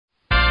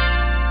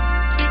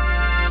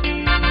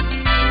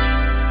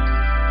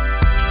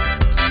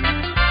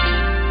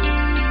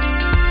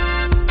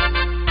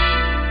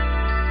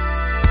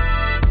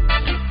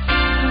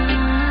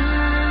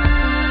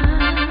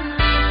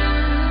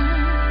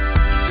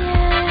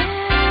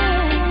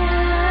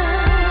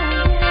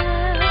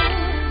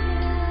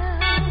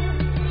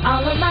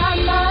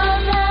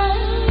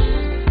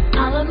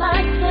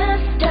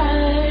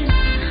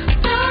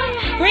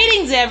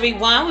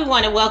everyone. We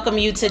want to welcome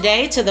you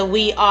today to the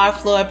We Are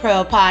Floor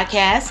Pro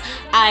podcast.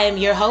 I am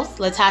your host,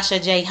 Latasha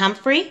J.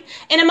 Humphrey.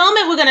 In a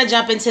moment, we're going to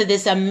jump into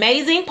this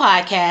amazing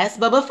podcast.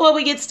 But before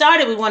we get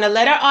started, we want to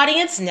let our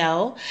audience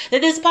know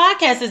that this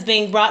podcast is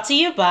being brought to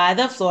you by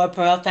the Floor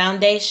Pro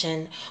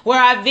Foundation,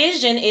 where our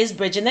vision is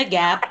bridging the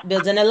gap,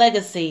 building a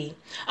legacy.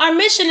 Our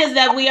mission is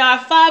that we are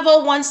a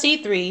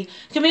 501c3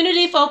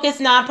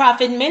 community-focused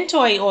nonprofit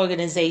mentoring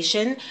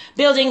organization,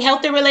 building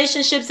healthy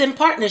relationships and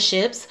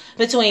partnerships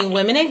between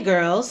women and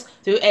girls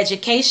through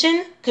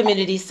education,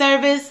 community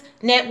service,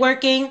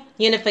 networking,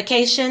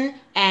 unification,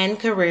 and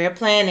career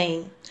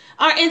planning.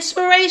 Our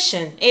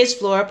inspiration is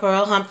Flora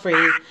Pearl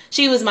Humphrey.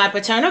 She was my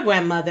paternal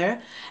grandmother,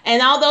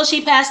 and although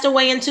she passed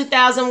away in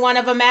 2001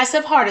 of a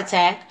massive heart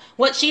attack,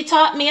 what she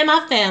taught me and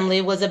my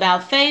family was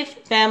about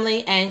faith,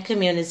 family, and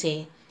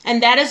community.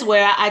 And that is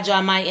where I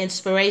draw my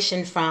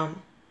inspiration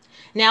from.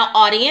 Now,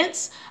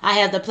 audience, I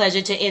have the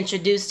pleasure to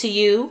introduce to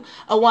you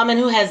a woman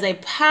who has a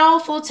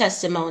powerful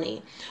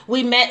testimony.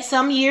 We met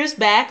some years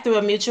back through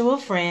a mutual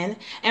friend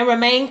and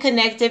remained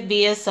connected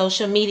via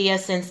social media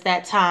since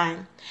that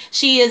time.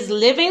 She is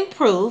living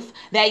proof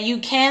that you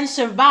can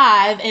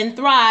survive and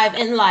thrive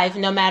in life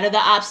no matter the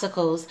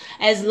obstacles,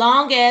 as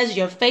long as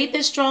your faith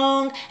is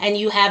strong and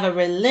you have a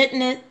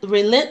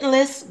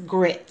relentless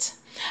grit.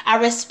 I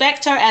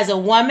respect her as a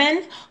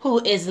woman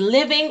who is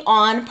living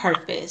on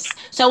purpose.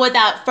 So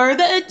without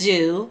further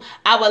ado,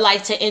 I would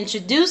like to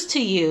introduce to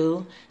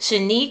you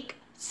Shnique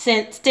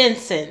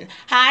Stinson.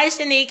 Hi,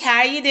 Shnique.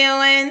 How are you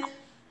doing?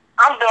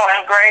 I'm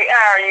doing great.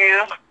 How are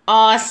you?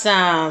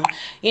 Awesome.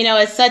 You know,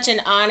 it's such an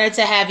honor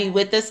to have you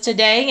with us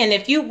today. And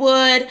if you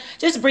would,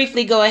 just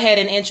briefly go ahead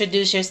and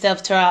introduce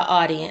yourself to our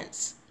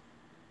audience.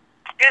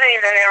 Good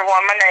evening,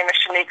 everyone. My name is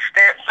Shnique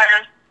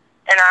Stinson,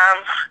 and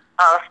I'm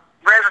a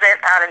resident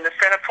out in the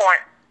Center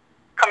Point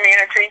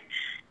community,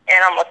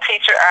 and I'm a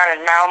teacher out in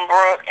Mountain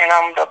Brook, and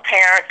I'm the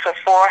parent to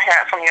 4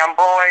 handsome young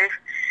boys,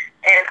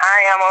 and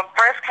I am a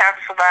breast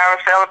cancer survivor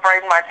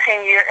celebrating my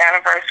 10-year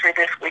anniversary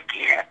this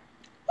weekend.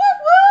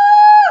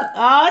 Woo-woo!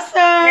 Awesome.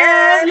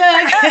 Yes.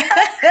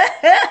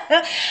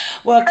 Look.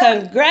 Well,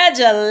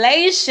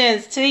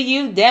 congratulations to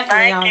you.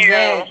 Definitely on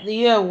that.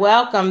 You're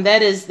welcome.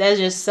 That's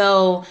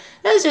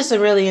just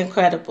really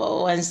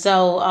incredible. And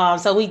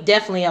so we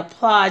definitely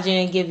applaud you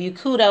and give you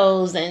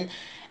kudos and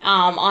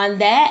on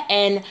that.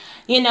 And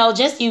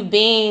just you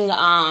being a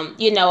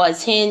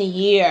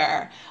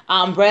 10-year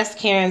breast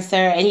cancer,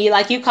 and you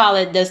call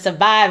it the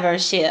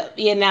survivorship,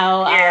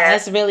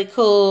 that's really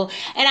cool.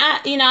 And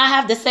I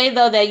have to say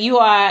though that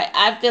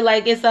I feel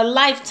like it's a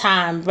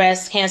lifetime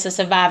breast cancer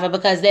survivor,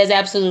 because there's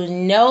absolutely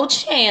no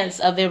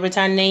chance of it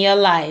returning in your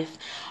life.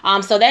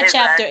 So that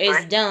chapter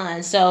is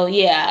done. So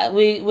yeah,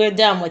 we're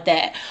done with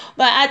that.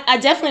 But I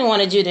definitely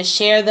wanted you to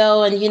share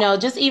though, and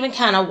just even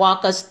kind of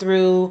walk us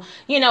through,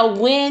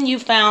 when you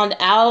found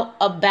out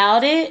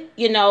about it,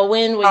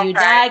 when were you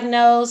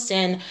diagnosed,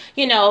 and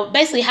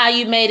basically how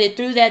you made it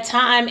through that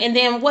time, and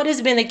then what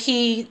has been the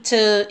key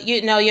to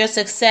your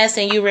success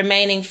and you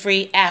remaining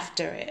free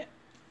after it.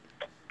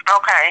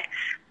 Okay.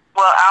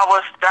 Well, I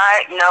was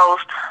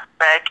diagnosed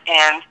back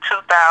in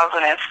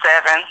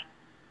 2007.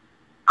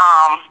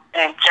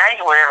 In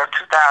January of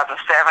 2007,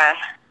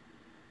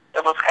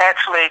 it was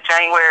actually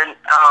January,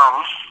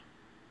 I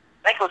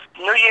think it was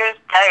New Year's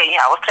Day.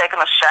 I was taking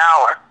a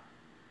shower,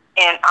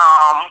 and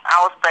I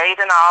was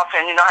bathing off,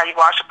 and you know how you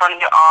wash up under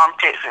your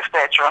armpits,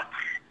 etc.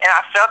 And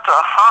I felt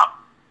a hump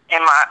in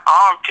my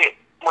armpit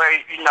where,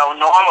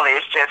 normally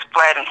it's just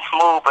flat and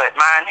smooth, but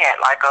mine had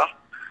like a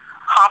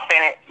hump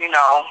in it,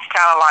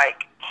 kind of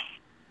like,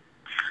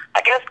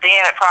 I guess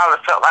then it probably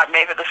felt like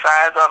maybe the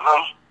size of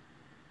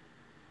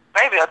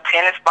maybe a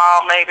tennis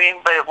ball, but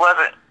it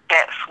wasn't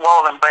that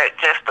swollen, but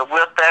just the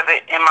width of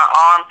it in my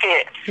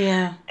armpit.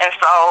 Yeah. And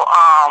so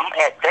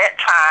at that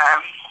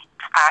time,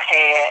 I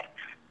had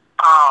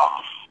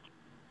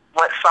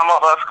what some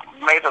of us,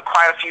 maybe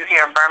quite a few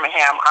here in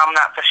Birmingham, I'm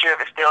not for sure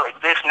if it still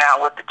exists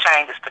now with the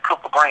changes to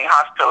Cooper Green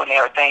Hospital and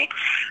everything,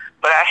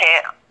 but I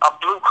had a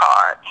blue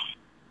card.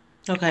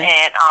 Okay.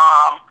 And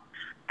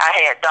I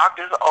had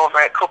doctors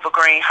over at Cooper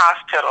Green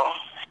Hospital,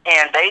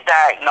 and they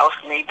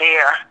diagnosed me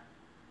there.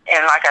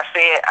 And like I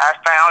said, I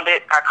found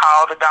it. I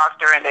called the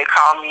doctor, and they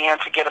called me in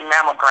to get a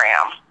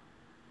mammogram.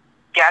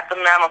 Got the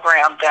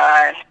mammogram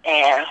done,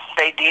 and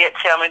they did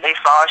tell me they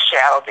saw a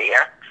shadow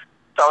there.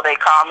 So they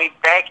called me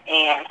back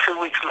in 2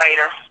 weeks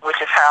later, which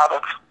is how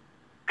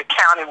the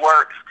county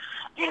works.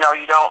 You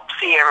don't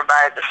see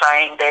everybody the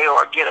same day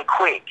or get a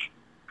quick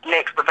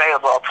next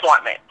available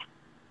appointment.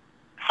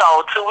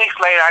 So 2 weeks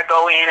later, I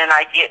go in and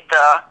I get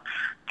the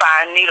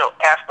fine needle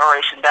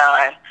aspiration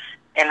done.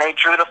 And they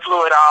drew the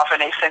fluid off,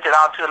 and they sent it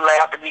off to the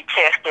lab to be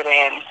tested.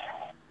 And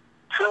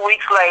 2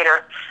 weeks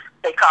later,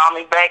 they called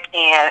me back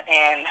in,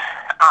 and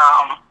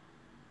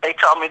they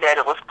told me that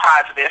it was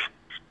positive,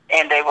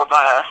 and they were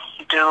going to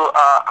do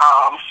a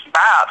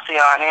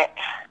biopsy on it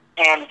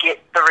and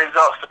get the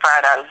results to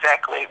find out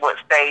exactly what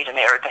stage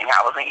and everything I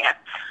was in.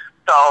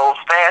 So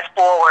fast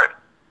forward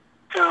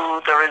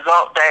to the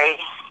result day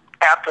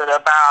after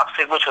the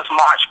biopsy, which was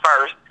March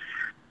 1st,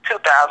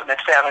 2007,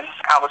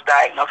 I was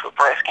diagnosed with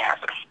breast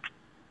cancer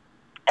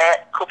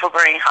at Cooper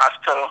Green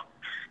Hospital.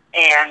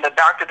 And the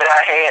doctor that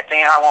I had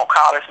then, I won't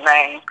call his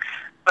name,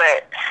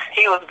 but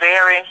he was a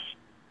man.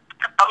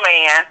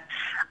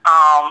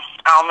 I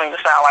don't mean to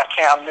sound like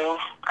Cam New.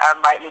 I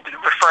might need to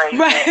rephrase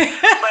that.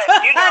 But,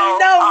 you know,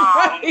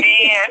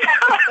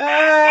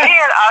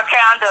 men are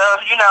kind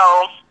of, you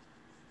know,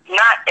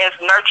 not as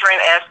nurturing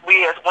as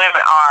we as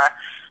women are.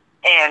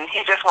 And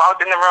he just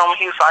walked in the room.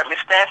 He was like,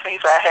 Miss Stinson, he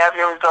said, I have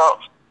your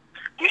results.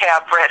 You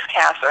have breast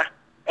cancer.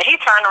 And he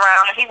turned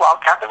around and he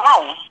walked out the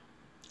room.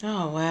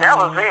 Oh, wow. That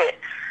was it.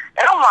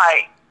 And I'm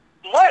like,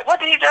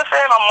 what did he just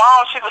say? My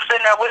mom, she was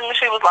sitting there with me.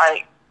 She was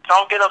like,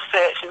 don't get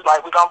upset. She was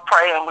like, we're going to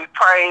pray. And we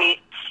prayed.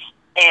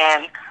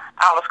 And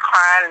I was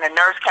crying. And the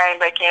nurse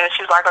came back in. And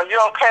she was like, are you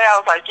okay? I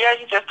was like, yeah,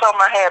 you just told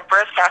me I had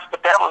breast cancer.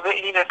 But that was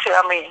it. He didn't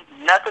tell me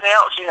nothing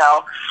else, you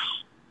know.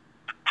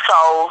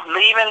 So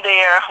leaving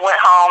there, went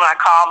home. I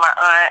called my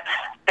aunt,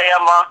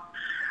 Thelma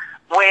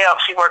Webb.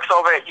 She works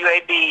over at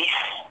UAB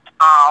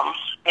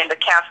in the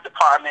cancer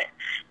department.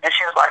 And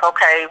she was like,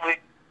 okay, we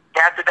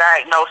got the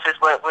diagnosis,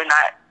 but we're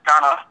not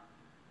going to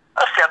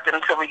accept it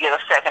until we get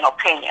a second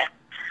opinion.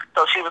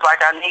 So she was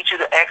like, I need you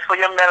to ask for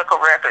your medical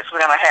records. We're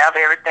going to have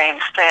everything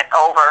sent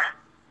over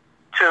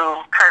to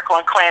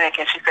Kirkland Clinic.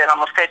 And she said, I'm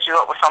going to set you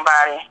up with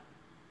somebody,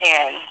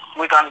 and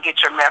we're going to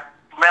get your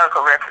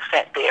medical records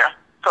sent there.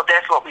 So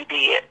that's what we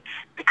did.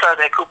 Because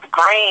at Cooper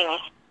Green,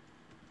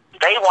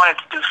 they wanted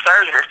to do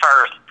surgery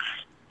first.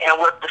 And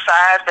with the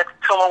size that the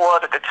tumor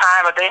was at the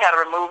time, if they had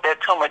to remove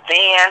that tumor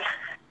then,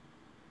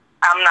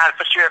 I'm not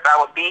for sure if I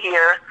would be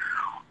here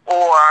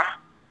or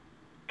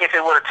if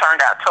it would have turned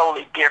out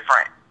totally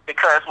different.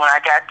 Because when I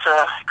got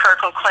to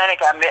Kirkland Clinic,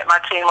 I met my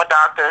team of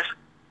doctors,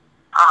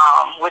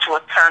 which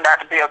turned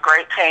out to be a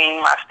great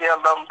team. I still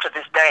love them to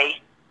this day.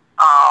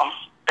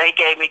 They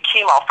gave me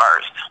chemo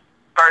first,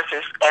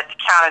 versus at the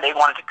counter they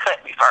wanted to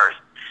cut me first.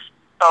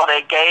 So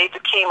they gave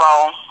the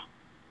chemo,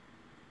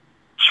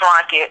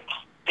 shrunk it,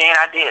 then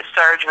I did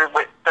surgery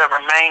with the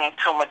remaining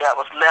tumor that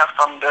was left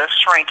from the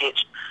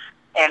shrinkage,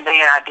 and then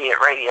I did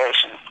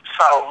radiation.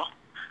 So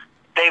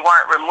they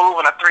weren't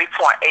removing a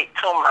 3.8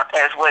 tumor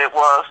as what it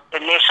was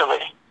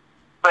initially,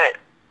 but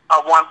a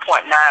 1.9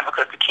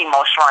 because the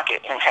chemo shrunk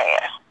it in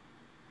half.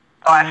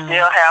 So I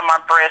still have my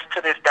breast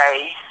to this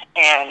day,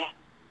 and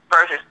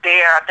versus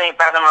there, I think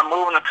by them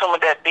removing a tumor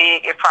that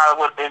big, it probably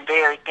would have been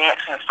very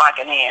dense and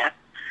sunken in,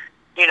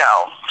 you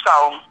know.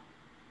 So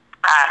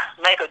I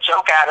make a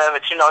joke out of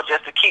it, you know,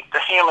 just to keep the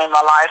humor in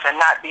my life and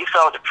not be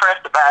so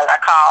depressed about it. I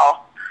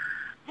call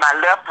my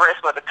left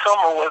breast where the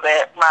tumor was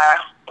at my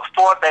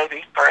before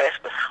baby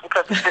breast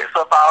because it sits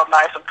up all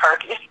nice and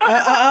perky.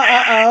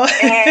 And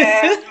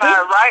my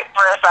right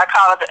breast, I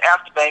call it the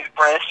after baby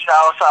breast, you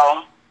know.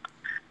 So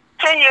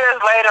 10 years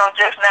later, I'm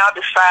just now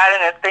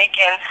deciding and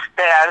thinking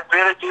that I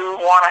really do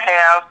want to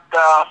have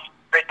the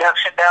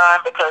reduction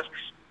done because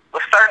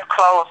with certain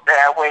clothes that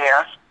I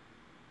wear,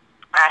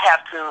 I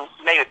have to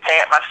maybe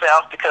pad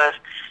myself because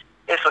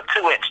it's a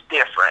 2-inch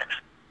difference.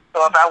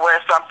 So if I wear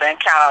something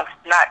kind of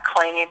not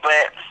clean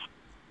but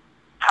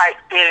tight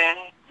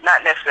fitting,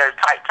 not necessarily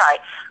tight,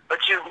 but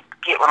you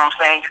get what I'm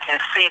saying. You can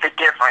see the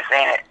difference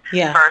in it.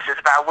 Yeah. Versus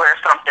if I wear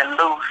something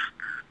loose,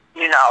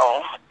 you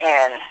know,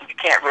 and you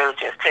can't really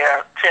just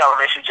tell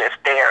unless you're just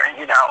staring,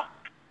 you know.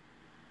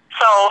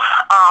 So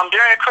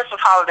during the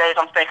Christmas holidays,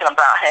 I'm thinking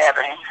about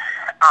having,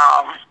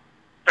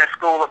 the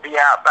school will be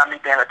out by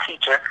me being a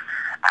teacher.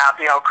 I'll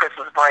be on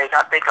Christmas break.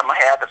 I think I'm going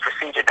to have the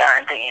procedure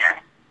done then.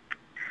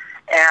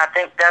 And I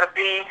think that'll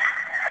be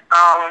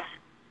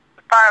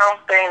the final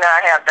thing that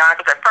I have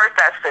done. Because at first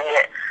I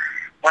said,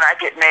 when I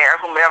get married,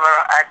 whomever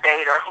I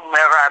date or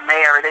whomever I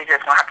marry, they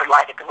just going to have to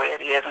like it the way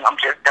it is, and I'm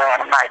just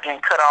done. I'm not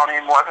getting cut on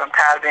anymore because I'm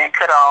tired of being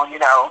cut on, you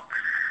know.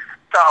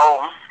 So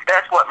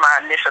that's what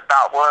my initial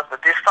thought was.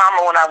 But this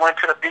summer when I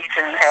went to the beach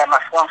and had my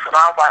swimsuit,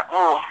 I was like,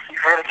 ooh, you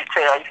really can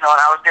tell, you know,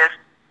 and I was just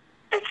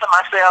fixing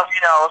myself,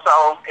 you know. So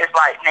it's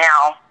like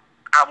now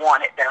I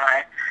want it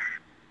done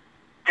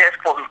just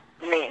for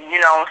me, you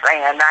know what I'm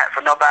saying? Not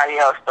for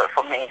nobody else, but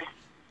for me.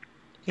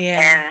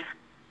 Yeah. And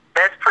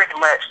that's pretty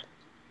much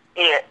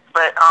it.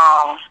 But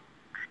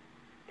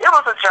it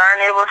was a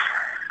journey. It was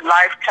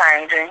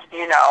life-changing,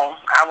 you know.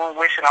 I wouldn't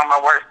wish it on my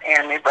worst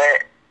enemy,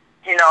 but,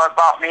 you know, it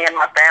brought me and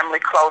my family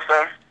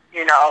closer,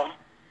 you know.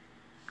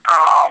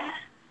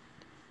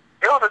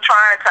 It was a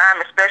trying time,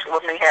 especially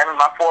with me having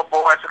my 4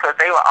 boys because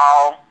they were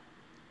all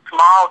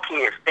small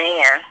kids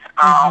then.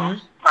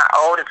 My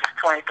oldest is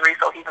 23,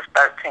 so he was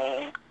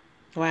 13.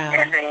 Wow.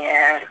 And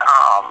then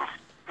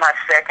my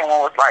second one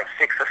was like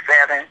 6 or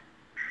 7,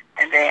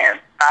 and then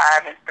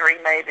 5 and 3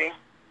 maybe.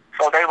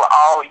 So they were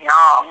all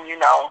young, you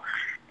know.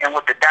 And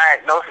with the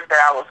diagnosis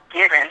that I was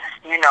given,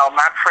 you know,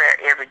 my prayer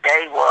every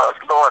day was,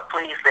 Lord,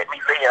 please let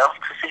me live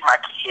to see my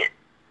kids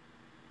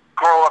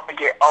grow up and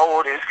get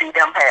old and see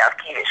them have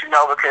kids, you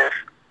know, because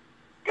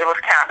it was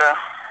kind of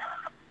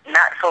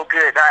not so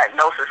good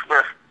diagnosis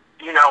with,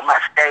 you know, my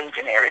stage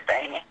and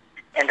everything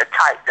and the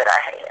type that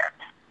I had.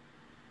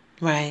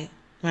 Right.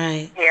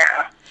 Right.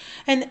 Yeah.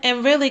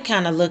 And really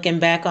kind of looking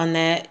back on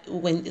that,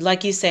 when,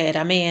 like you said,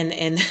 I mean,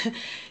 and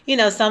you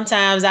know,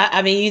 sometimes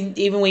I mean,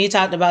 even when you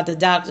talked about the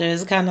doctor,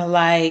 it's kind of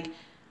like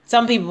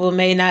some people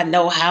may not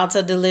know how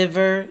to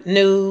deliver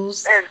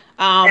news,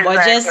 or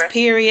just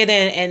period,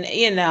 and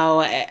you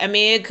know, I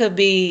mean, it could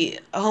be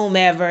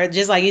whomever,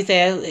 just like you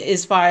said,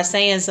 as far as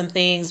saying some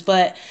things,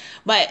 but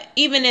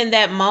even in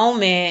that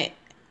moment,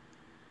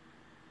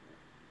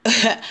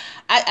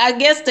 I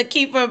guess to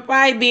keep her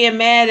probably being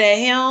mad at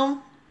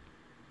him.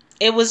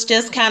 It was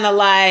just kind of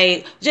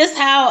like, just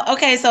how,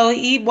 okay, so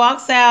he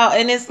walks out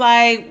and it's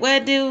like,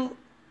 what do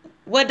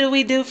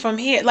we do from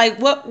here? Like,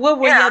 what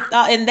were your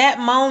thoughts in that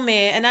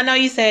moment? And I know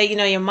you said, you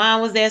know, your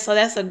mom was there, so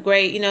that's a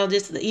great, you know,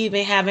 just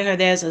even having her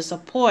there as a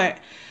support.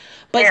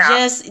 But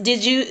just, did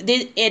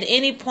at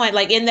any point,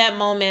 like in that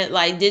moment,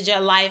 like, did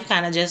your life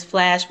kind of just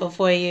flash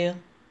before you?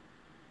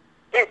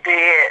 It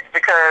did,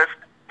 because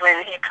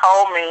when he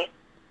told me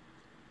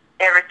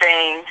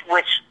everything,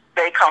 which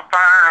they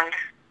confirmed,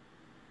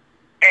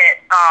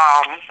 at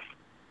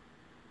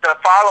the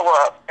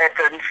follow-up at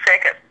the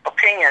second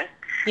opinion,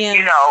 you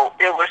know,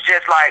 it was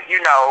just like,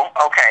 you know,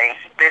 okay,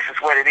 this is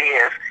what it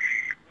is.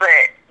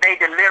 But they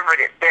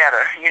delivered it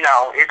better, you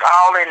know. It's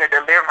all in the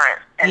deliverance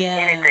and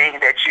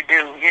anything that you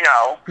do, you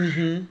know.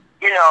 Mm-hmm.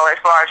 You know,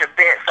 as far as your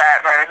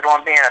bedside manner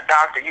going being a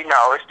doctor, you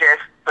know, it's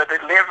just the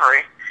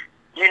delivery.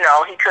 You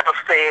know, he could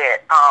have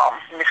said,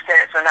 Ms.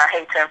 Stinson, I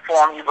hate to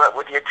inform you, but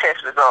with your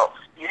test results,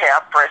 you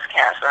have breast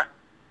cancer.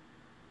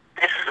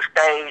 This is the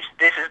stage,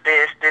 this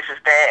is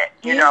that,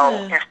 you know,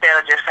 instead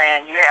of just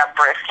saying you have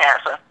breast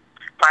cancer,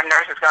 my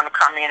nurse is going to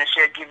come in and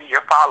she'll give you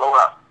your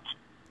follow-up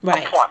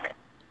appointment.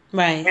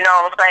 Right. You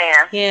know what I'm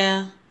saying?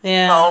 Yeah,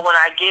 yeah. So when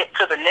I get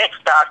to the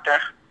next doctor,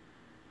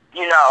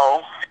 you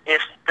know,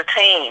 it's the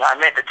team. I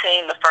met the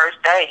team the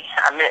first day.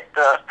 I met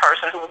the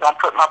person who was going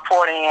to put my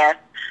port in.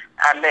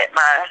 I met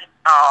my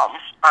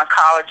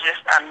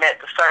oncologist. I met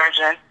the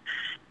surgeon.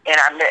 And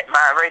I met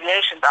my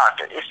radiation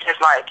doctor. It's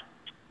just like,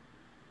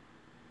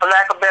 for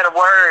lack of better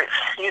words,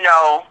 you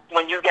know,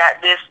 when you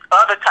got this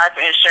other type of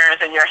insurance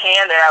in your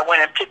hand that I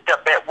went and picked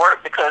up at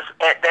work, because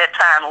at that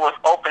time it was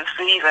open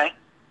season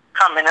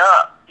coming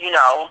up, you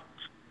know,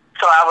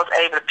 so I was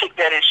able to pick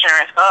that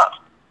insurance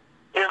up.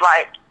 It's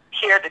like,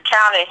 here at the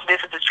county, this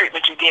is the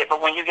treatment you get,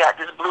 but when you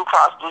got this Blue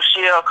Cross Blue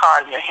Shield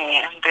card in your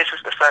hand, this is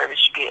the service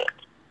you get.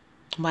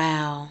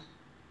 Wow.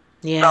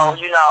 Yeah.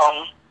 So, you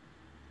know,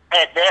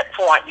 at that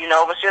point, you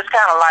know, it was just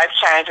kind of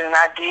life-changing, and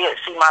I did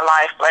see my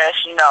life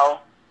flash, you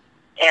know.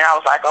 And I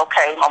was like,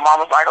 okay, my mom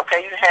was like,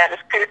 okay, you had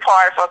this pity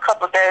party for a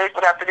couple of days,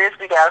 but after this,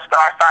 we got to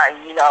start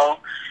fighting, you know.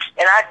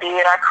 And I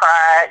did. I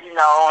cried, you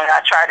know, and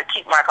I tried to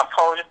keep my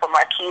composure for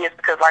my kids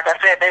because, like I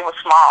said, they were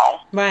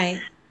small.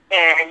 Right.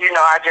 And, you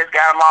know, I just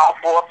got them all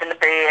four up in the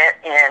bed.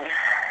 And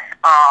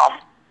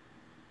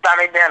I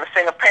mean, being a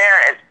single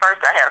parent, at first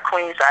I had a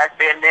queen-size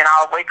bed, and then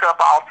I'll wake up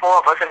all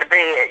four of us in the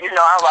bed. You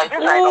know, I was like, this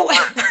ain't going to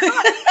work.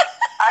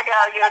 I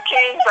got to get a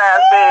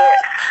king-size bed.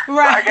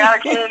 Right. So I got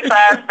a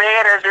king-size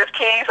bed, and this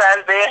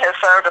king-size bed has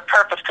served a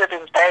purpose to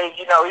this day.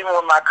 You know, even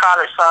when my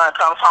college son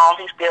comes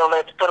home, he still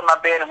lets me put in my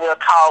bed and we'll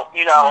talk,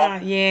 you know.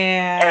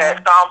 Yeah. And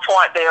at some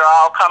point, they'll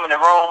all come in the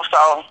room.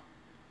 So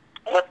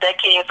with that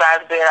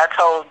king-size bed, I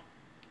told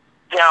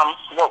them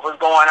what was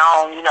going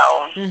on, you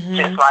know,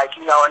 just like,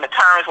 you know, in the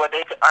terms where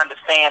they could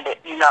understand it,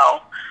 you know,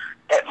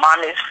 that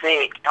mom is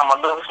sick, I'm going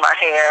to lose my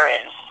hair,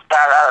 and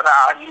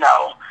you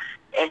know,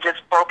 and just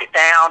broke it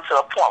down to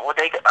a point where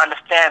they could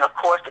understand. Of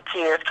course, the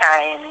tears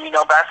came, you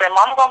know, but I said,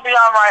 Mom, I'm going to be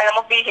all right,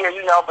 I'm going to be here,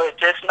 you know, but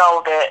just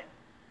know that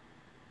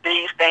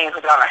these things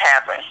are going to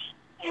happen,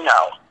 you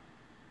know.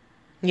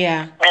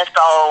 Yeah. And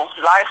so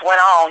life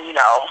went on, you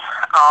know.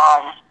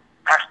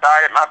 I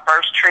started my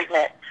first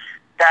treatment,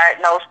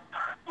 diagnosed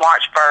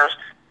March 1st,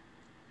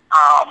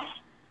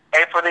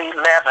 April the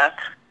 11th,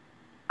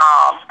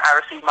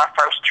 I received my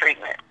first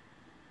treatment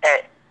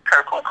at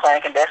Kirkland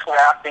Clinic, and that's where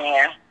I've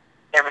been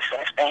ever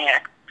since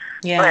then.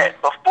 Yeah.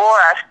 But before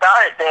I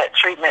started that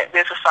treatment,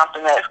 this is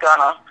something that's going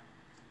to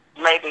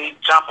maybe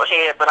jump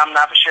ahead, but I'm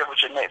not for sure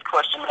what your next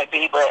question may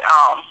be, but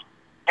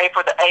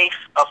April the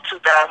 8th of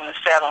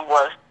 2007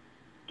 was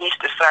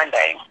Easter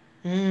Sunday.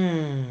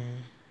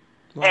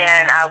 Wow.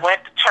 And I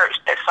went to church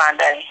that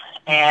Sunday,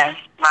 and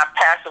my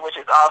pastor, which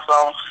is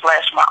also /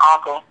 my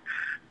uncle,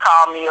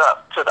 called me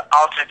up to the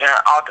altar during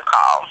altar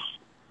call.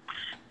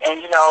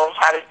 And you know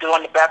how they do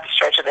in the Baptist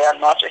church, they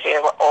anoint your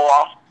head with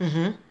oil.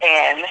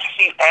 And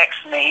he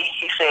asked me,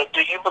 he said,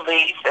 do you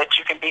believe that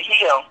you can be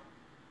healed?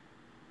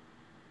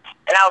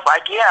 And I was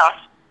like, yeah.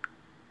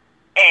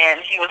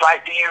 And he was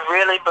like, do you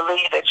really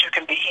believe that you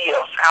can be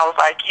healed? I was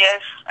like,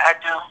 yes, I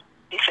do.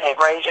 He said,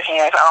 raise your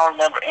hands. I don't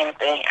remember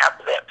anything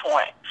after that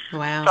point.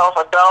 Wow. So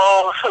for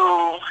those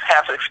who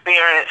have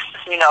experienced,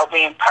 you know,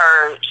 being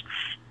purged,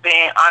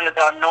 being under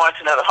the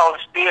anointing of the Holy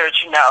Spirit,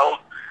 you know,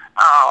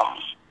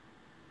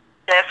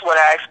 that's what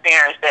I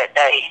experienced that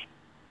day.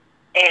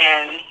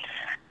 And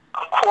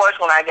of course,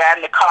 when I got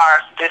in the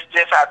car, just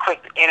how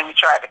quick the enemy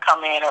tried to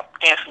come in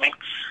against me.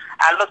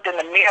 I looked in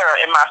the mirror,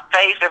 and my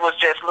face, it was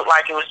just, looked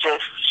like it was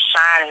just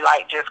shiny,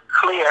 like just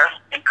clear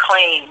and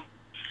clean.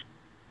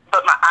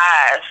 But my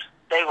eyes,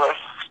 they were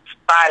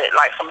spotted,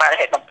 like somebody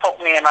had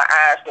poked me in my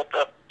eyes with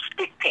a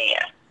stick pin.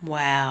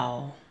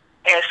 Wow.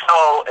 And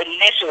so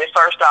initially,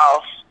 first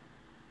off,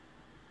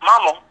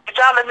 Mama, did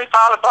y'all let me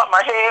fall and bump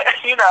my head,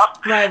 you know?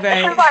 Right.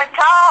 And she's like,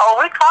 no,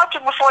 we caught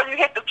you before you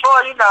hit the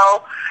floor, you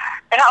know.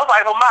 And I was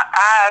like, well, my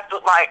eyes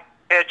look like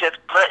they're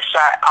just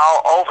bloodshot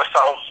all over.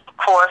 So, of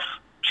course,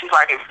 she's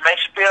like, if it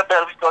makes you feel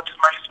better, we go to the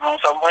emergency room.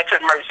 So we went to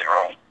the emergency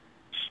room.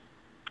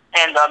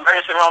 And the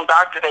emergency room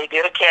doctor, they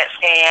did a CAT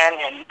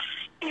scan, and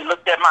he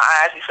looked at my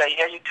eyes. He said,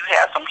 yeah, you do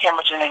have some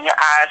hemorrhaging in your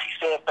eyes. He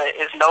said, but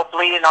it's no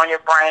bleeding on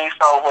your brain.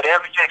 So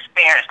whatever you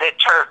experienced at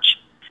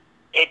church,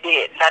 it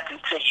did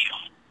nothing to you.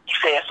 He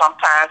said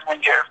sometimes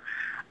when you're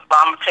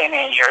vomiting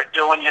and you're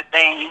doing your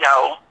thing, you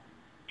know,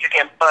 you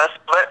can bust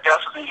blood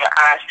vessels in your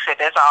eyes. He said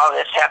that's all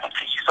that's happened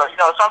to you. So, you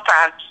know,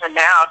 sometimes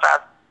now if I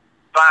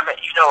vomit,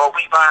 you know, or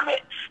we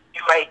vomit,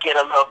 you may get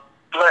a little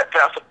blood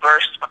vessel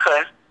burst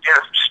because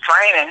you're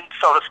straining,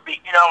 so to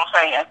speak. You know what I'm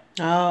saying?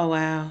 Oh,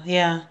 wow.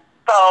 Yeah.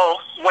 So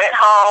went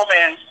home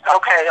and,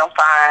 okay, I'm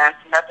fine.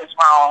 Nothing's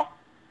wrong.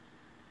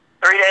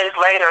 3 days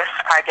later,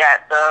 I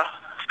got the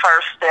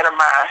first set of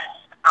my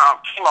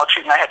chemo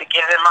treatment. I had to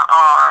get it in my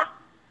arm,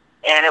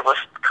 and it was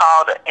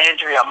called the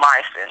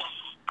andriamycin.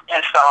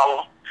 And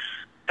so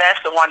that's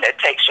the one that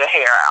takes your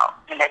hair out,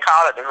 and they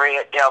call it the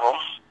red devil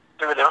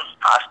through the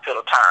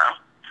hospital term.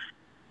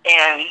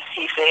 And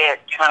he said,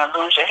 you're going to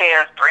lose your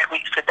hair in 3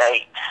 weeks to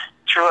date.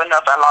 True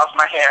enough, I lost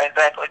my hair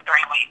exactly 3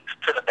 weeks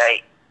to the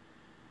date.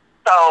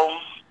 So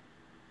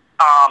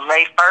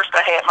May 1st,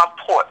 I had my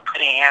port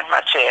put in,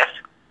 my chest,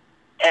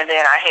 and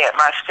then I had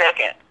my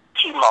second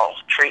chemo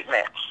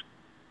treatment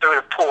through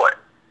the port.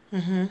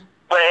 Mm-hmm.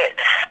 But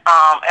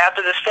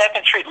after the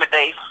second treatment,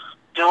 they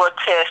do a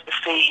test to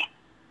see,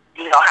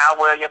 you know, how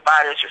well your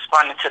body is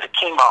responding to the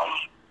chemo.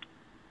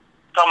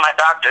 So my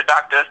doctor,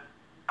 Dr.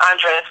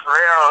 Andres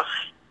Ferreros,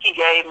 he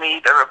gave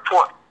me the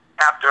report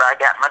after I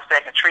got my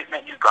second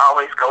treatment. You can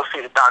always go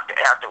see the doctor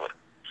afterwards.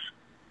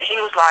 He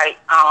was like,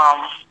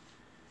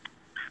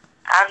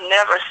 I've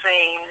never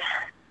seen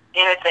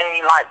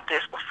anything like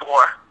this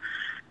before.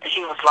 And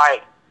he was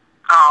like,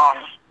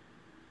 I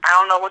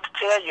don't know what to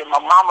tell you. My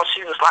mama,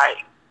 she was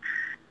like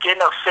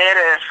getting upset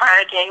and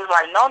frantic. And he was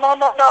like, no.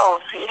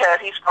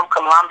 He's from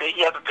Colombia.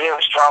 He has a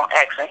very strong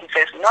accent. He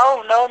says,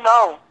 no.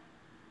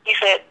 He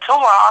said,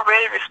 tumor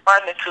already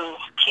responded to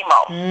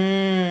chemo.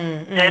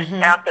 Just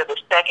after the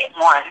second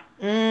one.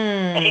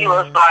 And he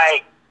was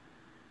like,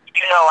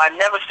 you know, I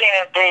never seen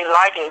anything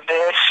like it.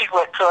 Then she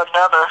went to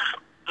another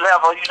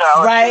level, you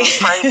know. Right.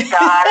 Praise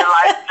God. And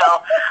like, you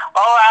know,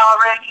 oh, I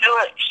already knew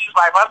it. She's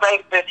like, my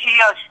baby's been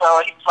healed.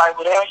 So he's like,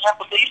 whatever your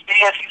belief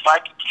is, he's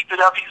like, keep it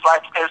up. He's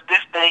like, because this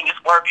thing is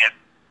working.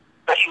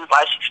 But he was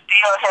like, she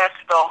still has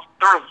to go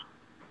through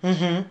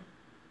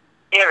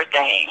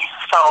everything.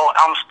 So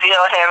I'm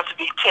still having to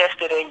be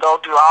tested and go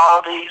through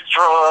all these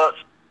drugs,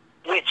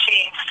 which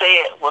he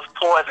said was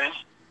poison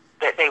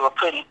that they were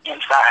putting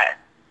inside.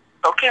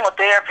 So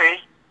chemotherapy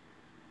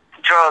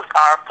drugs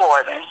are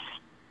poison,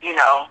 you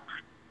know,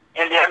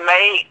 and they're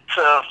made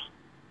to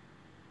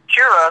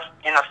cure us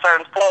in a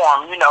certain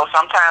form. You know,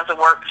 sometimes it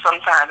works,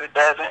 sometimes it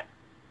doesn't.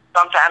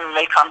 Sometimes it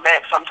may come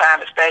back,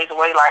 sometimes it stays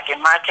away. Like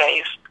in my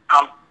case,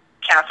 I'm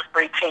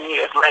cancer-free 10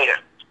 years later.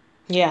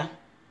 Yeah.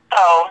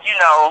 So, you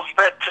know,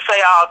 but to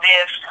say all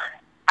this,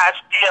 I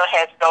still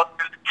had to go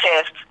through the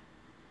test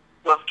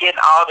with getting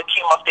all the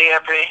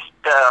chemotherapy,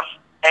 the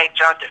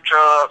adjunctive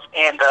drugs,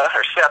 and the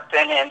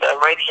Herceptin and the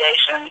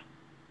radiation,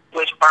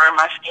 which burned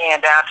my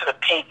skin down to the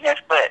pinkness.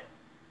 But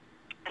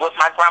with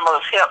my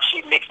grandmother's help,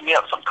 she mixed me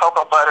up some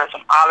cocoa butter,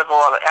 some olive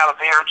oil, and aloe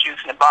vera juice,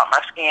 and it brought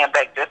my skin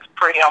back just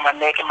pretty on my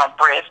neck and my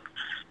breast.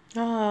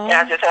 Aww. And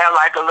I just had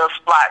like a little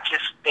spot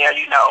just there,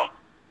 you know.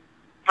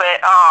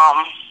 But,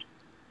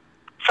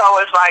 so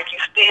it's like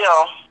you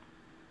still,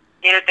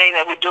 anything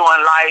that we do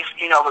in life,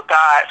 you know, with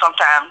God,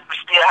 sometimes we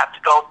still have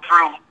to go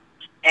through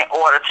in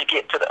order to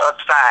get to the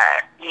other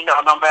side. You know,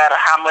 no matter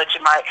how much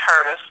it might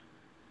hurt us,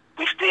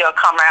 we still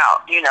come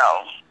out, you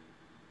know,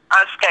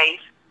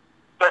 unscathed,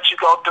 but you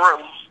go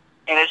through.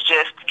 And it's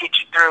just to get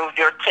you through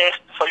your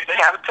test so you can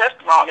have a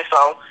testimony.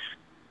 So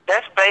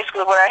that's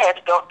basically what I had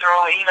to go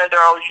through, even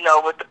though, you know,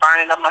 with the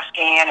burning of my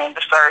skin and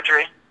the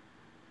surgery,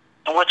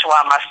 which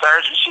was my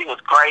surgeon, she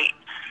was great.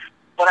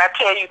 When I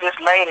tell you this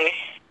lady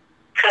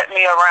cut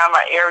me around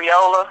my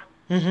areola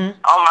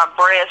on my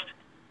breast,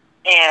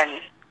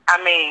 and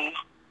I mean,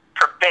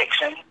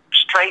 perfection,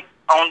 straight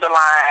on the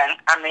line.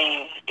 I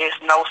mean, it's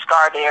no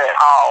scar there at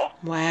all.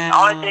 Wow. The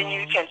only thing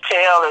you can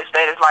tell is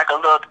that it's like a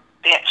little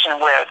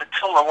extension where the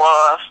tumor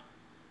was,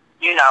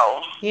 you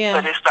know,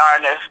 but it's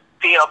starting to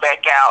peel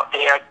back out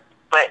there.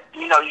 But,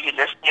 you know, you can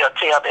just still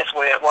tell that's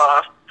where it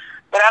was.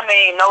 But, I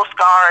mean, no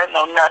scar,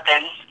 no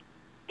nothing.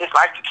 It's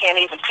like you can't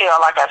even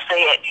tell, like I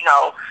said, you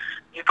know,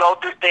 you go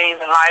through things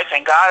in life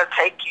and God will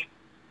take you,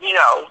 you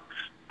know,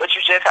 but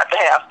you just have to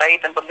have faith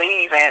and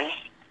believe, and,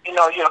 you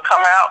know, you'll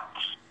come out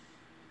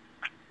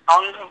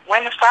on the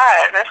women's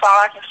side. That's all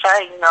I can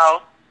say,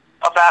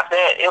 about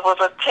that. It was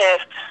a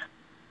test,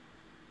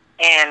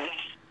 and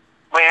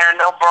wearing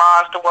no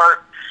bras to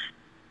work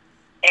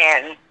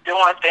and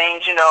doing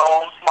things,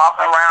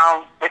 walking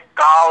around with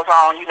gauze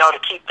on, to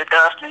keep the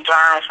dust and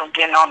germs from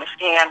getting on the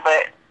skin.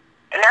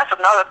 And that's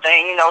another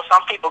thing,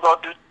 some people go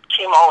through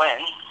chemo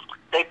and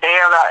they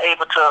barely are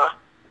able to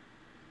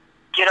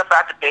get up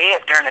out the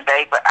bed during the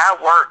day, but I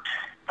worked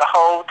the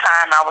whole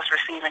time I was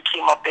receiving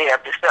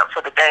chemotherapy, except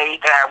for the day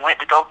that I went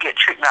to go get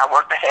treatment. I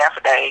worked a half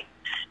a day,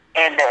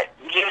 and that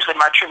usually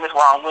my treatments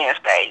were on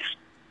Wednesdays.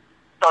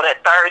 So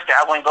that Thursday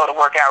I wouldn't go to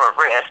work, I would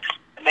rest.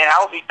 And then I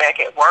would be back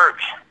at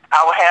work.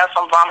 I would have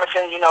some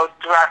vomiting,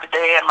 throughout the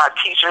day, and my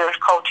teacher,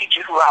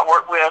 co-teacher who I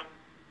work with,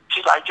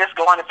 she's like, just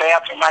go in the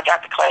bathroom. I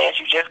got the class.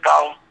 You just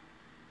go.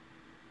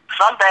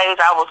 Some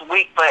days I was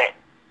weak,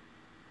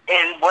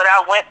 and what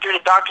I went through,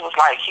 the doctor was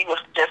like, he was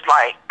just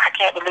like, I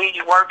can't believe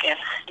you're working,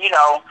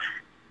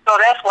 So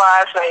that's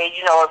why I say,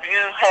 if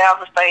you have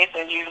the faith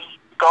and you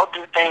go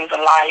through things in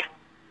life,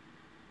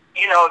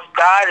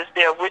 God is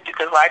there with you.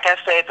 Because like I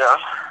said, the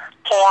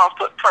torn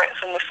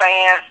footprints in the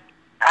sand,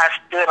 I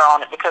stood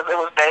on it because it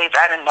was days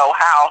I didn't know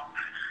how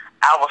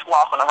I was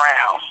walking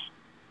around.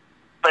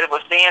 But it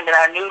was then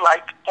that I knew,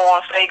 like the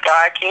poem say,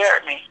 God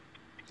carried me.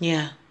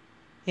 Yeah.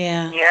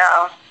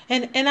 Yeah.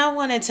 And I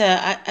wanted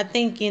to, I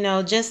think,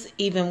 just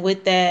even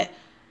with that,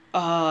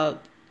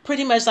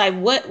 pretty much like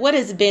what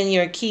has been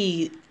your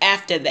key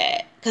after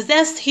that? Because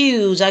that's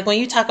huge. Like when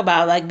you talk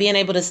about like being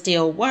able to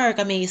still work,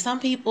 I mean, some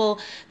people,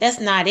 that's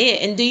not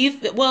it. And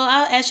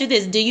I'll ask you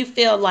this, do you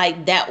feel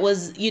like that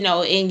was,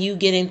 in you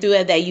getting through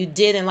it, that you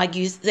didn't, like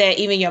you said,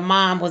 even your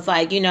mom was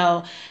like,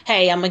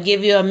 hey, I'm going to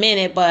give you a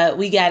minute, but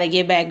we got to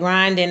get back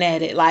grinding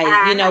at it. Like,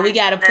 we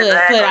got to put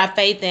our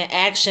faith in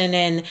action,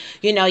 and,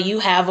 you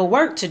have a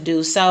work to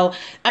do. So,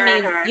 I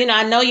mean,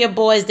 I know your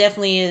boys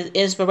definitely is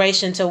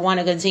inspiration to want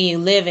to continue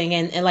living.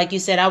 And like you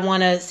said, I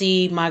want to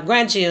see my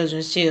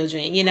grandchildren's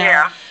children,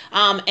 Yeah.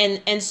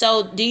 And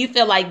so do you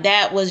feel like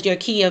that was your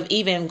key of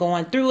even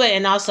going through it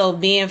and also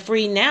being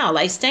free now,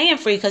 like staying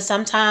free? Because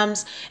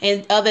sometimes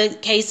in other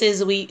cases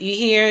you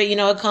hear,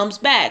 it comes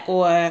back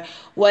or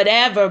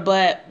whatever.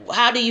 But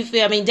how do you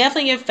feel? I mean,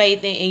 definitely your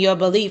faith and your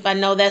belief. I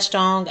know that's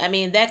strong. I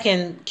mean, that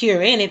can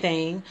cure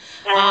anything,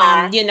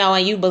 and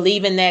you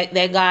believe in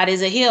that God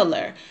is a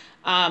healer.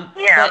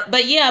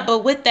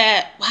 But with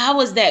that, how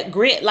was that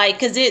grit? Like,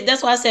 cause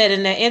that's why I said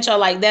in the intro,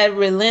 like that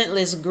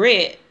relentless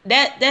grit,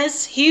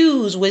 that's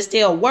huge with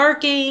still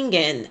working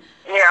and,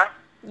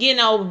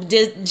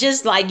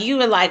 just like you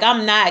were like,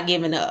 I'm not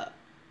giving up.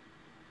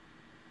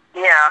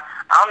 Yeah,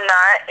 I'm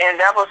not. And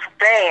that was the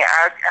thing.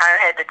 I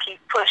had to keep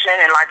pushing.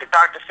 And like the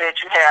doctor said,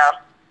 you have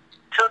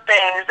two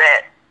things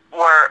that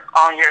were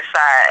on your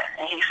side.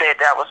 And he said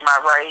that was my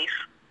race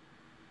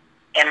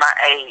and my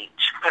age.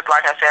 Because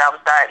like I said, I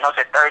was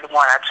diagnosed at 31.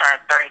 I turned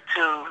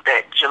 32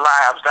 that July.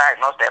 I was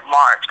diagnosed at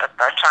March. I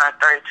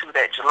turned 32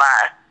 that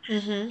July.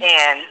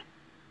 And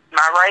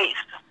my race,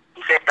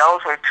 he said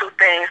those were two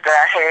things that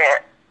I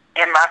had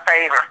in my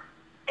favor.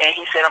 And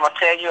he said, I'm going to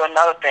tell you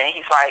another thing.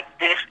 He's like,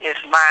 this is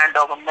mind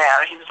over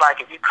matter. He was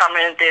like, if you come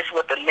in this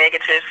with a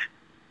negative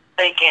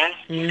thinking,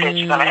 he said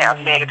you're going to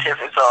have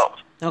negative results.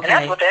 Okay. And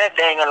that's what that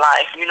thing in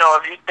life.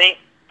 If you think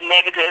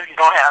negative,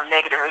 you're going to have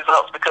negative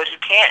results, because you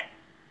can't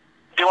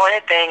do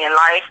anything in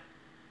life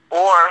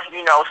or,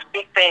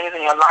 speak things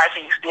in your life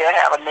and you still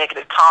have a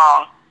negative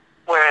tongue,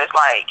 where it's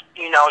like,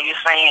 you're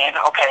saying,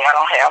 okay, I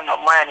don't have no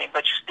money,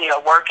 but you're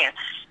still working.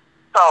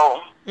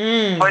 So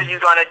what are you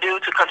going to do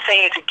to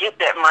continue to get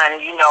that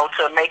money,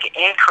 to make it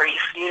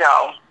increase,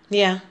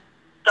 Yeah.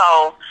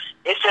 So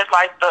it's just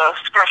like the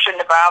scripture in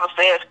the Bible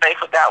says, faith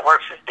without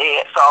works is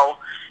dead. So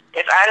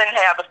if I didn't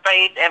have the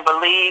faith and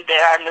believe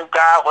that I knew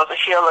God was a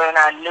healer, and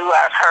I knew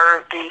I've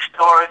heard these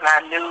stories, and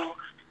I knew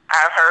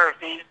I've heard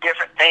these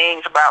different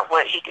things about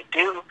what he could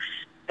do,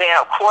 then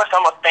of course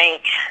I'm going to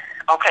think,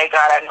 okay,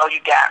 God, I know you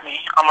got me.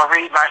 I'm going to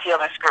read my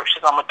healing scriptures.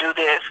 I'm going to do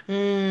this.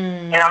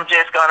 And I'm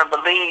just going to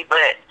believe.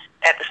 But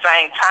at the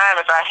same time,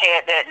 if I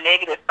had that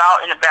negative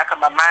thought in the back of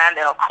my mind,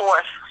 then of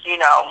course,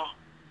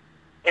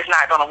 it's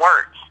not going to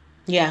work.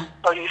 Yeah.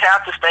 So you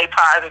have to stay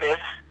positive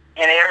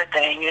in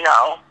everything,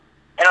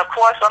 And of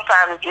course,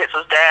 sometimes it gets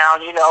us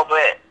down,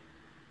 but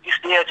you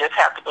still just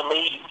have to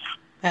believe.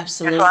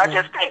 Absolutely. And so I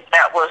just think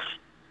that was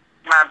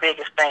my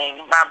biggest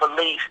thing, my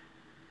belief,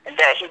 and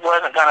that he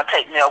wasn't going to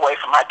take me away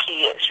from my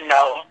kids, and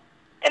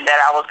that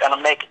I was going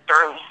to make it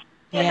through.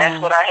 And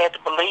that's what I had to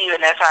believe,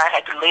 and that's how I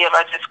had to live.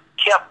 I just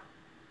kept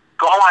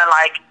going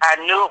like I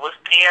knew it was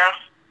there.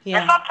 Yeah.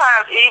 And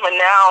sometimes even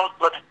now,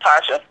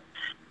 Latasha,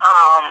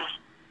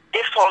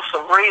 it's so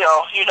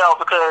surreal,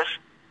 because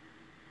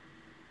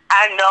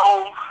I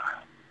know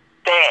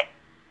that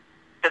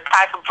the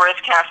type of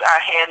breast cancer I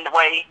had, and the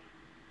way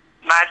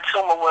my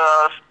tumor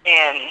was,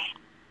 and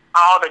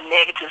all the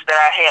negatives that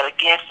I had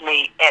against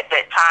me at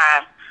that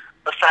time,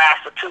 besides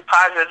the two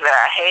positives that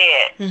I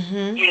had,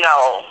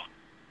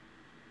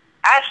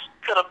 I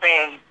could have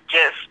been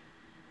just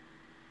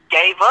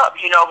gave up,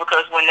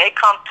 because when they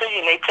come to you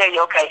and they tell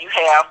you, okay, you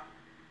have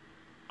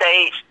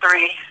stage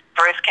 3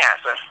 breast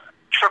cancer,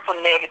 triple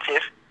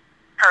negative,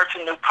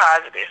 HER2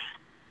 positive.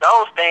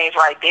 Those things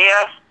right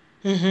there.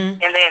 And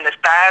then the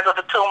size of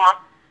the tumor,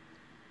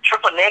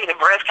 triple negative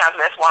breast cancer,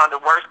 that's one of the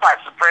worst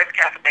types of breast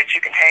cancer that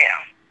you can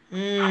have.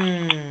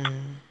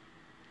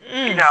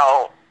 You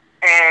know,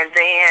 and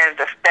then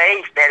the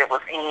stage that it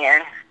was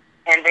in,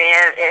 and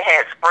then it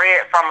had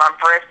spread from my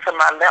breast to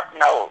my lymph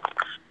nodes.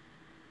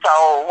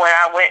 So when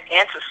I went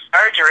into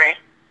surgery,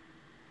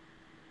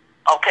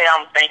 okay,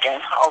 I'm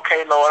thinking,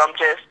 okay, Lord, I'm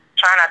just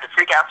trying not to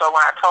freak out. So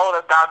when I told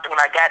the doctor when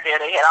I got there,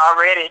 they had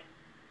already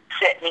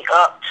set me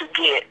up to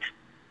get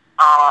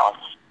a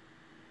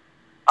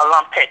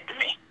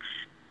lumpectomy.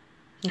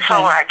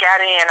 So when I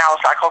got in, I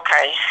was like,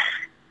 okay,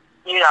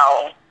 you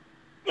know,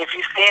 if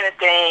you see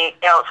anything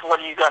else, what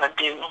are you going to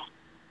do?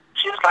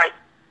 She was like,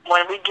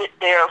 when we get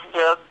there,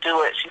 we'll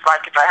do it. She's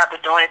like, if I have to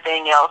do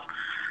anything else,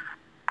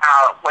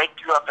 I'll wake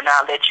you up and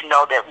I'll let you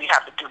know that we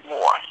have to do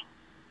more.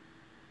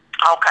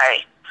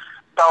 Okay.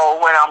 So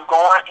when I'm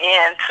going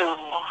into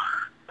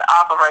the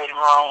operating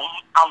room,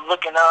 I'm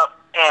looking up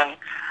and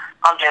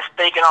I'm just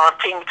thinking, I'm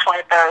repeating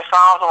 20, 30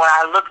 songs. And when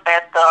I looked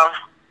at the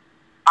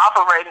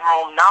operating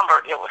room number,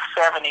 it was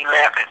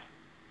 711.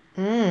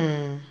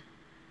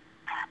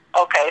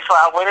 Okay, so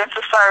I went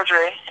into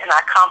surgery, and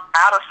I come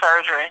out of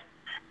surgery,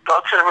 go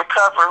to the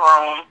recovery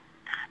room,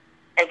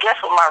 and guess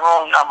what my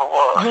room number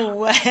was?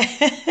 What?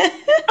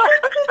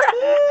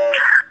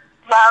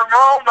 My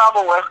room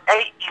number was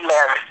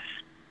 811.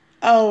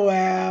 Oh,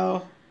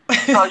 wow.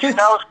 So, you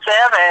know,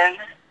 7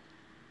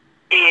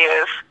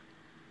 is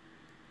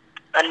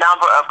a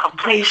number of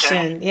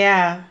completion.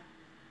 Yeah.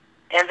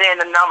 And then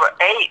the number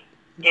 8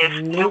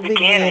 is new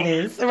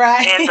beginnings.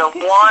 Right. And the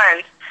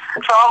 1...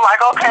 So I'm like,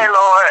 okay,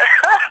 Lord.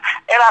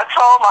 And I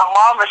told my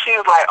mom, and she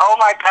was like, oh,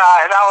 my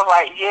God. And I was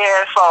like,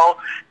 yeah. So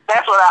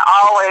that's what I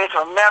always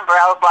remember.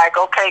 I was like,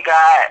 okay,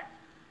 God,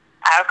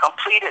 I've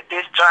completed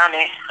this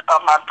journey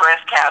of my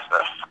breast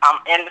cancer.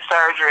 I'm in the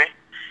surgery.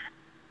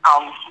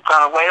 I'm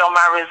going to wait on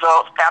my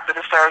results after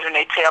the surgery, and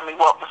they tell me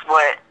what was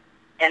what.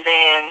 And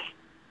then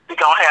we're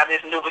going to have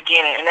this new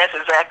beginning. And that's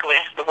exactly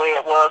the way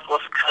it was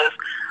because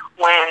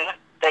when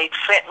they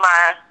sent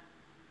my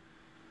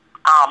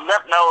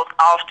lymph nodes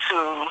off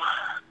to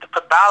the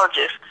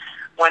pathologist,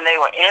 when they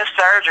were in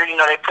surgery, you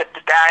know, they put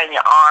the dye in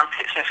your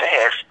armpit since it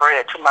had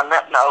spread to my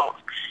lymph nodes.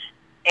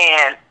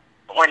 And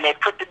when they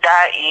put the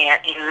dye in,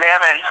 11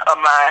 of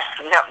my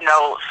lymph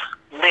nodes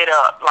lit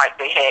up like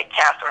they had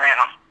cancer in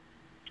them.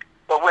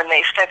 But when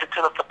they sent it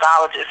to the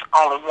pathologist,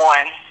 only 1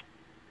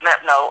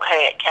 lymph node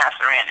had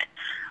cancer in it.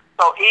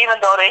 So even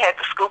though they had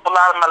to scoop a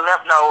lot of my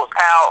lymph nodes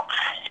out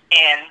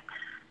and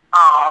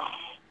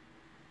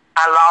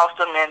I lost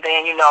them, and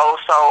then, you know,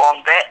 so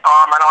on that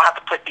arm, I don't have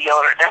to put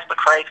deodorant. That's the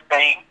crazy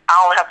thing. I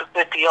only have to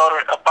put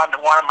deodorant up under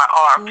one of my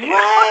armpits.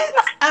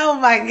 What? Oh,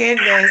 my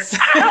goodness.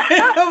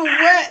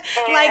 What?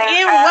 Like,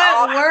 in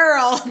what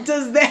world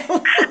does that...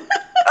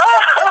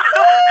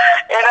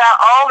 And I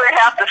only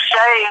have to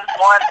shave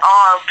one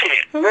armpit.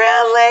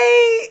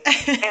 Really?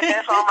 And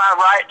that's on my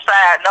right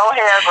side. No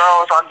hair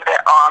grows under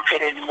that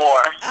armpit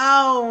anymore.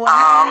 Oh,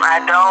 wow.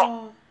 I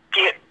don't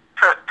get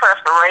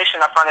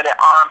perspiration up under that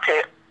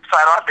armpit, so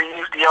I don't have to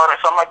use deodorant.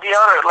 So my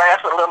deodorant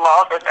lasts a little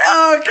longer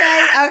now. Okay.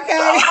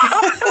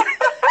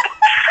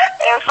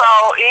 And so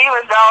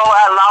even though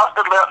I lost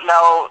the lymph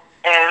node,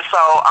 and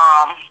so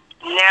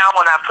now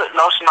when I put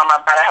lotion on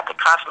my body, I have to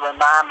constantly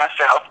remind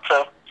myself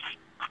to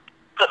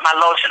put my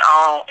lotion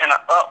on in an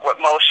upward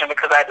motion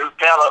because I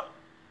developed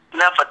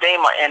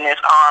lymphedema in this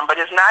arm. But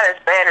it's not as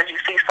bad as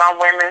you see some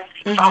women.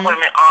 Some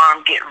women's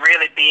arms get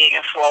really big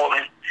and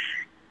swollen.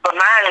 But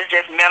mine is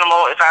just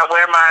minimal. If I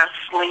wear my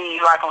sleeve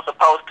like I'm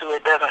supposed to,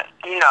 it doesn't,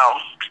 you know.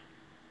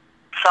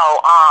 So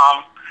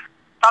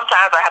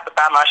sometimes I have to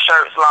buy my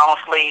shirts, long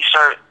sleeve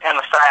shirt, and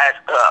the sides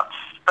up.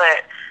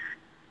 But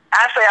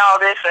I say all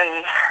this,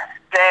 and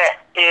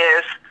that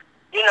is,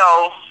 you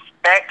know,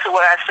 back to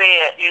what I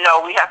said, you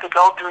know, we have to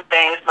go through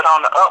things, but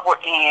on the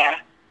upward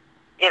end,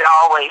 it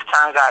always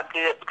turns out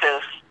good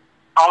because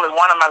only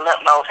one of my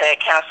lymph nodes had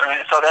cancer in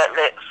it, so that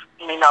lets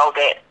me know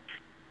that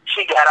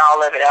she got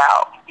all of it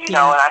out, you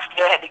know, and I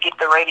still had to get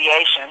the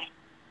radiation,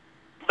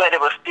 but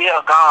it was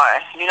still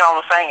gone, you know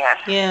what I'm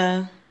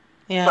saying?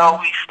 Yeah. So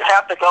we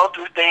have to go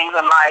through things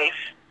in life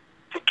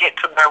to get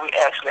to where we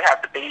actually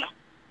have to be.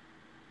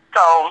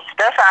 So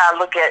that's how I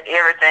look at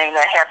everything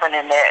that happened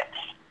in that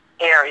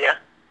area.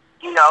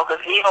 You know, because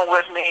even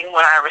with me,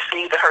 when I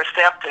received the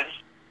Herceptin,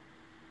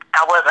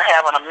 I wasn't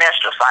having a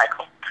menstrual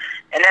cycle.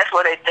 And that's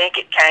where they think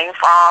it came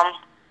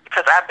from,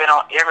 because I've been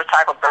on every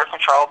type of birth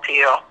control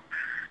pill,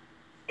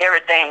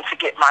 everything to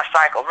get my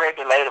cycle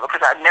regulated,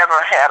 because I never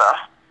had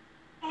a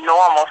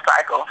normal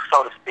cycle,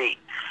 so to speak.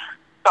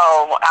 So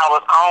I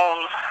was on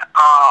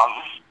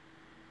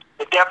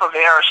the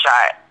Depo-Provera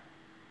shot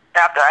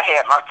after I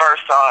had my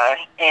first son,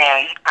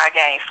 and I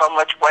gained so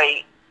much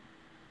weight,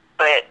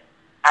 but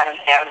I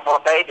didn't have any more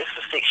babies for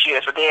 6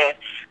 years. But then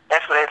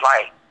that's what it's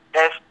like.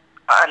 That's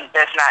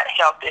not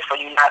healthy for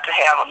you not to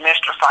have a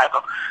menstrual cycle.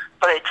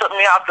 So they took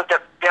me off the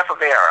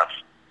Depo-Provera.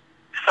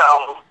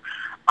 So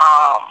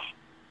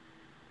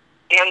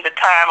in the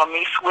time of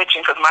me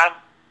switching, because my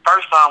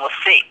first son was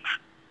 6,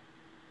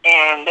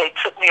 and they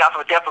took me off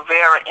of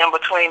Depo-Provera in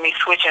between me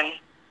switching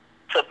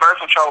to birth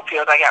control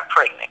pills, I got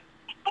pregnant.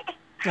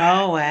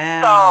 Oh,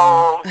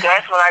 wow. So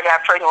that's when I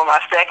got pregnant with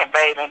my second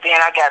baby, and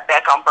then I got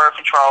back on birth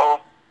control,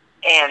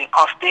 and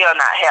I'm still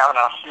not having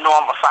a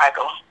normal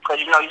cycle, because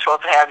you know you're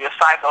supposed to have your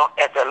cycle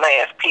at the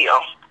last pill,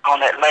 on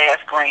that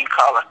last green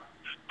color.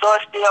 So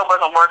it still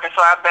wasn't working,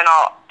 so I've been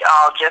on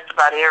just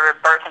about every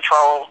birth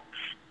control.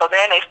 So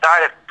then they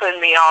started putting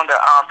me on the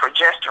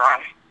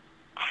progesterone.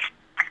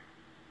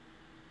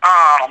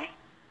 I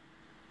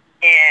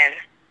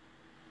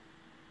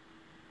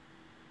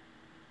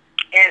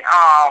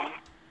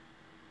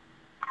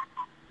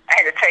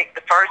had to take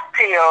the first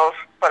pills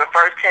for the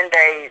first 10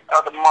 days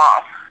of the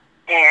month,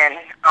 and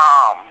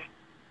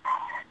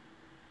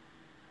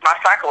my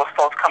cycle was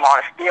supposed to come on.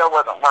 It still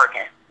wasn't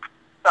working.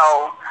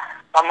 So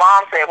my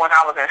mom said when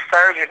I was in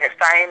surgery, the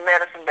same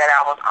medicine that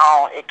I was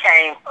on, it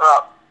came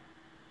up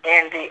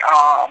in the,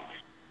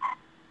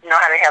 you know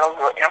how they had those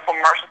little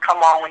infomercials come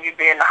on when you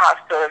be in the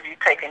hospital if you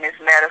taking this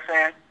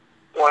medicine,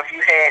 or if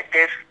you had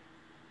this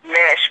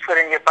mesh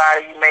put in your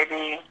body, you may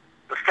be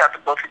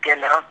susceptible to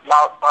getting a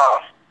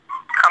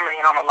coming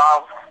in on a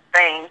lot of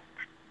things.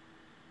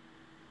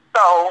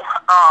 So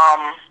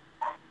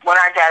when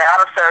I got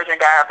out of surgery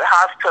and got out of the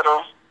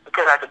hospital,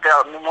 because I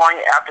developed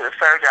pneumonia after the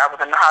surgery, I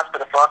was in the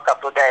hospital for a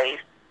couple of days.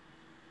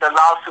 The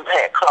lawsuit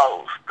had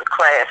closed. The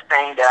class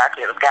thing that I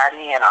could have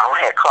gotten in on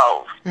had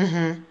closed.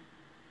 Mm-hmm.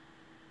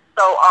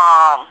 So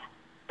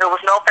there was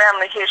no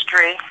family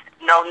history,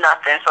 no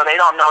nothing. So they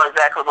don't know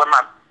exactly where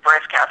my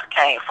breast cancer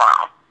came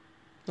from.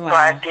 Wow. So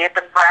I did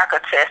the BRCA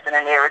testing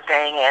and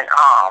everything, and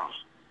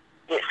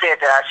it said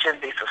that I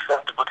shouldn't be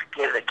susceptible to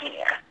get it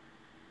again.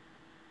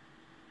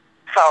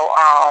 So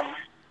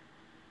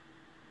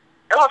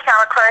it was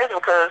kind of crazy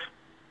because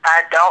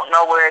I don't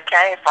know where it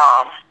came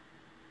from.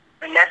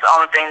 And that's the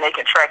only thing they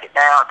can track it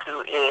down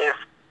to is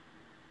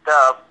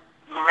the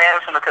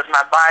medicine, because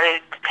my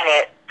body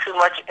had too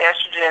much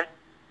estrogen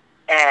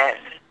and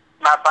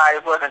my body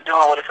wasn't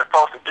doing what it's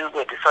supposed to do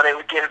with it. So they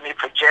were giving me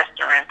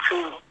progesterone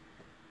to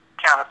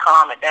kind of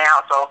calm it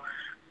down. So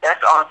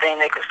that's the only thing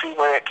they could see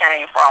where it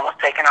came from, was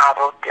taking all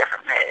those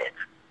different meds.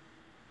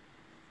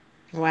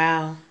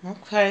 Wow.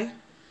 Okay.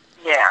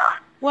 Yeah.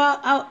 Well,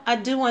 I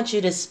do want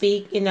you to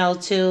speak,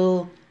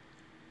 to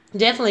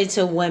definitely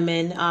to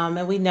women.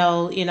 And we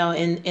know,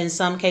 in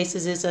some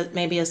cases it's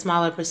maybe a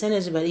smaller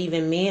percentage, but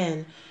even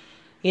men,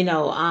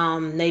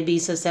 may be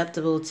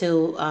susceptible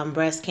to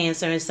breast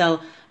cancer. And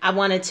so I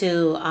wanted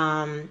to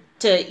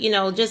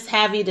just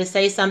have you to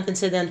say something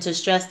to them to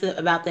stress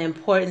about the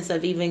importance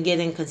of even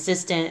getting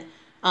consistent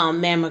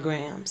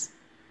mammograms.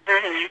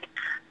 Mm-hmm.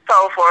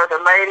 So for the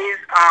ladies,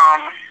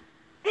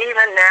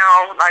 even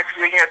now, like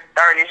you're in your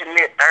 30s and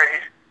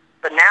mid-30s,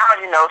 but now,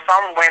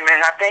 some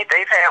women, I think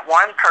they've had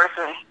one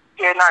person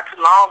here not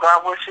too long ago, I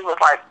wish she was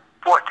like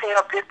 14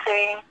 or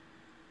 15,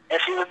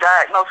 and she was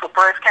diagnosed with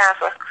breast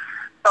cancer.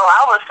 So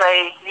I would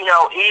say,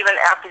 even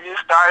after you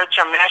started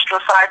your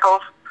menstrual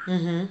cycles,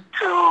 mm-hmm.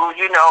 to,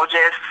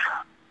 just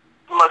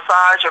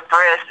massage your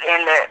breast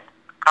in that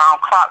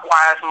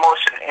clockwise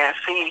motion and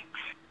see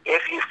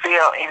if you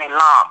feel any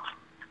lumps.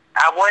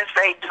 I wouldn't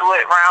say do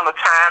it around the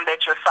time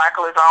that your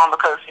cycle is on,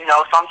 because,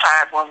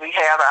 sometimes when we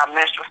have our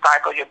menstrual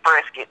cycle, your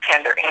breasts get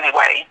tender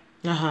anyway.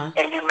 Uh-huh.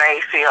 And you may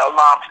feel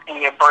lumps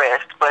in your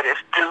breast, but it's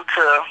due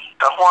to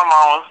the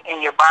hormones in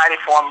your body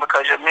forming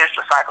because your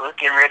menstrual cycle is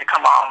getting ready to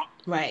come on.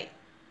 Right.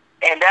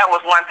 And that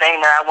was one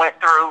thing that I went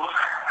through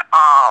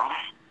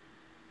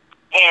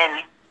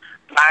in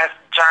my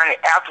journey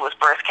afterwards,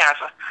 breast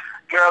cancer.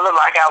 Girl, looked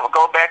like I would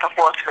go back and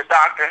forth to the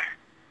doctor,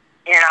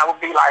 and I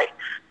would be like,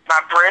 my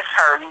breast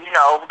hurt,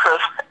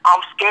 because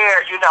I'm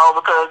scared,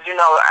 because,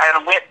 I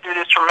went through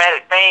this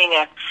traumatic thing,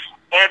 and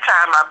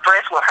anytime my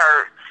breast would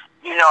hurt,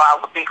 I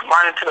would be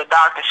running to the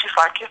doctor. She's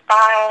like, you're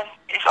fine,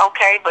 it's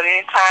okay, but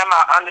anytime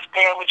I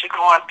understand what you're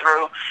going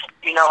through,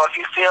 if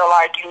you feel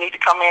like you need to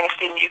come in and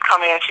see me, you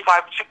come in. She's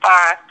like, you're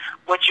fine.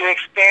 What you're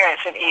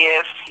experiencing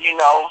is,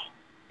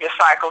 your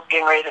cycle's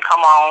getting ready to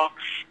come on,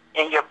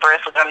 and your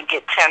breasts are going to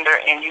get tender,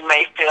 and you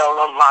may feel a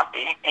little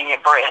lumpy in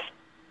your breast.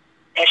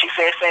 And she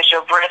said, since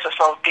your breasts are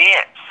so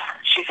dense,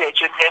 she said,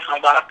 you're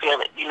definitely going to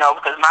feel it,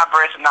 because my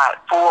breasts are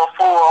not full,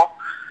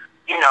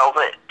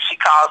 but she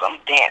calls them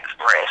dense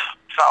breasts.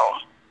 So,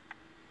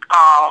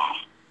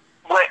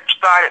 what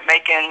started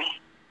making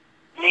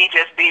me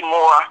just be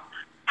more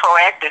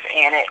proactive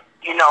in it,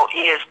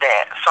 is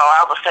that. So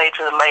I would say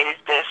to the ladies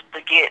just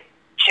to get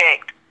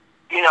checked,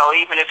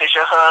 even if it's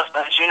your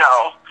husband's,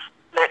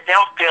 let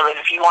them feel it.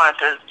 If you wanted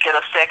to get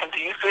a second, do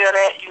you feel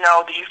that?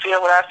 Do you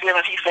feel what I feel?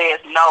 If he says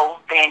no,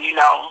 then you're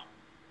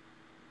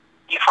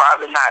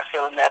probably not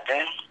feeling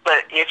nothing.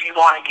 But if you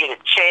want to get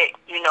it checked,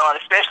 and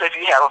especially if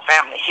you have a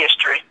family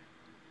history,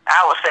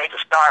 I would say to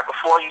start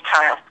before you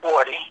turn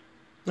 40.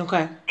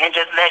 Okay. And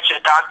just let your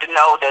doctor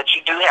know that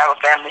you do have a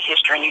family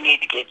history and you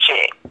need to get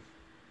checked.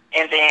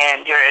 And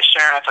then your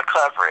insurance will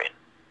cover it.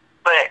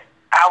 But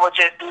I I would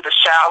just do the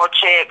shower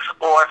checks,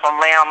 or if I'm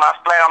laying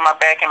flat on my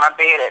back in my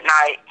bed at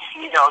night,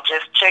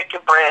 just check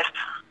your breast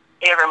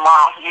every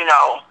month,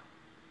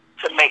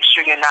 to make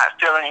sure you're not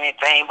feeling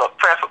anything, but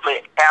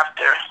preferably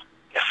after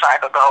your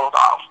cycle goes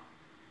off.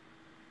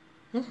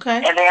 Okay.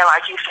 And then,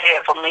 like you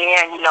said, for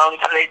men,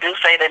 because they do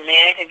say that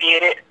men can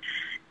get it.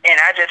 And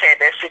I just had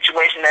that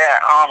situation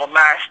with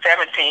my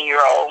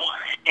 17-year-old,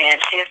 and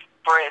his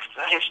breast,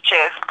 his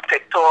chest,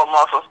 pectoral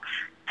muscles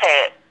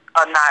had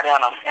a knot in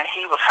them, and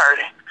he was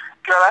hurting.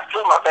 Girl, I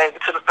flew my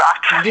baby to the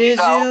doctor. Did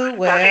you?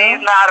 Well,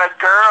 he's not a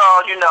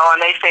girl,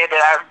 and they said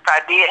that if I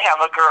did have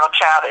a girl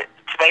child,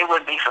 they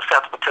wouldn't be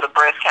susceptible to the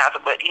breast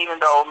cancer. But even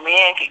though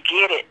men could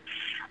get it,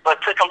 but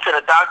took him to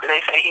the doctor,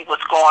 they said he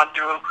was going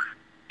through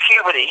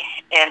puberty,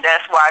 and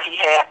that's why he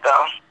had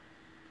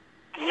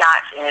the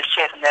knots in his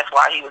chest, and that's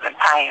why he was in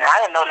pain. I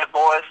didn't know that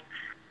boys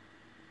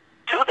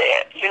do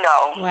that,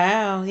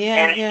 Wow,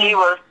 yeah, and he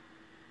was,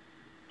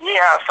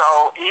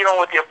 so even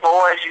with your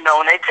boys,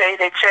 when they tell you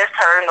their chest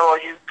hurting or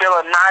you feel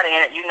a knot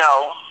in it,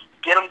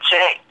 get them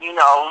checked,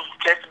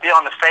 just to be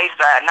on the safe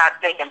side, not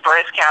thinking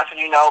breast cancer,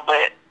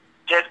 but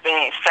just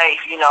being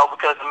safe,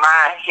 because of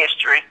my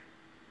history,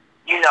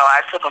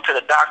 I took him to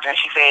the doctor, and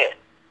she said,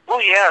 oh,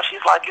 yeah,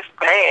 she's like, it's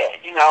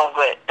bad,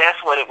 but that's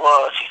what it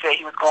was. She said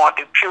he was going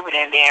through puberty,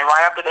 and then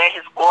right after that,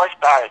 his voice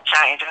started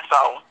changing,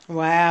 so.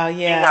 Wow,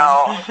 yeah.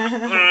 So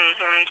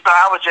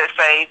I would just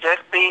say,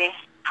 just be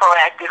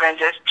proactive and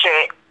just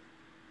check,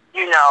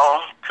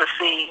 to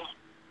see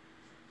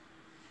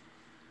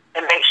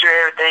and make sure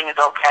everything is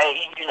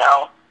okay,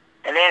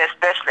 and then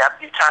especially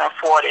after you turn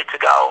 40 to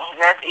go. And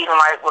that's even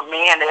like with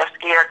men, they're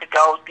scared to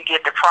go to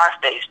get the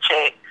prostates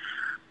checked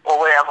or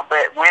whatever,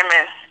 but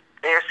women,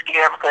 they're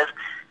scared because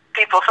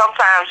people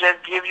sometimes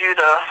just give you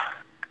the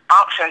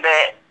option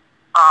that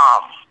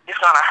it's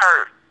going to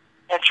hurt.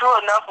 And true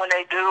enough, when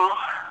they do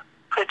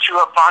put you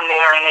up on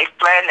there and they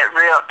flatten it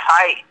real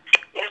tight,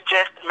 it's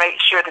just to make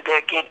sure that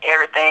they're getting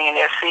everything and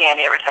they're seeing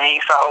everything.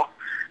 So,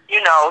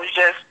 you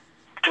just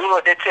do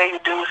what they tell you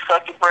to do,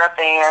 suck your breath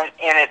in,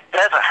 and it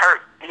doesn't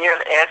hurt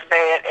nearly as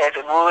bad as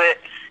it would,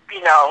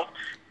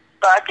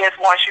 So I guess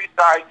once you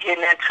start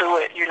getting into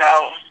it,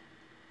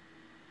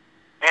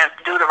 and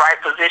do the right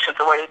position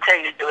the way they tell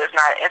you to do, it's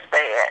not as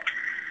bad.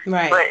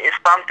 Right. But it's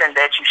something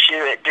that you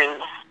should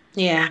do.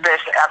 Yeah.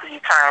 Especially after you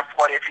turn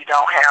 40 if you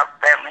don't have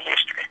family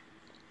history.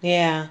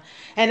 Yeah.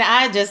 And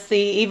I just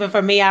see, even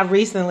for me, I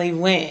recently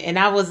went, and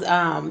I was,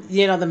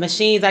 the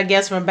machines, I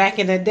guess, from back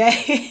in the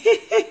day.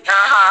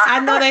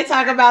 I know they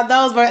talk about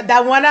those, but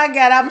that one I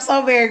got, I'm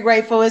so very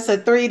grateful. It's a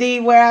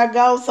 3D where I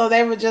go. So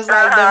they were just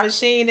like, the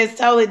machine is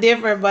totally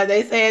different, but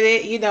they said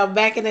it,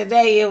 back in the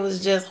day, it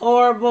was just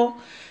horrible.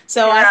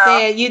 So I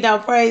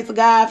said, praise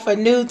God for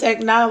new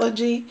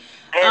technology.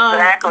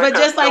 Exactly. But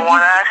just like the one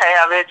I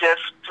have, it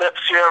just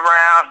flips you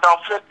around.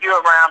 Don't flip you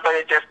around, but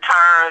it just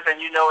turns,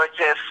 and it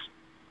just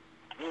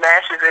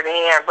mashes it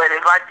in. But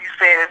like you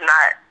said, it's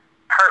not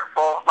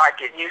hurtful like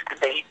it used to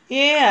be.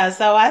 Yeah.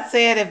 So I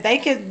said, if they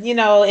could,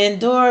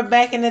 endure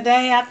back in the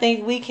day, I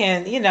think we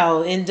can,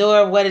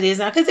 endure what it is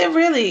now, because it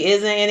really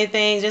isn't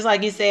anything. Just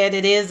like you said,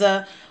 it is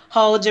a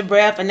hold your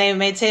breath, and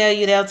they'll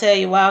tell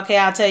you, well, okay,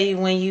 I'll tell you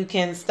when you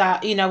can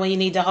stop, when you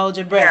need to hold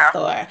your breath,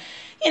 or,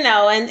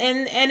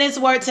 and it's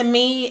worth, to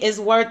me, it's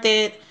worth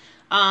it.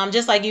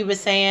 Just like you were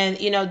saying,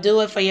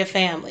 do it for your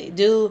family.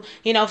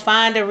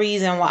 Find a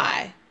reason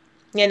why,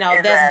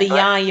 that's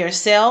beyond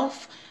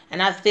yourself.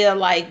 And I feel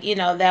like,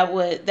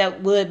 that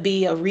would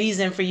be a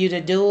reason for you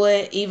to do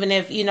it, even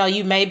if,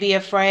 you may be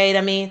afraid.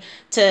 I mean,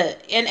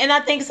 and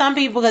I think some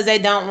people, because they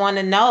don't want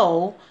to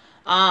know,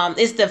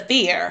 it's the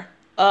fear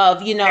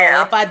of,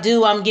 if I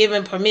do, I'm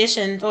giving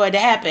permission for it to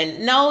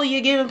happen. No,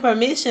 you're giving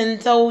permission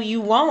so you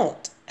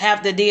won't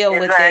have to deal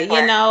with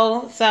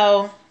it,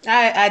 So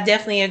I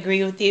definitely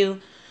agree with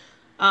you,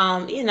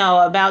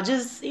 about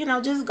just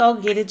go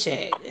get it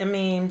checked. I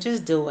mean,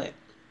 just do it.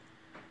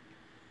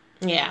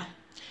 Yeah.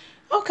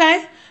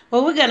 Okay.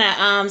 Well, we're going to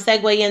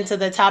segue into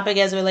the topic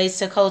as it relates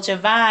to culture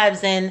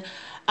vibes. And,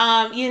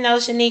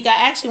 Shnique,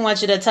 I actually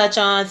want you to touch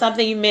on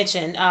something you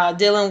mentioned,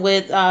 dealing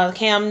with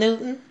Cam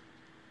Newton.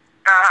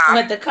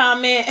 With the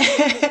comment.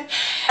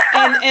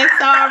 and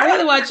so I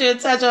really want you to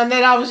touch on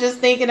that. I was just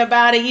thinking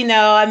about it,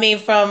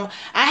 I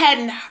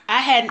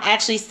hadn't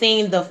actually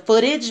seen the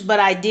footage, but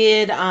I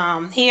did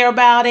hear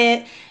about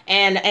it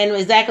and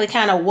exactly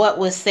kind of what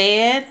was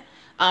said.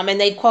 And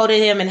they quoted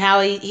him and how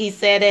he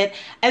said it.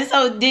 And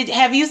so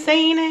have you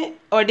seen it,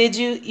 or did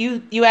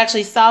you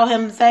actually saw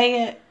him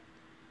say it?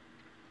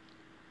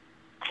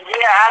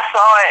 Yeah, I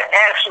saw it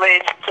actually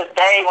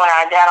today when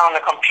I got on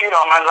the computer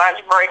on my lunch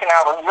break, and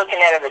I was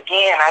looking at it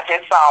again. I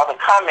just saw the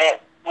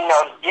comment,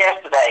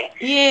 yesterday.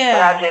 Yeah.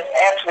 But I just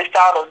actually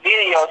saw the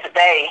video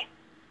today.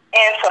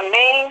 And to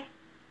me,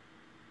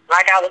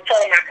 like I was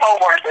telling my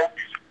coworker,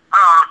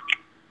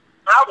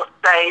 I would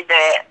say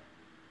that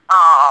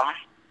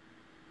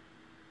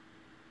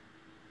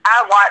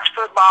I watch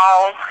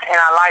football and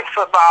I like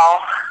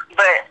football,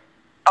 but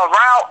a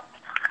route,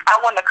 I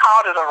wouldn't have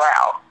called it a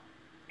route.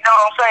 You know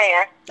what I'm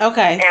saying?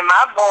 Okay. And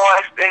my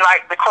boys,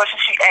 like the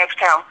question she asked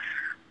him,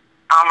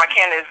 I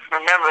can't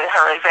remember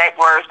her exact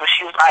words, but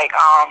she was like,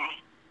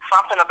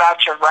 something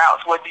about your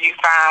routes. What do you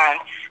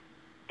find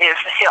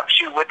helps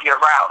you with your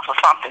routes, or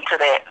something to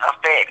that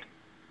effect?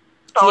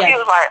 So he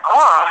was like,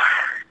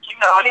 you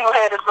know, and he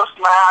had this little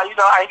smile. You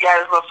know how he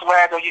got his little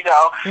swagger, you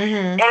know.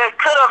 Mm-hmm. And it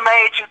could have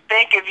made you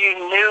think, if you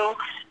knew,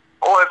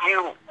 or if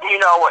you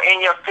know, were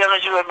in your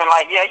feelings, you would have been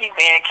like, yeah, he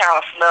being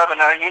kind of snubbing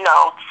her, you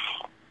know.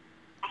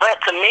 But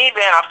to me,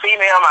 being a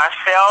female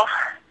myself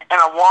and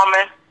a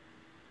woman,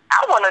 I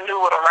wouldn't have knew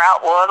what a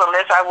route was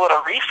unless I would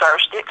have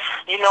researched it.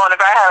 You know, and if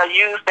I had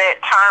used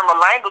that term or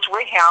language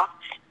with him,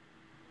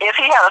 if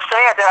he had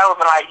said that, I would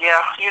have been like, yeah,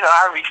 you know,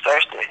 I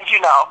researched it,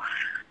 you know.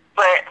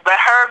 But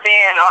her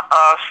being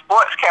a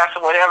sportscaster,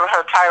 whatever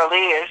her title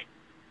is,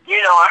 you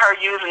know, and her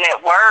using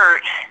that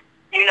word,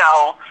 you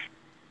know,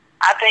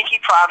 I think he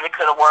probably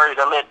could have worded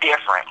it a little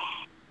different.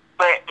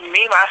 But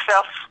me,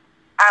 myself,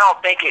 I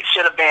don't think it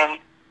should have been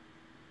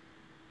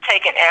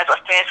taken as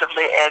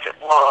offensively as it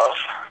was,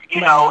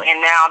 you know, and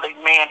now the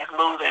man is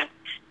losing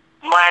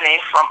money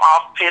from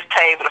off his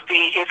table to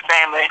feed his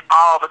family,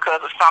 all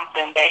because of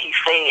something that he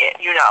said,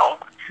 you know.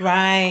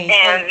 Right.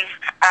 And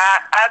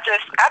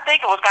I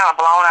think it was kind of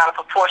blown out of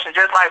proportion.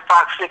 Just like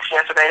Fox 6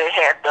 yesterday, they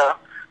had the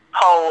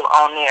poll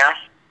on there,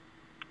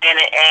 and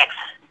it asked,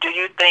 do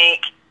you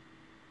think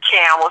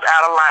Cam was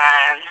out of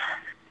line?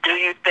 Do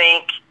you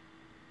think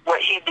what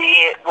he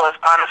did was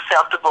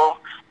unacceptable?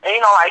 And,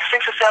 you know, like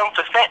 6 or 7%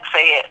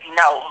 said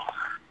no.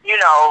 You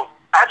know,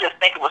 I just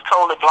think it was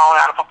totally blown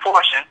out of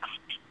proportion.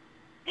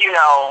 You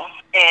know,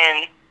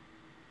 and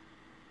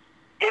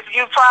if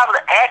you probably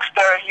asked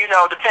her, you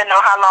know, depending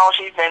on how long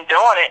she's been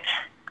doing it,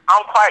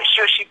 I'm quite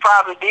sure she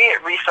probably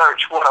did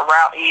research what a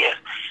route is.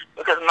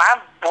 Because my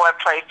boy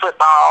played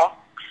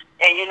football,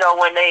 and, you know,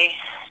 when they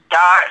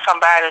guard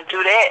somebody and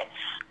do that,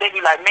 they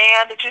be like,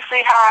 man, did you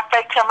see how I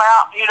faked him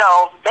out? You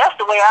know, that's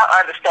the way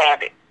I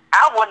understand it.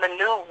 I wouldn't have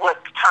knew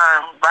what the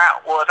term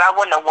route was. I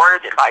wouldn't have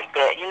worded it like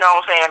that. You know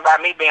what I'm saying? By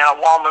me being a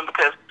woman,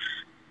 because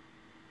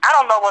I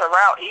don't know what a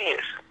route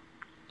is.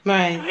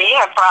 Right.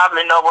 Men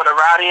probably know what a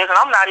route is, and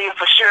I'm not even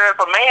for sure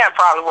if a man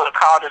probably would have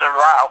called it a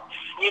route.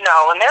 You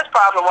know, and that's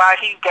probably why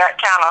he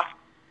got kind of,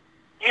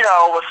 you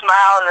know, was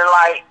smiling and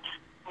like,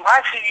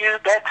 why should you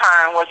use that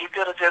term? Well, you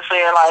could have just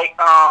said like,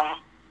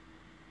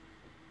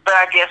 but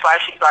I guess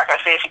like I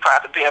said, she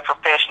probably be a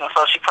professional,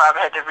 so she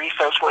probably had to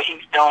research what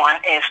he's doing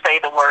and say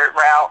the word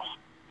route.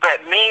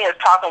 But me, as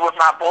talking with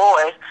my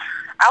boys,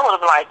 I would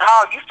have been like,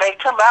 dog, you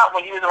faked him out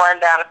when you was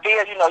running down the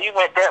field. You know, you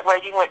went that way,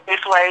 you went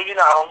this way, you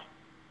know.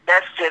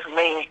 That's just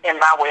me in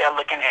my way of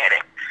looking at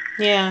it.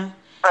 Yeah.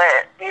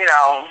 But, you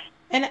know.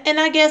 And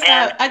I guess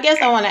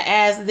I want to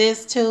ask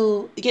this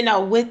too, you know,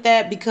 with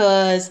that,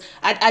 because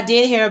I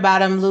did hear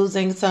about him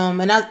losing some,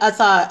 and I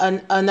saw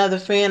another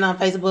friend on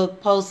Facebook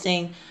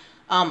posting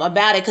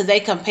about it, because they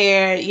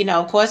compared, you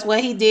know, of course, what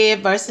he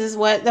did versus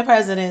what the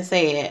president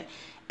said,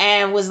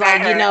 and was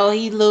like, you know,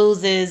 he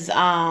loses,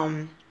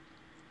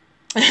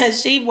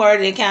 she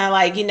worded it kind of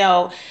like, you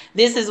know,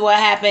 this is what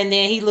happened,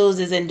 then he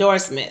loses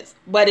endorsements.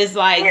 But it's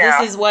like,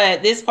 this is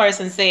what this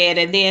person said,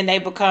 and then they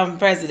become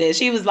president.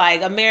 She was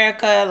like,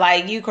 America,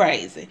 like, you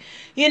crazy.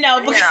 You know,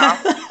 because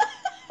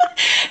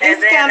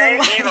and then they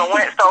even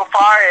went so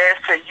far as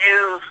to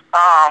use,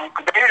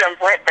 they done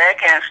went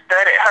back and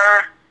studied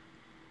her,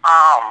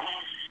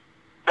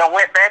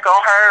 went back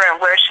on her,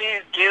 and where she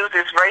used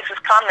this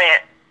racist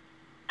comment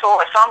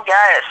towards some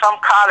guy at some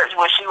college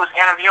when she was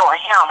interviewing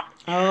him.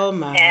 Oh,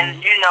 my.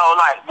 And, you know,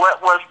 like,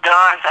 what was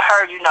done to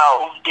her, you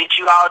know, did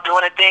you all do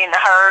anything to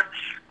her?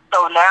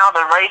 So now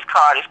the race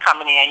card is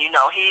coming in. You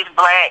know, he's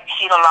black.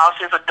 He done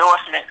lost his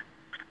endorsement.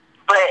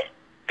 But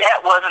that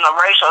wasn't a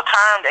racial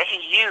term that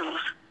he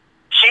used.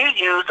 She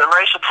used a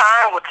racial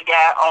term with the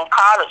guy on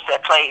college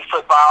that played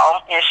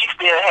football, and she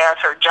still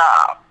has her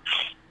job.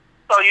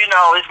 So, you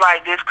know, it's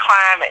like this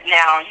climate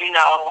now, you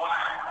know,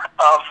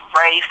 of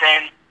race,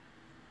 and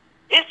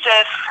it's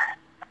just,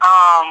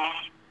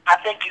 I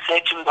think you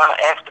said you were going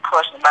to ask the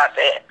question about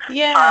that.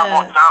 Yeah. I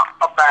won't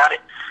talk about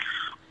it.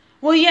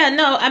 Well, yeah,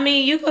 no, I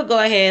mean, you could go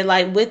ahead,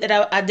 like, with it,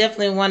 I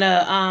definitely want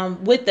to,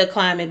 with the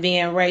climate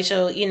being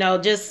racial, you know,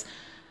 just,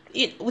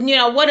 you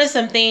know, what are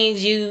some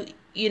things you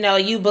know,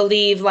 you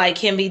believe, like,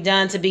 can be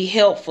done to be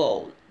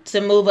helpful to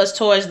move us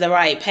towards the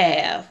right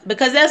path?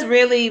 Because that's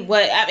really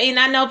what, I mean,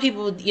 I know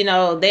people, you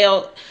know,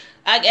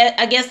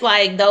 I guess,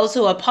 like, those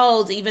who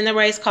oppose even the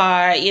race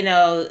card, you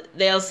know,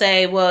 they'll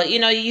say, well, you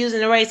know, you're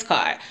using the race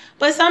card.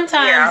 But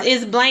sometimes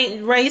it's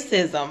blatant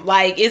racism.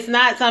 Like, it's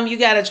not something you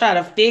got to try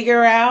to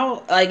figure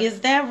out. Like,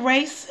 is that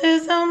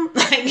racism?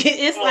 Like,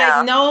 it's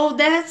like, no,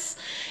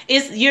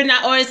 you're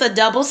not, or it's a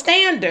double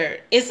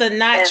standard. It's a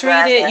not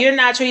you're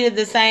not treated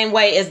the same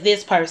way as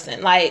this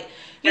person. Like,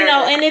 you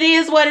know, and it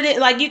is what it is.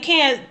 Like, you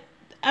can't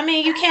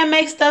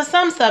make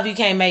some stuff you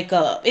can't make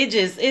up. It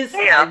just is,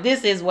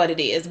 this is what it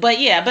is. But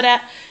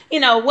you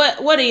know,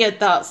 what are your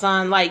thoughts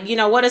on, like, you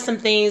know, what are some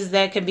things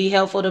that could be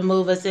helpful to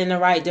move us in the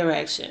right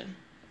direction?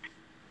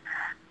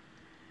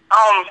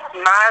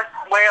 My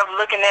way of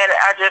looking at it,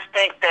 I just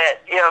think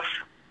that if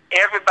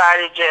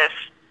everybody just,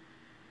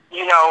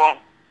 you know,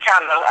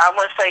 kind of, I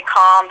wouldn't say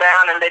calm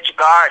down and let your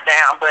guard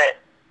down, but,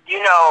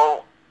 you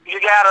know,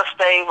 you gotta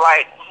stay,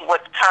 like,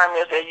 what the term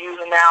is they're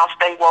using now,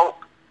 stay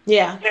woke.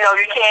 Yeah. You know,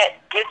 you can't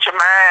get your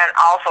mind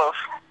off of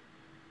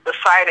the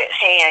fight at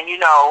hand. You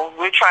know,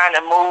 we're trying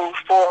to move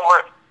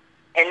forward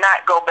and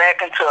not go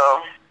back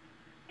into,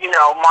 you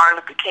know,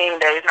 Martin Luther King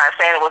days. Not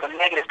saying it was a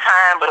negative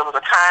time, but it was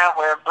a time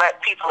where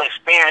black people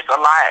experienced a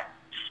lot,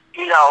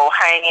 you know,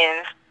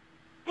 hangings,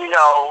 you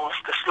know,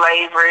 the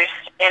slavery.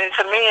 And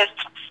to me, it's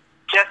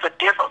just a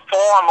different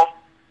form of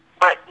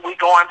what we're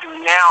going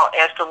through now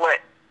as to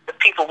what the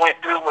people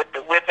went through with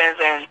the whippings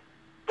and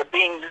the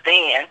beatings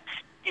then.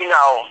 You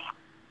know,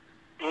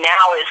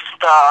 now it's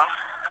the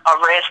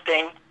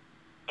arresting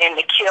and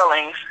the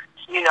killings,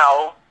 you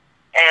know,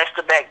 as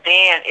to back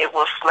then it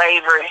was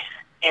slavery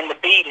and the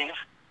beatings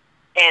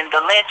and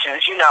the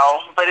lynchings, you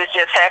know, but it's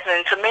just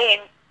happening to me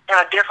in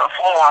a different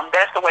form.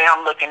 That's the way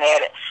I'm looking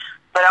at it.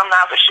 But I'm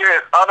not for sure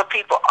if other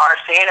people are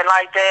seeing it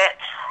like that.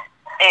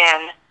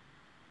 And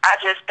I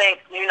just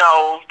think, you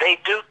know, they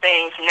do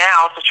things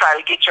now to try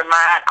to get your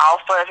mind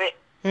off of it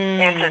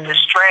and to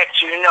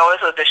distract you. You know,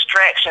 it's a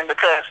distraction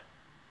because,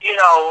 you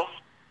know,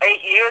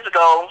 8 years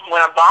ago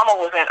when Obama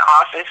was in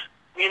office,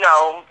 you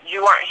know,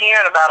 you weren't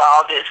hearing about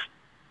all this,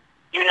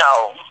 you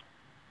know,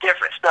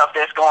 different stuff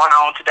that's going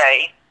on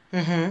today.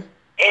 Mm-hmm.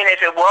 And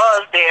if it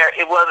was there,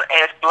 it wasn't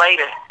as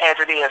blatant as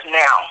it is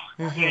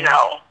now, you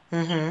know.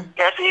 Mm-hmm.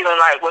 That's even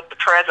like with the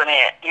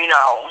president, you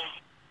know,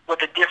 with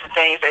the different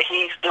things that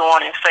he's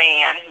doing and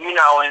saying, you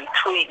know, and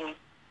tweeting.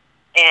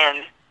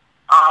 And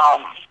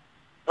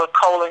with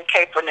Colin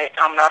Kaepernick,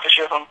 I'm not for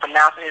sure if I'm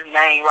pronouncing his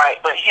name right,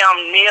 but him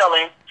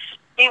kneeling,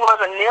 he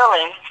wasn't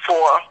kneeling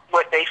for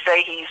what they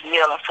say he's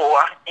kneeling for.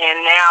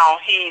 And now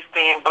he's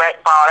being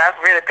blackballed. I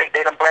really think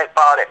they done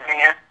blackballed that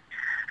man.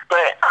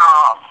 But,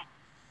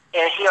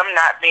 and him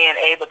not being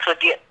able to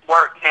get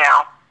work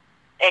now.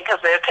 And because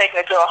they're taking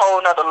it to a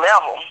whole nother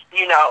level,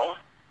 you know,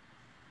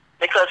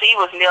 because he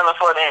was kneeling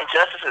for the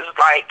injustices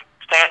like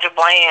Sandra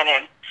Bland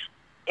and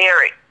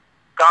Eric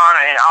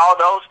Garner and all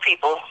those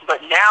people.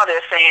 But now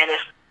they're saying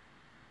it's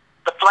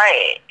the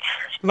flag.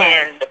 Right.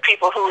 And the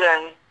people who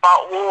done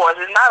fought wars.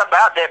 It's not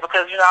about that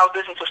because, you know, I was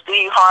listening to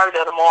Steve Harvey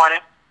the other morning.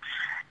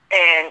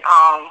 And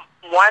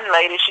one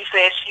lady, she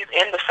said she's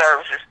in the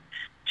services.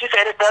 She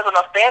said it doesn't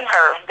offend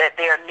her that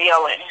they're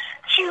kneeling.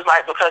 She was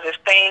like, because it's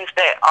things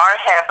that are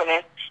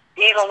happening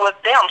even with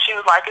them. She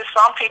was like, it's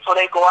some people,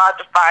 they go out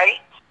to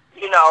fight,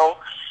 you know,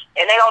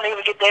 and they don't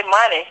even get their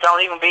money. Don't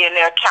even be in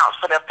their accounts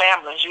for their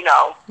families, you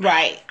know.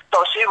 Right.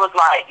 So she was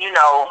like, you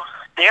know,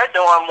 they're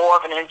doing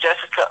more of an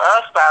injustice to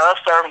us by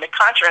us serving the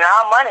country, and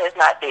our money is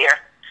not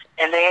there.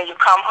 And then you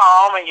come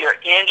home and you're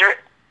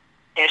injured,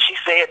 and she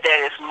said that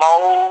it's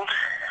mold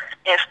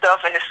and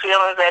stuff in the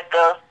ceilings at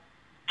the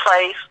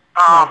place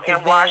in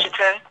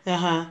Washington.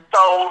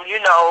 So, you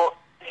know,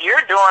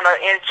 you're doing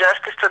an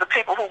injustice to the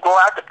people who go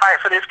out to fight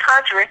for this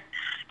country,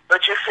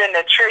 but you're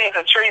sending trillions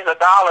and trillions of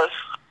dollars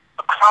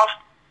across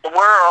the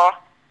world,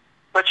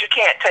 but you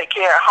can't take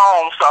care of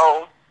home.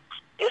 So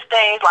it's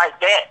things like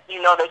that,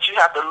 you know, that you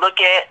have to look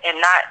at and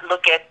not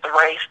look at the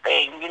race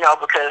thing, you know,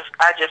 because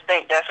I just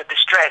think that's a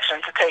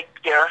distraction to take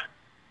your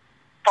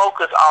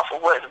focus off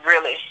of what's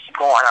really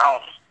going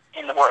on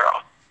in the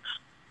world.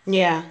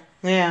 Yeah.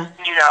 Yeah.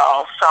 You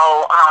know, so,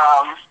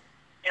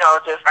 you know,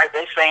 just like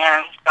they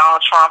saying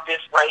Donald Trump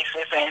is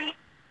racist and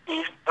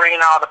he's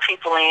bringing all the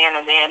people in,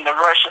 and then the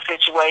Russia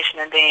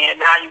situation, and then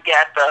now you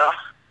got the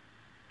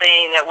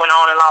thing that went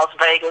on in Las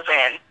Vegas,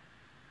 and,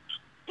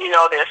 you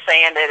know, they're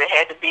saying that it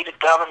had to be the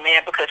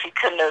government because he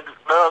couldn't have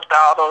loved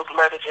all those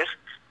letters.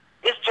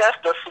 It's just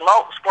a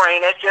smoke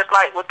screen. It's just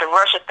like with the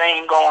Russia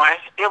thing going.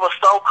 It was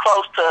so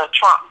close to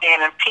Trump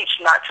being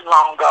impeached not too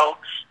long ago,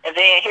 and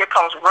then here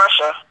comes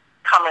Russia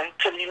coming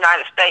to the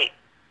United States.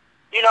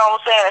 You know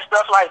what I'm saying?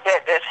 Stuff like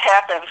that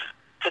happens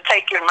to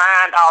take your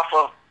mind off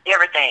of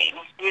everything,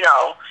 you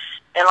know.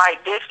 And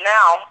like this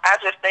now, I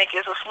just think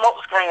it's a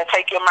smoke screen to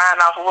take your mind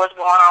off of what's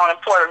going on in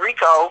Puerto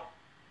Rico.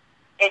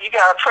 And you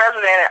got a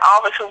president in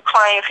office who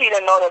claims he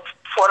didn't know that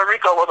Puerto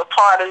Rico was a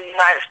part of the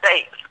United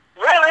States.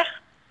 Really?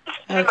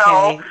 You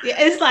know,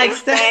 it's like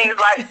things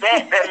like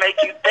that make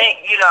you think,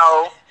 you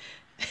know,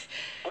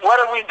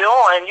 what are we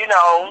doing, you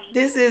know?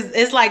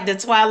 It's like the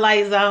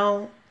Twilight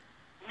Zone.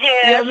 Yeah,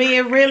 you know what I mean,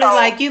 it really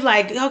like you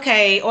like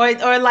okay,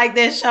 or like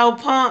that show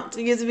Punk'd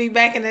used to be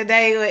back in the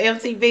day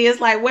with MTV. It's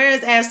like, where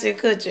is Ashton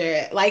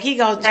Kutcher at? Like he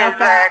gonna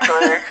jump out,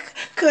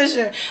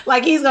 Kutcher,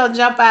 like he's gonna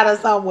jump out of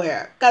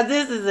somewhere. Cause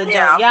this is a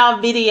joke, y'all.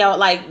 Video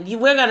like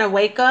we're gonna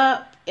wake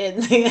up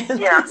and then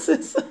exactly.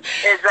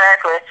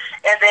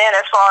 And then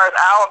as far as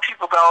our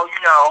people go,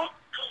 you know,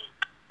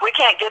 we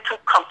can't get too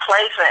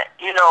complacent,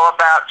 you know,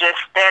 about just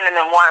standing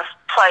in one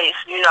place.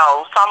 You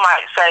know, some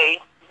might say,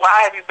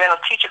 why have you been a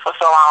teacher for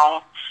so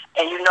long?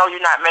 And you know you're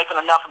not making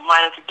enough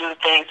money to do the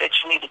things that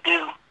you need to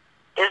do.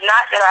 It's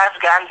not that I've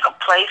gotten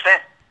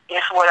complacent.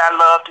 It's what I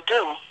love to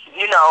do.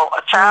 You know,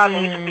 a child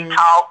needs to be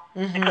taught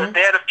because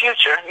they're the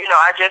future. You know,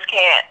 I just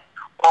can't,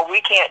 or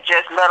we can't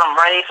just let them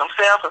raise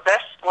themselves, because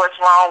that's what's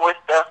wrong with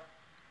the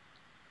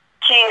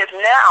kids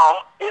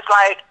now. It's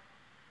like,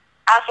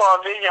 I saw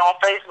a video on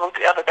Facebook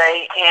the other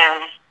day,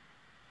 and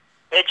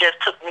it just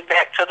took me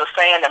back to the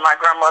saying that my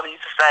grandmother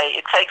used to say,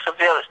 it takes a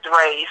village to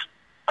raise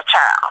a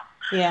child.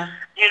 Yeah.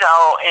 You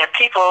know, and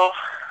people,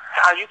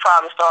 you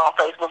probably saw on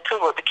Facebook too,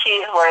 but the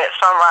kids were at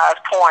Sunrise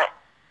Point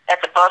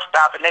at the bus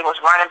stop, and they was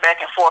running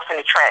back and forth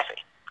in the traffic.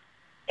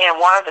 And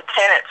one of the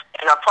tenants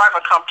in the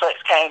apartment complex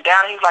came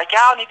down, and he was like,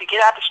 y'all need to get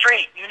out the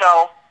street, you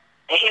know.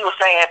 And he was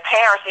saying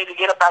parents need to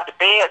get up out the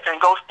beds and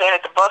go stand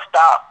at the bus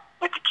stop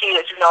with the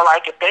kids, you know,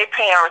 like if their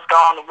parents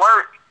gone to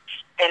work,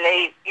 and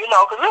they, you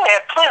know, because we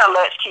had plenty of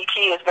latchkey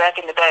kids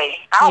back in the day.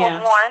 I was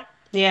one.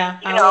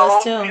 Yeah, I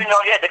was too. You know,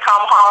 you had to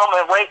come home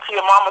and wait till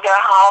your mama got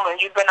home, and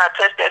you better not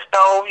touch that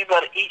stove. You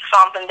better eat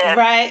something that's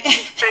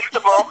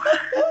fixable.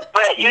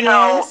 But, you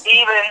know,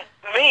 even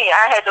me,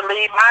 I had to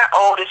leave my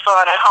oldest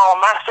son at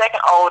home, my second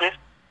oldest,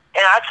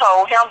 and I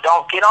told him,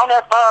 don't get on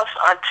that bus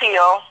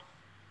until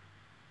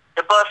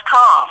the bus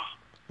comes.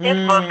 His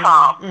bus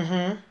comes.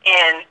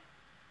 And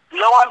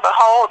lo and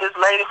behold, this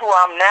lady who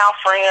I'm now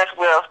friends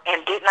with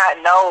and did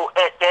not know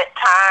at that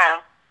time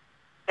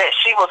that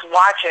she was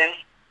watching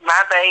my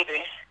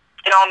baby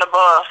get on the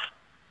bus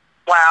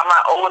while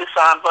my oldest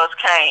son bus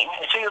came.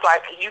 And she was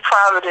like, you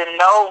probably didn't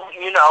know,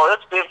 you know,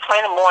 it's been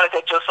plenty of mornings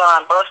that your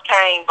son bus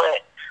came,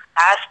 but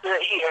I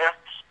stood here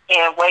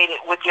and waited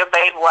with your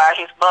baby while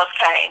his bus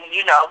came,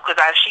 you know, because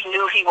she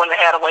knew he wouldn't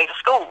have had a way to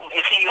school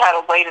if he had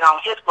waited on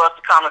his bus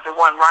to come if it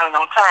wasn't running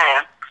on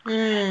time.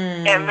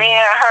 And me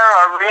and her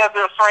are real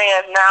good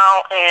friends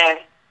now, and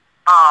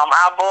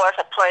our boys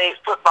have played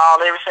football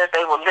ever since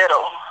they were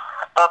little,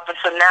 up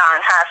until now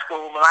in high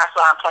school. When I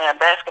saw him playing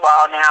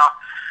basketball now,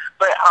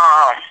 but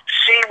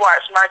she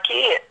watched my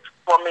kids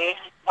for me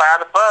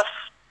while the bus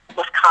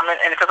was coming,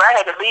 and because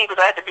I had to leave because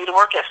I had to be to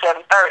work at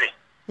 7:30.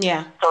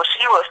 Yeah. So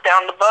she was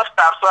down the bus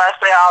stop. So I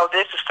say all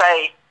this to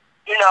say,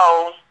 you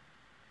know,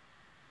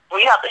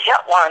 we have to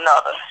help one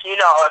another. You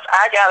know, if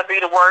I got to be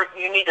to work,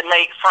 you need to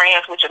make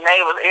friends with your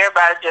neighbors.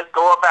 Everybody just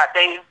go about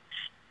their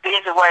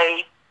busy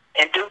way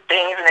and do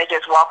things, and they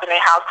just walk in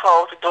their house,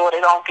 close the door. They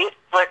don't get,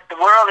 but the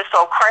world is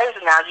so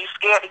crazy now. You're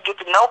scared to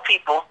get to know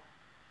people.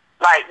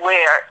 Like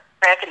where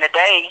back in the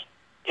day,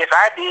 if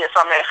I did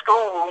something at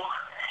school,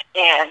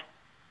 and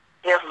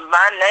if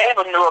my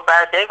neighbor knew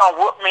about it, they're going to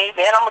whoop me,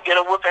 then I'm going to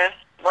get a whooping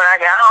when I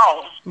got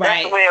home.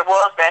 That's the way it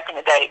was back in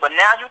the day. But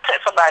now you take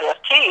somebody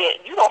else's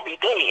kid, you're going to be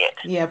dead.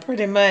 Yeah,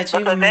 pretty much.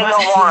 Because they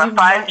don't want to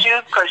fight you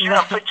because you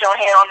don't put your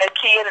hand on their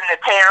kid, and the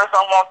parents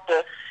don't want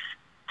the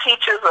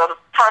teachers or the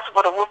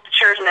principal to whoop the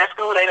children at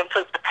school. They done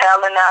took the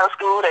paddling out of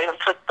school. They done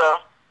took the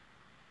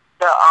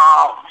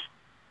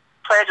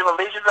Pledge of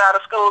Allegiance out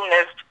of school. And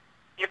if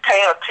you pay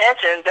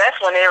attention, that's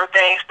when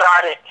everything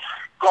started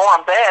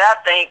going bad.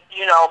 I think,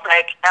 you know,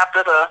 back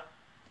after the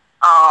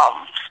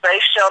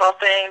space shuttle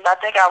thing, I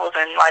think I was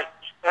in I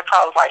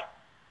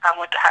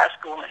went to high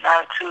school in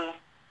 92.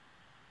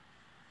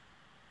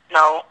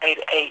 No,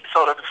 88.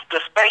 So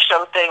the space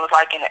shuttle thing was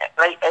like in the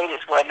late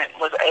 80s, wasn't it?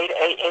 Was it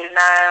 88,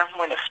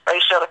 89 when the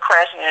space shuttle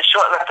crashed? And then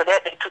shortly after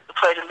that, they took the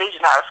Pledge of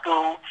Allegiance out of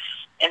school.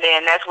 And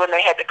then that's when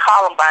they had the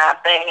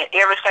Columbine thing. And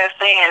ever since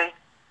then,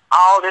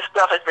 all this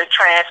stuff has been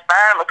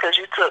transpiring because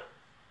you took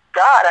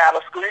God out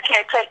of school. You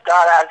can't take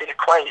God out of the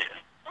equation.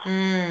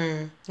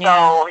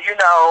 So, you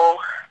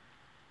know,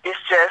 it's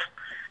just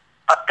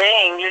a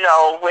thing, you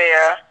know,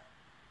 where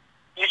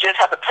you just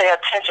have to pay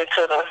attention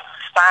to the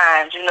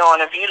signs, you know,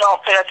 and if you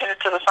don't pay attention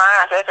to the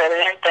signs, that's at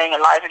anything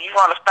in life. If you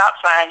want a stop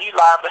sign, you're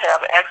liable to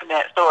have an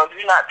accident. So if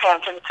you're not paying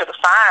attention to the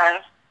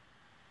signs,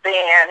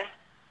 then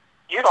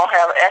you're going to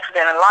have an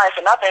accident in life.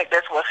 And I think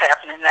that's what's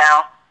happening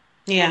now.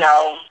 Yeah. You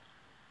know,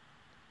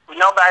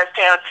 nobody's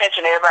paying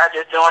attention.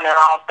 Everybody's just doing their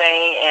own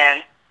thing,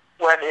 and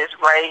whether it's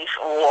race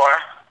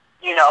or,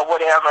 you know,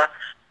 whatever,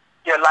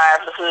 your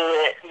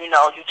livelihood, you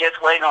know, you're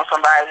just waiting on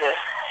somebody to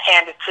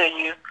hand it to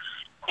you.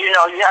 You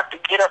know, you have to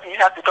get up and you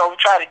have to go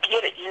try to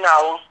get it, you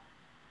know,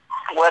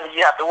 whether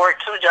you have to work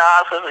 2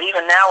 jobs, because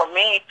even now with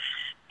me,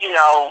 you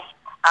know,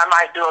 I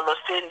might do a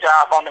little sitting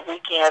job on the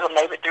weekends or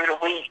maybe through the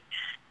week,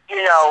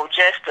 you know,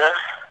 just to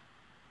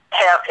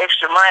have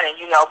extra money,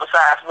 you know,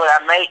 besides what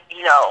I make,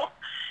 you know.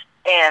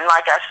 And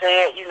like I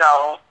said, you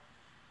know,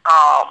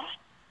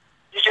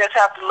 you just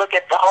have to look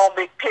at the whole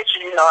big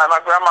picture, you know. And my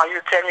grandma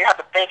used to tell me you have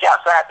to think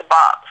outside the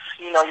box.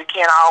 You know, you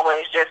can't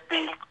always just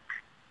be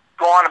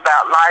going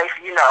about life,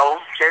 you know,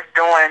 just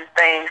doing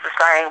things the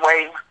same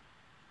way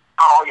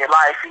all your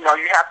life. You know,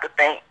 you have to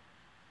think,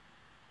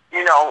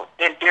 you know,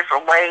 in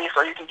different ways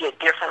so you can get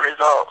different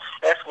results.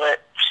 That's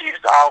what she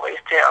used to always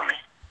tell me.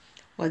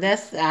 Well,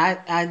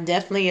 I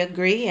definitely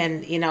agree.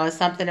 And, you know, it's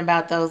something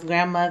about those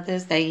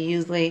grandmothers. They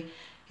usually,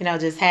 you know,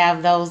 just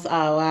have those,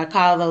 I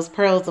call those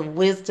pearls of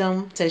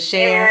wisdom to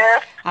share.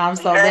 Yeah.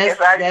 So that's just,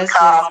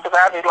 because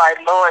I be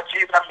like, Lord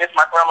Jesus, I miss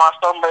my grandma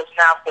so much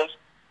now, because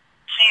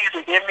she used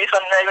to give me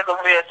some negative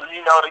wisdom,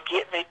 you know, to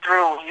get me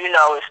through, you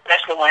know,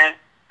 especially when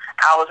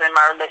I was in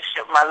my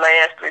relationship with my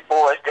last 3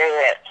 boys'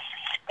 dad.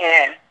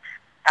 and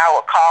I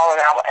would call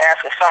and I would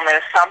ask her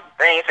some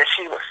things that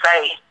she would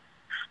say,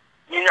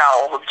 you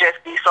know, would just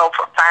be so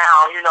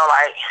profound. You know,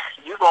 like,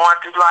 you going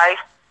through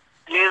life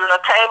using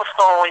a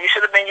tablespoon, you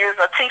should have been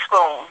using a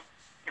teaspoon.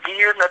 If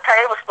you're using a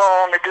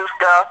tablespoon to do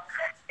stuff,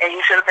 and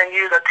you should have been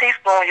using a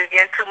teaspoon, you're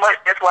getting too much,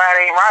 that's why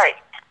it ain't right.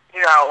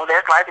 You know,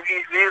 that's like if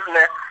you're using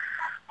the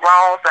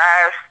wrong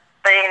size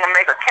thing to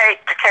make a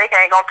cake, the cake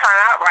ain't gonna turn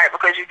out right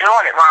because you're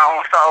doing it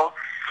wrong. So,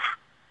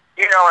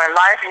 you know, in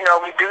life, you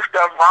know, we do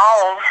stuff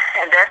wrong,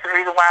 and that's the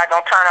reason why it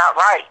don't turn out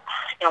right.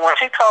 And when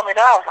she told me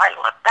that, I was like,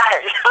 what the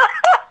heck?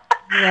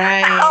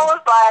 Right. I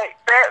was like,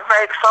 that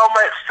makes so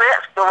much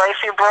sense the way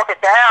she broke it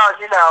down,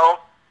 you know.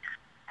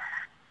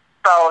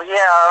 So,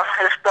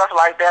 yeah, it's stuff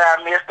like that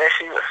I miss that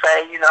she would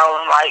say, you know,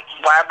 like,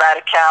 why buy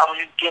the cow when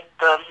you get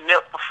the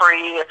milk for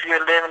free if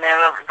you're living in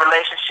a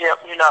relationship,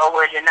 you know,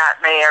 where you're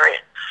not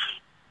married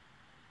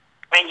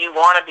and you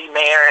want to be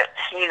married,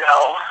 you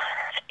know,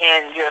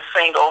 and you're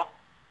single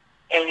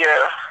and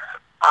you're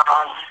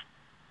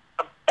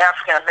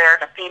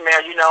African-American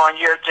female, you know, and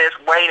you're just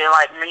waiting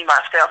like me,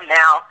 myself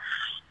now.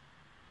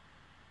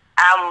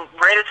 I'm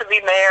ready to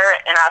be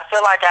married, and I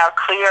feel like I've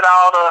cleared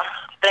all the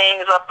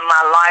things up in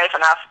my life,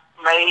 and I've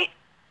made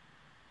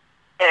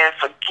and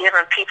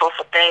forgiven people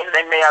for things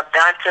they may have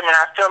done to me. And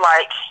I feel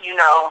like, you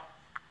know,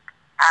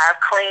 I've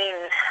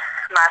cleaned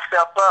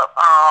myself up.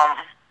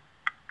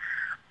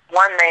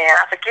 One man,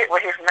 I forget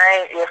what his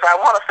name is. I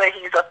want to say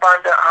he's up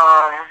under,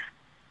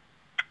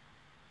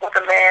 what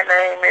the man's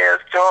name is,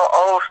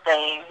 Joel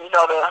Osteen. You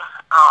know, the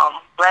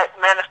black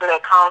minister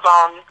that comes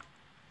on.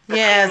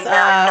 Yes,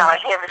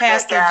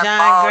 Pastor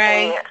John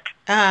Gray.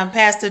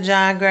 Pastor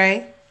John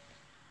Gray.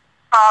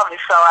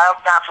 Probably so. I'm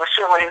not for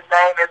sure what his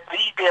name is.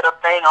 He did a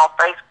thing on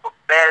Facebook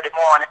Saturday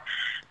morning.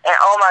 And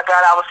oh my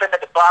God, I was sitting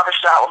at the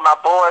barbershop with my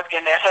boys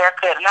getting their hair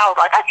cut, and I was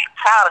like, I get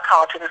tired of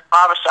coming to this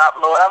barbershop,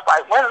 Lord. I was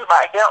like, when is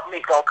my help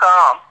me gonna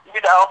come?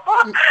 You know?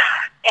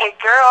 And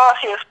girl,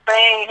 his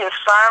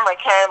sermon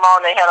came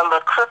on. They had a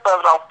little clip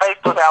of it on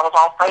Facebook. I was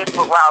on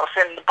Facebook while I was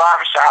sitting in the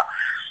barbershop.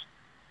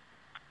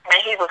 And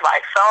he was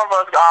like, some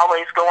of us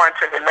always go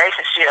into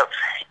relationships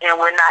and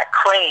we're not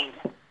clean.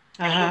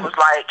 And he was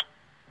like,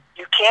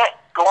 you can't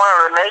go in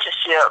a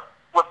relationship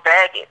with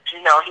baggage.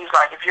 You know, he's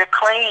like, if you're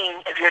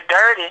clean, if you're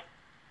dirty,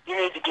 you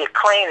need to get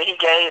clean. And he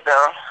gave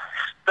the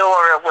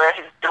story where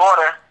his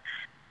daughter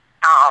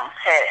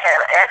had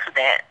an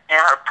accident in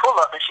her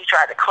pull-up, and she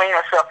tried to clean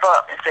herself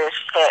up and said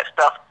she had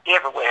stuff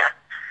everywhere.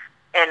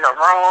 In the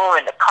room,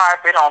 in the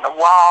carpet, on the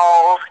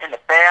walls, in the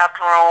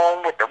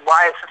bathroom, with the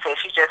wipes, and said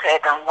she just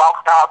had them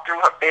walked all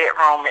through her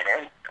bedroom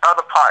and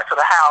other parts of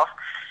the house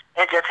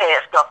and just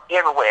had stuff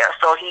everywhere.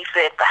 So he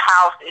said the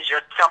house is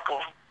your temple,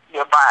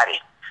 your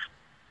body.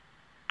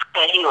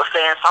 And he was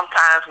saying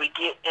sometimes we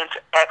get into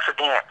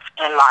accidents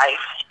in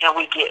life and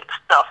we get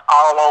stuff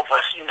all over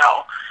us, you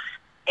know,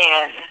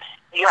 and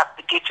you have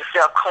to get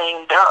yourself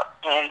cleaned up.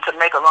 And to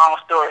make a long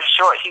story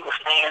short, he was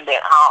saying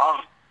that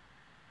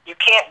you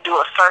can't do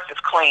a surface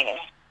cleaning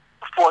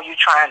before you're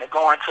trying to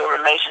go into a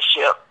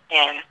relationship.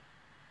 And,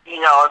 you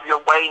know, if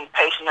you're waiting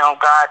patiently on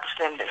God to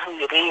send it who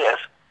it is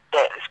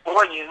that is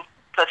for you,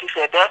 because he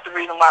said that's the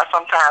reason why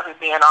sometimes we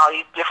be in all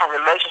these different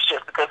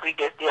relationships, because we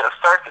just did a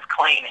surface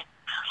cleaning.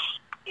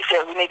 He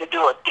said we need to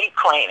do a deep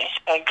cleaning.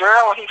 And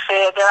girl, when he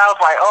said that, I was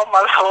like, oh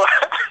my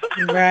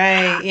Lord.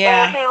 Right,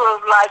 yeah. And he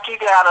was like,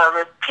 you got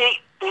to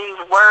repeat these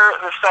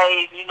words and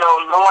say, you know,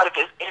 Lord, if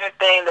there's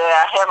anything that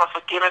I haven't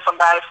forgiven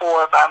somebody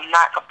for, if I'm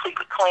not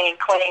completely clean,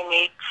 clean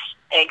me.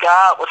 And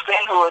God will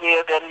send who it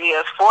is that it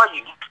is for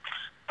you.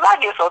 But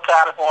I get so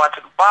tired of going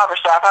to the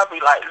barbershop, I'd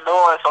be like,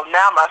 Lord, so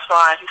now my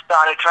son, he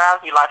started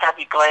driving me, like, I'd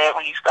be glad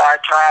when you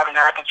start driving,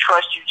 and I can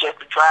trust you just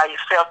to drive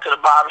yourself to the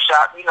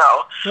barbershop, you know.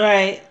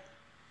 Right.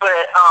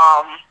 But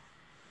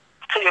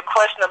to your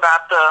question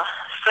about the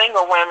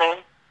single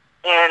women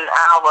in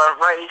our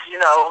race, you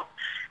know,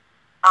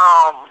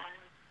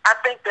 I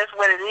think that's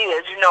what it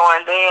is, you know.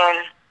 And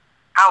then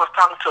I was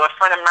talking to a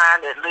friend of mine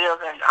that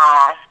lives in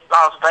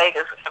Las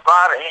Vegas,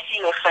 Nevada, and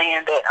he was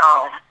saying that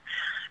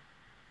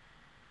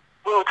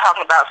we were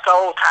talking about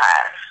soul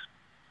ties.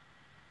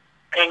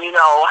 And you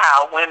know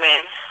how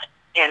women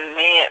and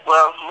men,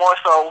 well, more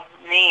so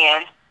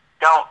men,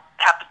 don't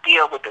have to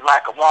deal with it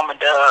like a woman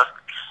does.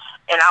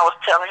 And I was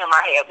telling him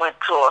I had went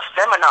to a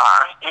seminar,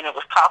 and it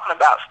was talking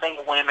about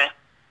single women.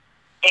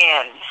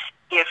 And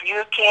if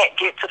you can't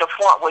get to the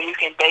point where you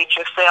can date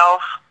yourself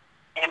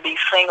and be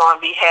single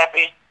and be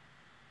happy,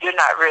 you're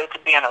not ready to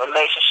be in a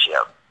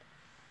relationship.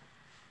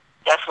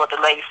 That's what the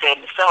lady said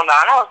in the seminar.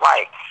 And I was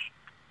like,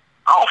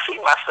 I don't see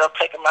myself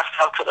taking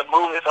myself to the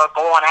movies or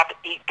going out to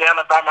eat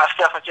dinner by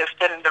myself and just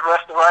sitting in the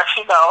restaurant,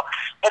 you know.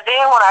 And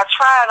then when I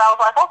tried, I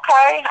was like,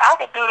 okay, I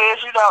can do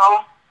this, you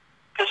know,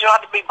 because you don't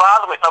have to be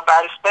bothered with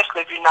nobody,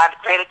 especially if you're not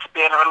ready to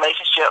be in a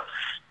relationship.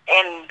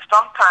 And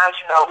sometimes,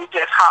 you know, we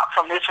just hop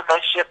from this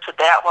relationship to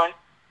that one,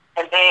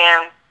 and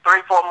then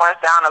 3-4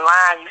 months down the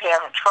line, you're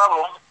having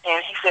trouble.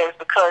 And he says,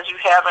 because you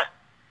haven't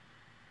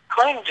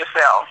cleaned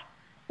yourself.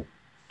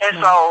 And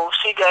so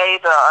she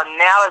gave the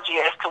analogy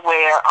as to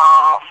where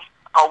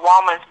a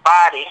woman's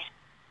body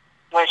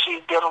when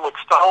she's dealing with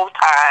soul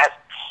ties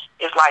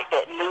is like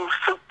that new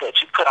suit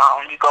that you put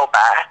on, you go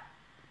by.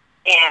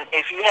 And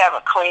if you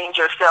haven't cleaned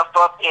yourself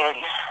up and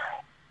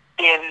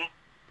been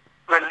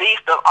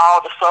released of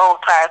all the soul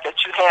ties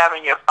that you have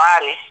in your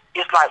body,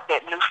 it's like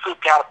that new suit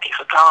got a piece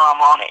of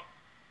gum on it.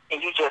 And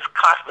you just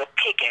constantly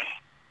picking,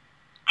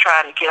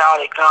 trying to get all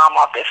that gum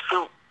off that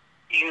suit.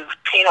 You use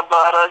peanut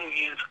butter, you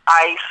use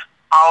ice,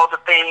 all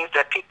the things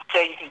that people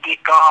tell you can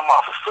get gum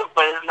off a suit,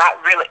 but it's not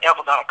really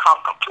ever going to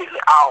come completely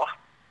off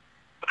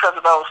because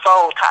of those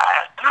soul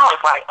ties. And I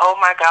was like, oh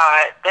my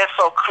God, that's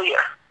so clear.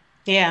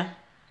 Yeah.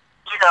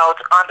 You know,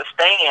 to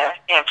understand.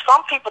 And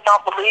some people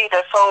don't believe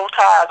that soul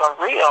ties are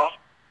real.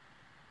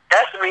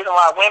 That's the reason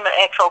why women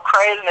act so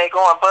crazy and they go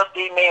and bust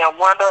these men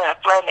window and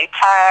flatten their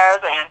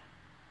tires and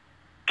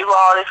do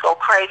all this go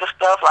crazy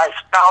stuff like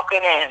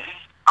stalking and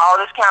all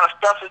this kind of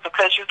stuff is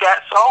because you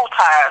got soul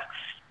ties.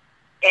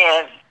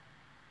 And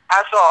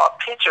I saw a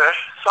picture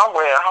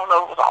somewhere, I don't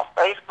know if it was on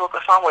Facebook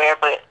or somewhere,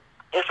 but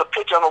it's a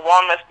picture of a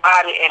woman's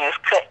body and it's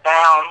cut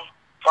down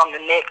from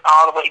the neck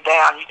all the way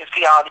down. You can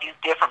see all these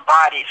different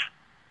bodies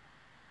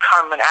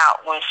coming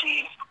out when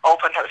she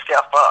opened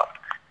herself up.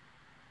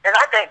 And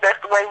I think that's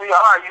the way we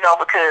are, you know,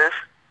 because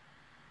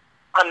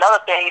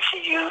another thing she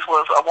used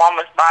was a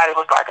woman's body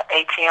was like an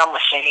ATM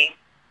machine.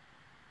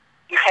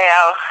 You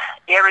have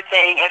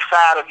everything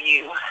inside of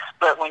you,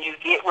 but when you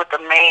get with a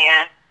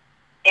man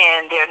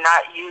and they're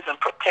not using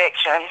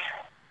protection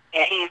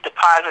and he's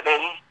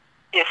depositing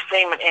his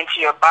semen into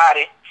your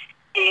body,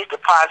 he's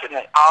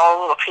depositing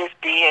all of his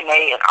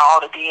DNA and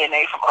all the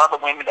DNA from other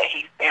women that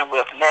he's been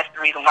with. And that's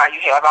the reason why you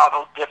have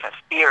all those different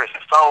spirits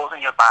and souls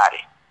in your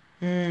body.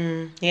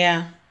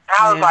 Yeah. And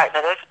I was like,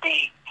 now that's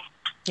deep.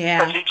 Yeah.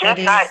 Because you're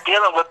just not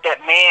dealing with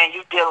that man.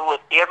 You're dealing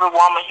with every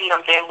woman he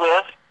done been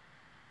with.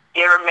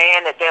 Every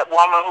man that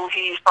woman who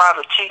he's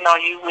probably cheating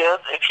on you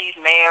with, if he's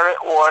married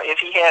or if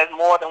he has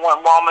more than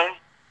one woman,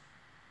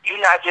 you're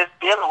not just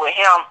dealing with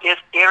him.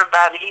 It's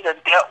everybody he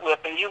done dealt with.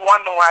 And you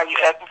wonder why you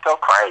acting so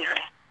crazy.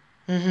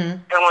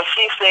 And when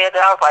she said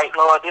that, I was like,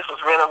 Lord, this was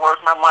really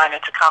worth my money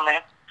to come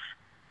in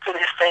to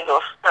this single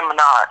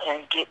seminar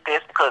and get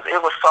this because it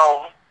was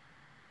so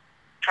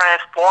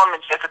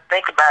transforming just to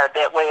think about it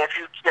that way. If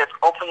you just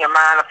open your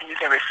mind up and you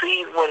can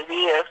receive what it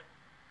is,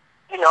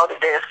 you know, that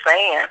they're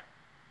saying.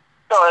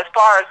 So as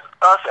far as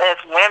us as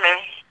women,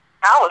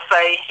 I would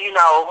say, you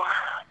know,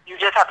 you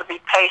just have to be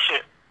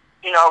patient,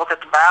 you know,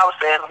 because the Bible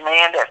says a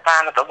man that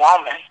findeth a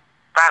woman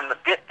findeth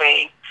a good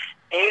thing.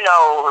 And, you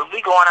know, if we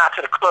going out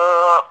to the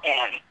club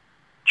and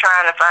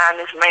trying to find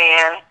this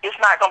man, it's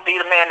not going to be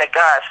the man that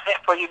God sent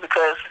for you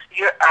because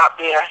you're out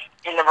there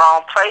in the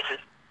wrong places.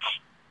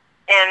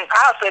 And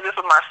I'll say this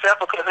with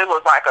myself because it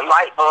was like a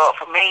light bulb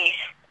for me.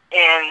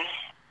 And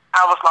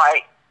I was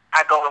like,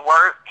 I go to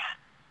work.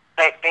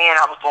 Back then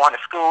I was going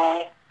to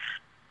school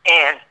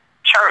and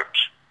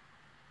church.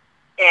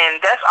 And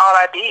that's all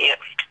I did.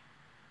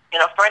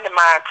 And a friend of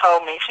mine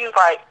told me, she was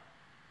like,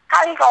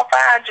 how you going to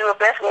find you if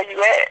that's where you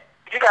at?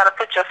 You got to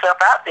put yourself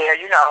out there,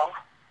 you know,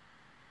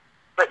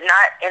 but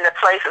not in the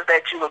places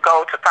that you would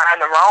go to find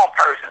the wrong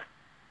person.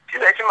 She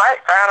said you might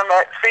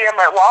see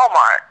them at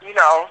Walmart, you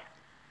know,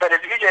 but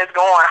if you're just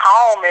going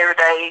home every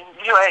day,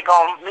 you ain't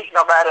going to meet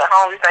nobody at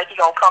home. You think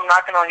you're going to come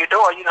knocking on your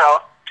door, you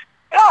know.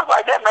 And I was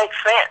like, that makes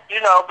sense,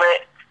 you know,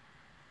 but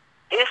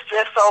it's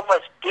just so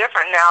much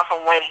different now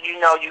from when, you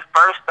know, you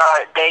first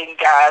started dating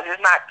guys.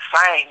 It's not the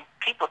same.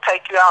 People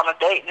take you out on a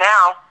date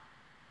now.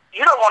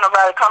 You don't want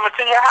nobody coming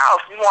to your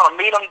house. You want to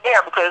meet them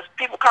there because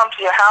people come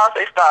to your house,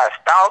 they start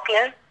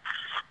stalking,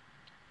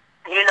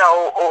 you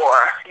know, or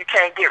you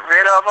can't get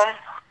rid of them,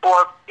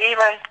 or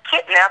even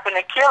kidnapping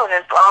and killing.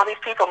 And all these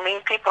people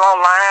meet people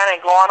online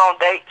and going on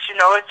dates. You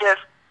know, it's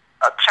just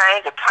a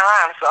change of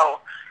time.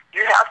 So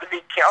you have to be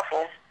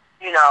careful,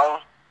 you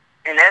know,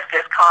 and that's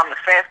just common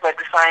sense. But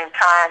at the same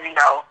time, you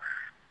know,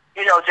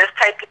 just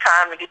take the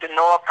time to get to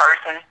know a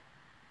person.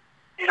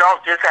 You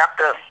don't just have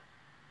to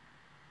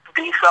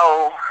be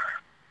so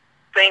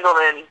single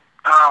and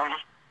I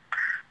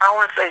don't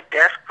want to say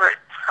desperate.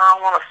 I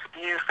don't want to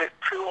use it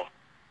too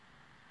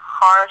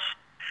harsh,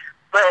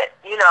 but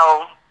you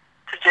know,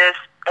 to just,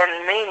 and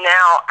me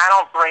now, I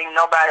don't bring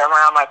nobody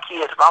around my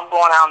kids. If I'm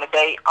going out on a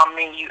date, I'm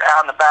meeting you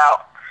out and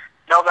about.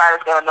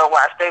 Nobody's gonna know where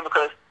I stay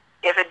because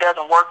if it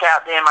doesn't work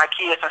out, then my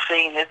kids are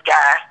seeing this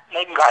guy.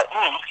 They be like,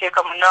 here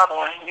comes another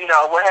one. You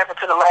know, what happened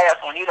to the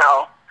last one? You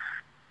know,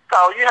 so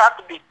you have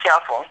to be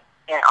careful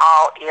in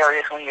all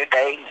areas when you're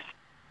dating.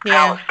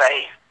 Yeah. I would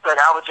say, but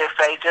I would just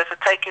say, just to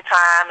take your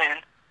time and,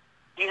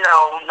 you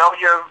know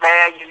your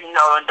value, you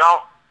know, and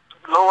don't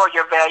lower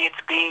your value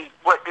to be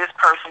what this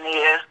person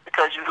is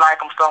because you like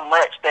them so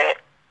much that,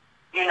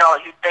 you know,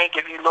 you think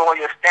if you lower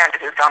your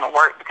standards, it's going to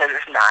work because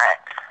it's not.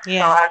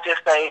 Yeah. So I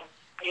just say,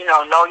 you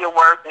know your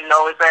worth and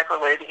know exactly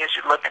what it is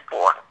you're looking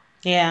for.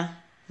 Yeah.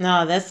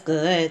 No, that's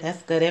good.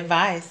 That's good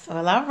advice.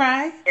 Well, all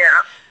right.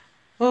 Yeah.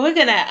 Well, we're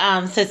gonna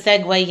to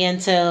segue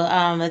into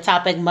the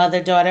topic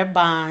mother-daughter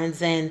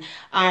bonds, and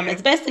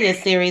it's basically a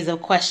series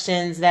of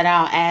questions that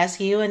I'll ask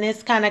you, and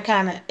it's kind of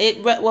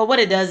it. Well, what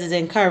it does is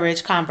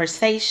encourage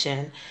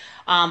conversation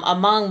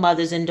among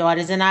mothers and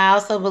daughters, and I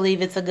also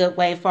believe it's a good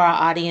way for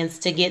our audience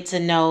to get to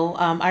know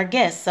our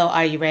guests. So,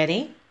 are you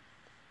ready?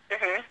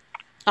 Mm-hmm.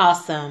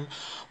 Awesome.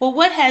 Well,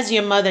 what has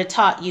your mother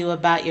taught you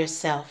about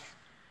yourself?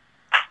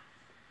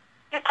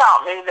 She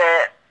taught me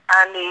that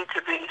I need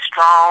to be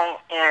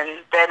strong and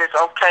that it's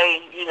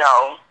okay,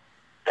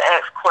 to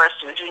ask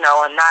questions, and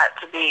not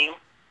to be,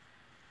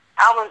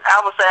 I would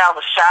say I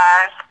was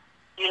shy,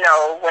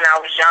 when I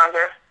was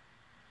younger.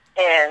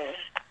 And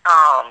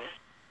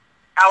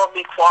I would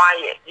be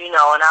quiet, and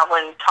I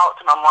wouldn't talk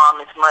to my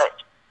mom as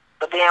much.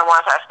 But then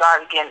once I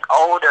started getting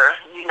older,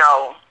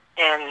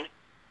 and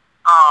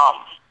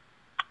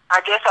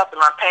I guess after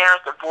my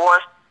parents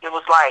divorced, it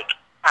was like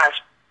I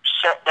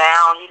shut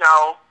down,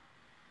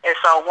 And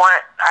so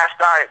once I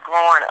started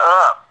growing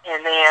up,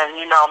 and then,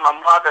 my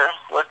mother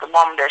was the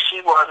woman that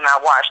she was, and I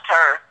watched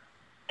her.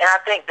 And I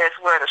think that's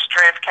where the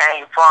strength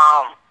came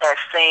from, that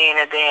scene,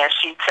 and then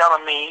she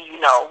telling me,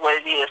 what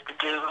it is to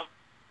do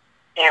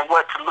and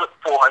what to look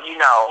for,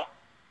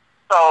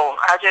 So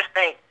I just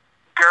think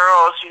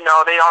girls,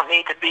 they don't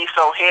need to be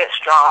so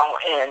headstrong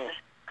and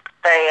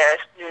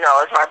fast,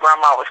 as my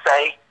grandma would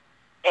say,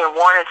 and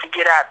wanting to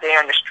get out there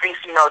in the streets,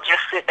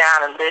 just sit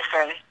down and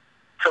listen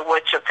to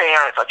what your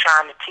parents are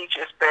trying to teach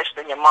you,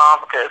 especially your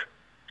mom, because,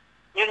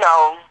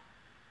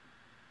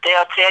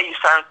 they'll tell you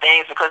certain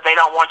things because they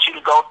don't want you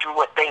to go through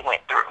what they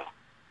went through.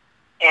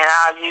 And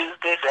I'll use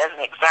this as an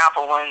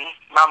example when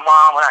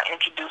I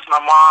introduced my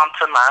mom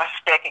to my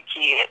second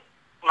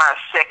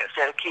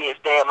set of kids'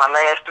 dad, my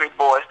last 3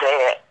 boys'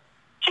 dad,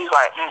 she's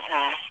like,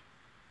 mm-mm.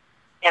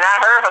 And I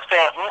heard her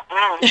say,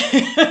 mm-mm,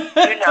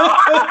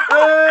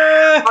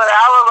 But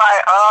I was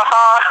like,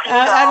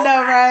 I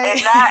know, right?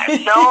 And not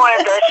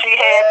knowing that she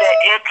had that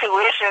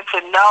intuition to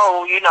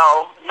know,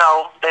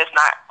 no, that's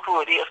not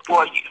who it is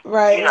for you.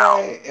 Right,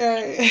 right.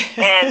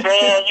 And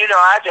then,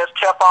 I just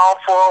kept on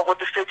forward with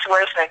the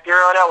situation. And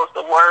girl, that was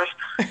the worst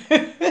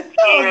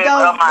years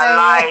of my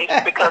life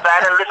because I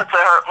didn't listen to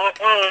her,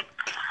 mm-mm.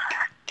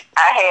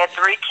 I had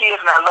 3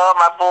 kids and I love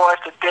my boys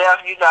to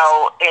death,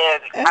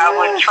 and I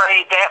wouldn't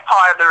trade that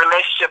part of the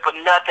relationship for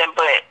nothing.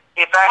 But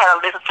if I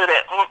had to listen to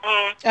that,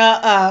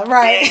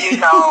 right, then,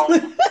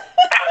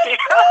 you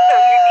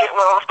get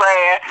what I'm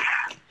saying.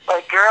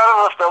 But girl,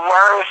 it was the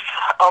worst.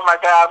 Oh my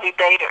God, we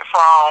dated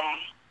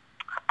from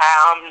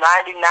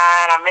 99.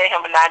 I met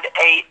him in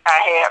 98. I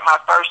had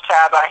my first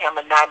child by him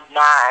in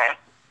 99,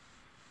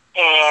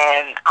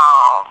 and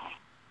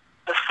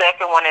the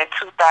second one in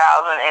 2000,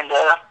 and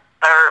the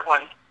third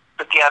one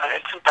together in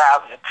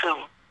 2002.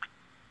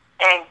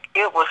 And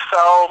it was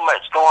so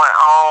much going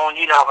on,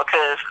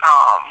 because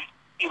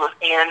he was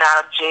in and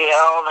out of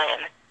jail,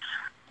 and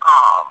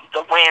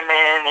the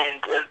women,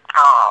 and the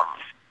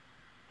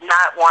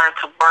not wanting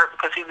to work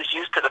because he was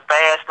used to the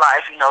fast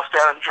life,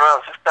 selling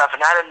drugs and stuff.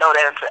 And I didn't know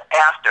that until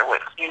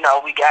afterwards, we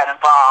got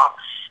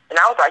involved. And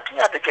I was like, you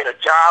have to get a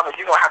job or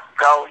you're going to have to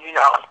go,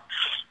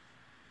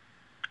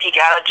 He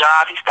got a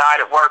job, he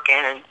started working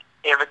and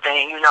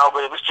everything,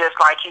 but it was just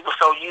like he was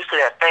so used to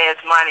that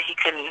fast money, he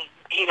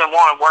didn't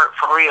want to work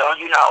for real,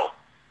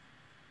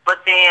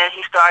 But then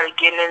he started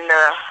getting in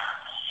the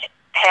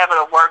habit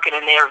of working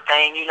and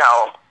everything,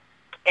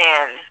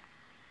 And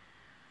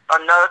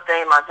another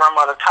thing my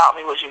grandmother taught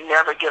me was you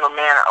never give a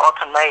man an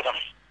ultimatum.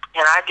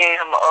 And I gave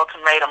him an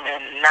ultimatum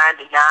in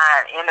 99,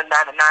 end of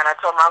 99. I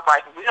told him, I was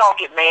like, if we don't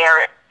get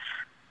married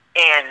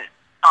and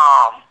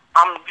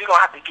you're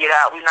going to have to get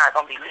out. We're not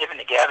going to be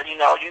living together.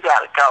 You got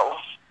to go,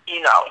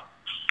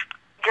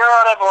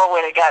 Girl, that boy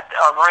went and got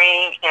a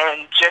ring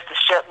and just to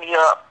shut me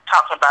up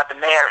talking about the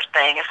marriage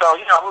thing. And so,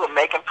 we were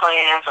making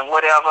plans and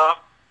whatever.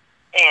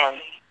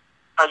 And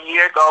a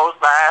year goes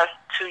by,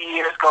 2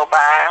 years go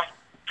by,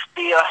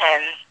 still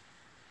hadn't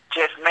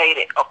just made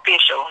it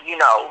official,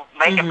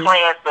 making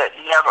plans but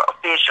never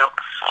official.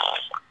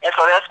 And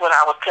so that's when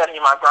I was telling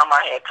you my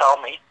grandma had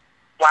told me,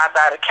 why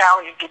buy the cow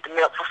when you get the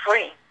milk for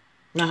free?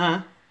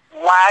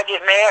 Why get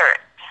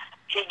married?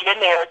 He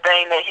getting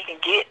everything that he can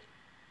get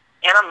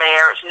in a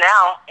marriage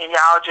now, and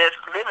y'all just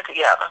living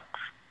together.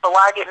 So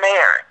why get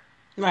married?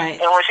 Right.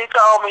 And when she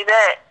told me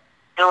that,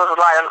 it was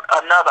like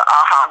another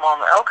aha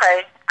moment.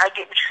 Okay, I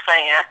get what you're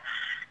saying.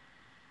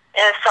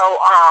 And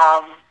so,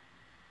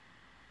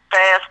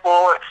 fast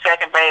forward,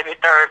 second baby,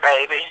 third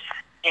baby,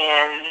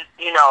 and,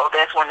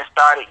 that's when it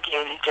started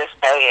getting just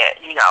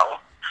bad, And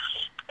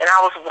I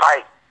was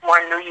like,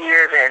 one New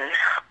Year's in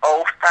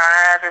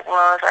 2005 it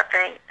was, I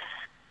think,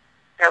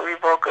 that we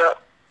broke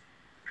up.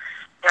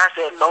 And I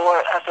said,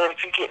 Lord,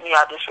 if you get me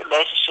out of this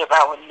relationship,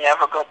 I would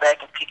never go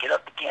back and pick it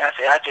up again. I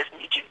said, I just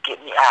need you to get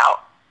me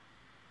out.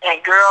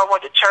 And girl, I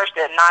went to church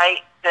that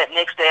night. That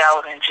next day I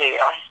was in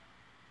jail.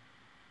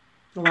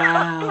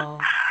 Wow.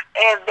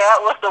 And that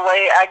was the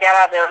way I got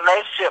out of the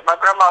relationship. My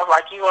grandma was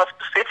like, you weren't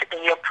specific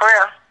in your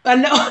prayer. I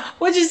know.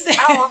 What'd you say?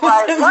 I was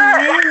like,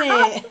 what?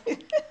 You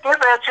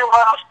said you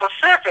weren't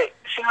specific.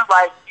 She was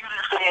like, you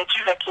just said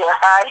you didn't care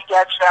how he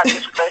got you out of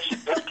this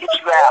relationship, just get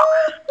you out.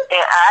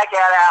 And I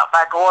got out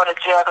by going to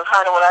jail because,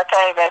 honey, when I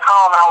came back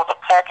home, I was a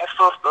packing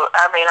sister.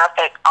 I mean, I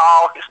packed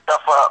all his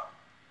stuff up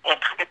and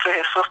took it to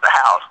his sister's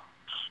house.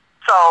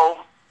 So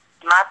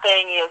my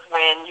thing is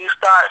when you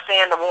start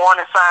seeing the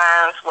warning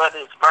signs, whether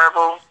it's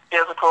verbal,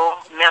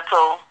 physical,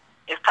 mental,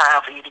 it's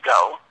time for you to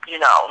go, you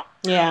know.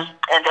 Yeah.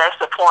 And that's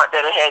the point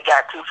that it had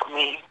got to for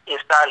me. It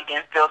started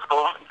getting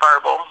physical,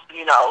 verbal,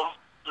 you know,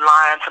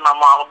 lying to my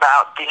mom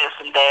about this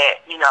and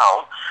that, you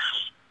know.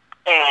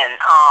 And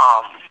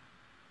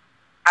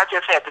I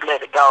just had to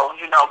let it go,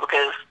 you know,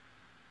 because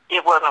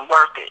it wasn't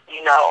worth it,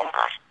 you know.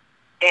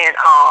 And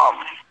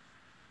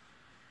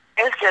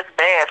it's just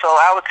bad. So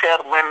I would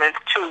tell the women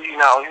too, you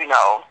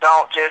know,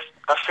 don't just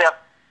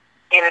accept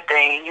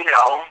anything, you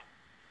know.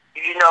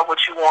 You know what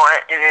you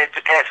want, and if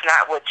that's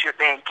not what you're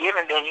being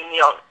given, then you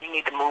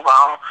need to move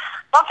on.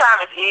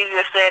 Sometimes it's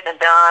easier said than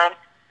done,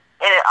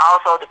 and it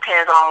also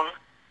depends on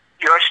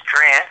your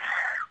strength,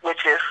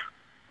 which is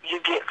you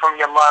get from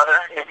your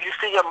mother. If you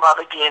see your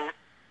mother getting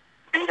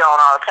beat on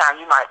all the time,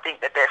 you might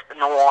think that that's the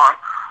norm.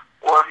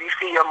 Or if you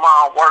see your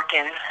mom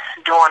working,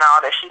 doing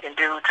all that she can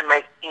do to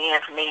make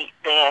ends meet,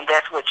 then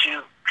that's what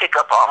you pick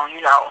up on,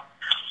 you know.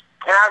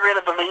 And I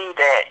really believe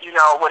that, you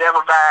know,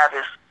 whatever vibe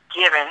is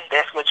given,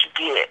 that's what you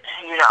get,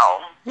 you know.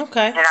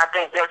 Okay. And I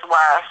think that's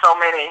why so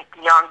many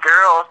young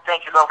girls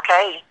think it's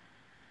okay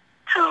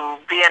to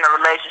be in a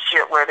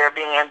relationship where they're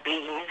being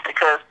beaten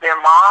because their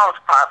moms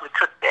probably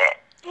took that,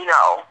 you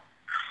know.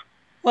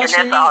 And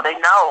that's all they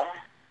know.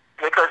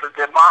 Because if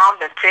their mom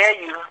didn't tell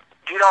you,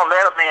 you don't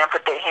let a man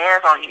put their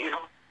hands on you,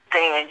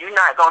 then you're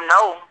not going to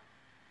know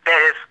that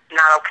it's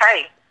not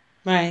okay.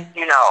 Right.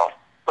 You know.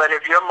 But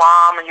if your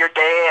mom and your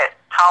dad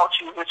taught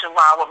you, which is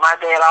why what my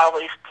dad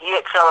always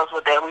did tell us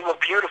was that we were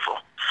beautiful.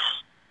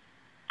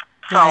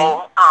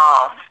 So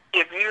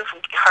if you've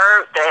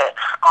heard that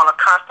on a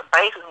constant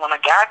basis, when a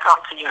guy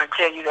comes to you and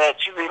tell you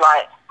that, you be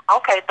like,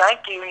 okay,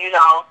 thank you, you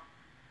know.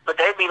 But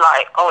they be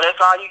like, oh, that's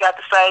all you got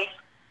to say?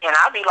 And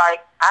I be like,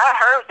 I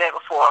heard that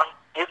before.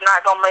 It's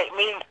not going to make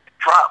me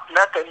drop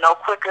nothing no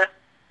quicker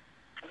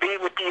to be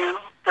with you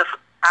because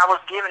I was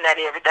given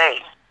that every day.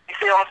 You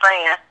see what I'm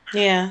saying?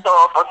 Yeah. So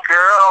if a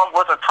girl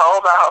wasn't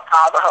told by her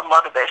father, her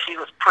mother, that she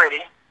was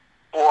pretty,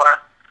 or,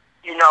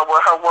 you know,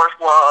 what her worth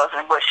was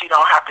and what she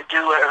don't have to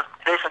do is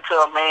listen to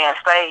a man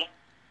say,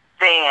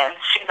 then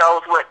she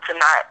knows what to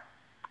not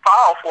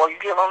fall for. You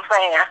get what I'm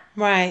saying?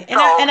 Right. And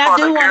I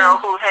do want to... girl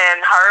who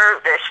hadn't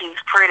heard that she's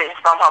pretty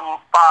from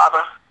her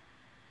father,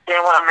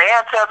 then when a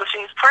man tells her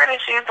she's pretty,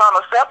 she's going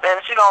to accept that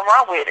and she's going to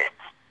run with it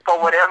for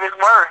whatever it's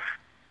worth.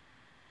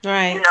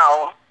 Right. You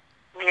know?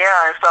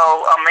 Yeah, and so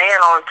a man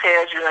only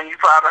tells you, and you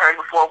probably heard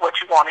before, what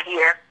you want to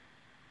hear.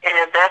 And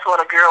if that's what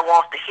a girl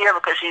wants to hear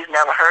because she's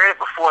never heard it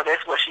before,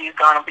 that's what she's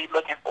going to be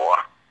looking for.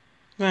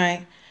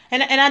 Right.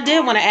 And I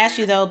did want to ask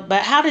you, though,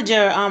 but how did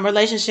your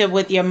relationship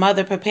with your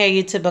mother prepare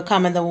you to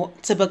become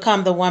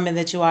the woman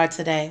that you are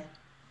today?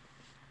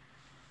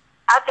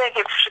 I think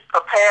it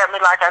prepared me,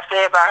 like I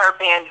said, by her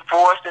being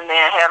divorced and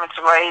then having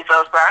to raise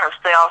us by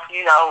herself,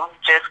 you know,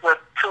 just with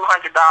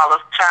 $200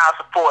 child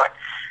support,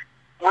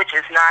 which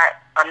is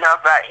not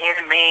enough by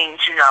any means,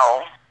 you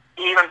know.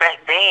 Even back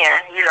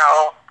then, you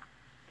know,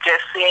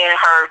 just seeing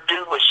her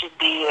do what she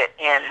did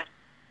and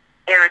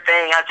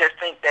everything, I just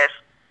think that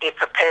it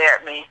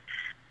prepared me.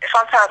 And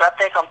sometimes I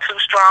think I'm too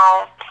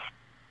strong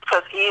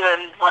because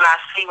even when I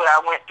see what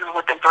I went through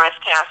with the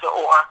breast cancer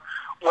or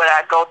what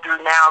I go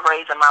through now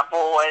raising my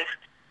boys,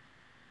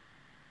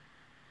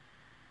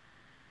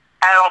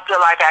 I don't feel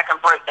like I can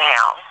break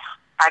down.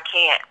 I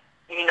can't,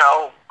 you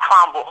know,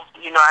 crumble.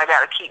 You know, I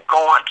got to keep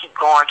going, keep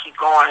going, keep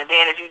going. And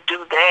then if you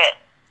do that,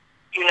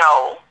 you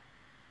know,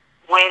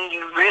 when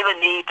you really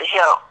need the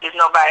help, there's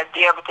nobody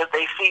there because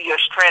they see your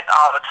strength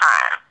all the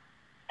time.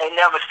 They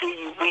never see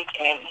you weak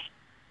and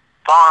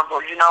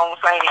vulnerable, you know what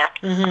I'm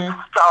saying?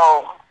 Mm-hmm.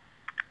 So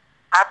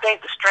I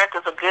think the strength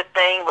is a good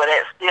thing, but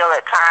still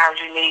at times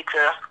you need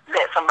to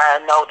let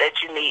somebody know that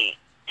you need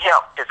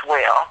help as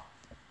well.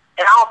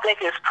 And I don't think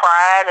it's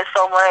pride as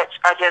so much.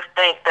 I just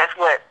think that's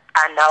what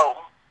I know,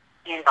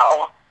 you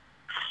know.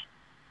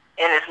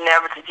 And it's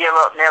never to give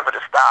up, never to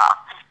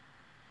stop.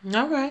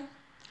 All right.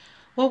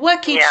 Well,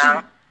 what keeps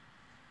you...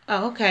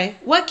 Oh, okay.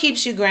 What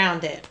keeps you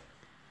grounded?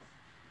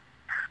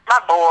 My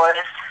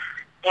boys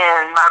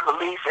and my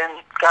belief in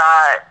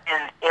God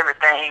and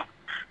everything.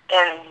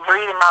 And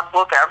reading my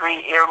book, I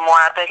read every morning.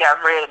 I think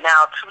I've read it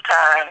now 2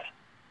 times.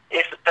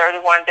 It's the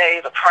 31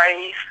 Days of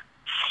Praise.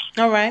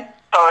 All right.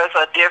 So it's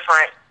a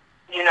different,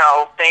 you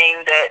know,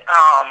 thing that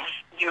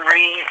you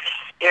read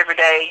every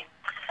day.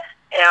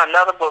 And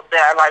another book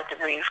that I like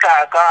to read is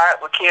called God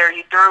Will Carry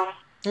You Through.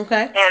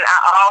 Okay. And I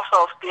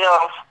also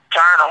still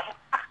journal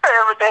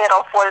every day, and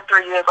I'm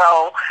 43 years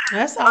old.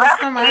 That's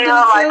awesome. I still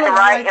like to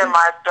write in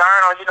my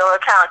journal. You know,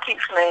 it kind of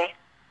keeps me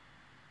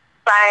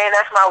saying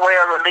that's my way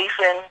of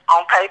releasing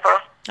on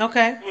paper.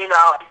 Okay. You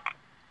know.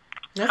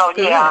 That's so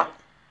good. yeah,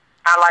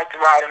 I like to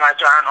write in my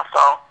journal.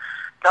 So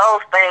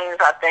those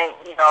things, I think,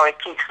 you know, it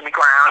keeps me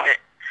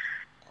grounded.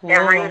 Cool.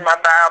 And reading my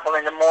Bible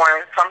in the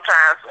morning.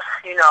 Sometimes,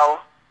 you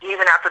know,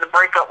 even after the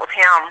breakup with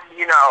him,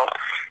 you know,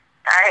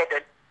 I had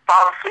to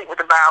fall asleep with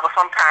the Bible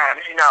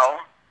sometimes, you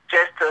know,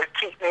 just to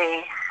keep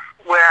me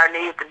where I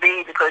needed to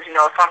be, because, you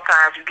know,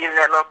 sometimes you get in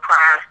that little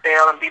crying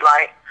spell and be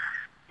like,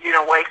 you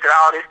done wasted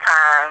all this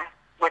time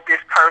with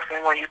this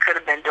person when you could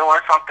have been doing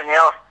something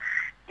else.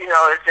 You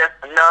know, it's just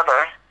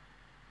another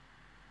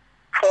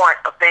point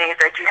of things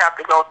that you have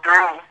to go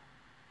through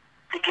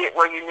to get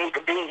where you need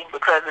to be,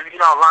 because if you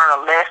don't learn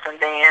a lesson,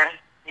 then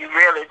you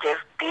really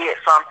just did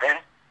something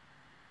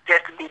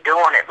just to be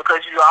doing it,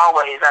 because you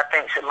always, I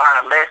think, should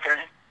learn a lesson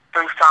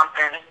through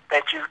something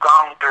that you've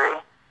gone through,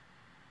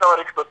 so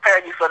to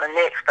prepare you for the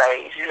next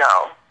phase, you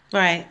know.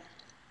 Right.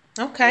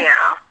 Okay.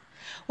 Yeah.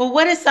 Well,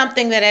 what is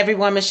something that every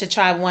woman should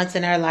try once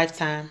in her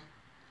lifetime?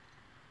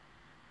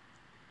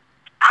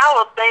 I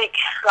would think,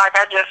 like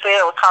I just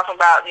said, we're talking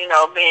about, you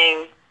know,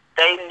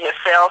 dating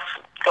yourself,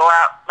 go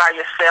out by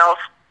yourself.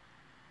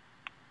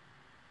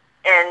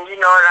 And, you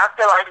know, and I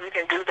feel like if you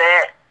can do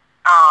that,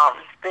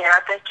 then I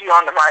think you're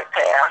on the right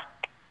path,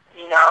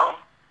 you know.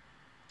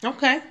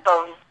 Okay.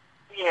 So,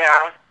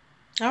 yeah.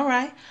 All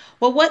right.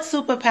 Well, what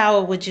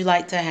superpower would you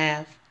like to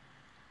have?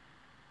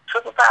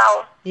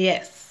 Superpower?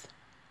 Yes.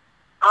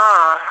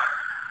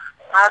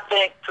 I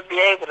think to be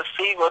able to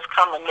see what's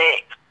coming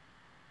next.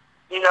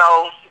 You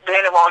know,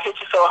 then it won't hit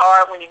you so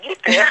hard when you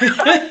get there.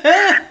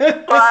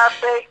 So I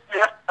think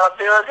just the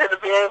ability to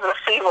be able to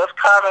see what's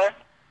coming,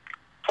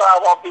 so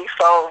I won't be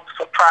so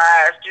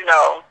surprised, you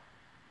know.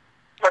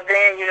 But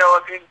then, you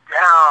know, if you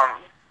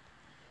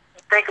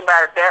think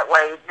about it that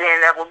way, then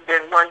that wouldn't be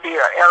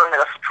an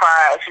element of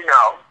surprise, you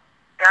know.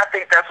 And I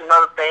think that's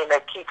another thing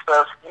that keeps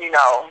us, you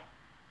know,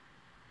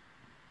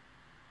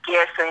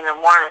 guessing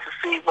and wanting to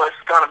see what's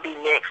going to be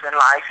next in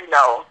life, you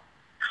know.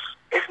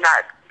 It's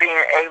not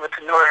being able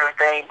to know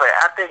everything, but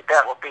I think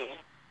that would be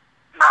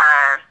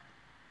mine,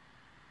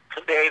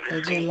 to be able to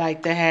Would see. you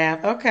like to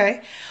have?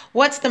 Okay.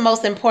 What's the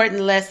most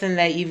important lesson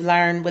that you've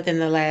learned within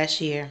the last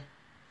year?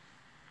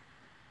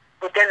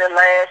 Within the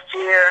last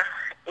year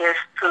is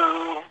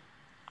to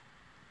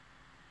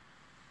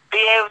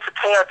be able to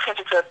pay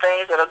attention to the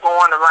things that are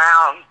going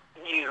around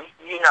you,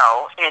 you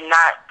know, and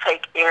not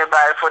take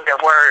everybody for their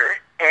word.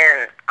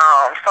 And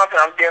something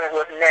I'm dealing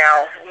with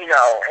now, you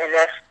know, and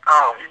that's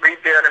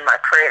rebuilding my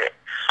credit.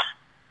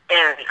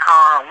 And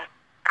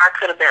I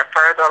could have been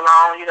further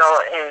along, you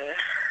know, and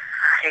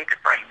I hate to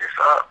bring this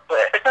up, but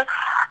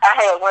I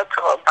had went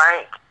to a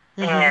bank,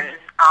 and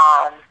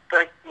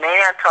the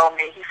man told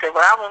me, he said,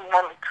 well, I wouldn't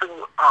want to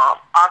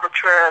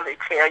arbitrarily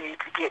tell you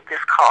to get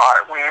this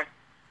card when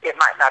it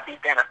might not be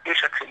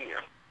beneficial to you.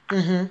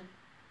 And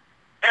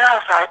I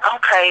was like,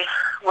 okay,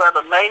 well,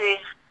 the lady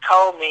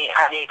told me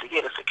I need to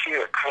get a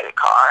secured credit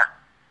card.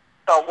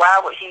 So why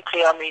would he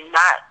tell me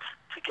not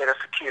to get a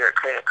secured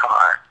credit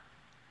card?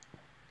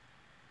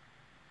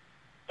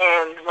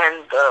 And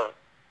when the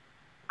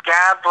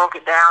guy broke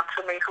it down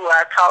to me, who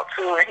I talked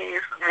to, and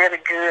he's really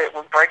good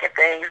with breaking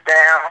things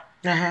down.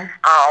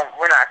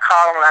 When I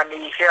call him when I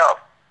need help,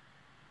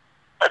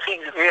 because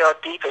he's real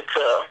deep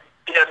into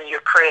building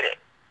your credit.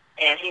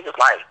 And he was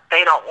like,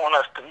 they don't want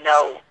us to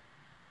know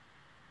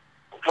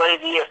what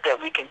it is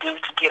that we can do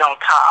to get on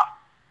top.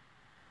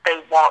 They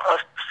want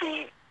us to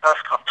see us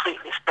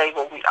completely stay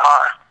where we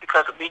are,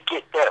 because if we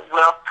get that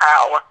wealth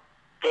power,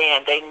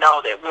 then they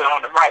know that we're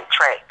on the right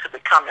track to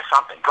becoming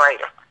something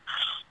greater.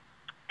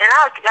 And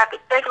I got to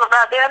thinking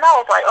about that, and I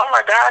was like, oh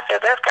my God, I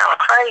said, that's kind of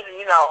crazy,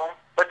 you know.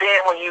 But then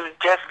when you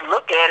just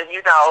look at it,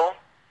 you know,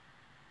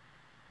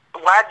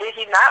 why did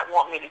he not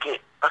want me to get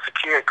a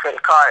secured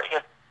credit card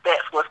if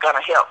that's what's going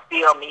to help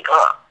build me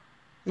up?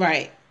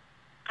 Right.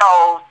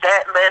 So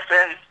that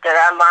lesson that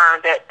I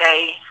learned that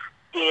day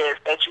is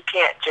that you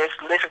can't just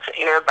listen to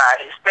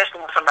everybody, especially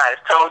when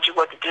somebody's told you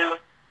what to do.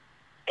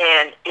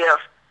 And if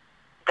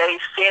they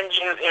send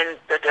you in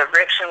the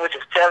direction which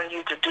is telling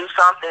you to do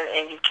something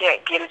and you can't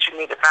get it, you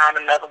need to find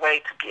another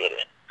way to get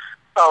it.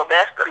 So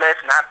that's the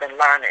lesson I've been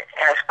learning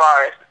as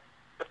far as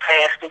the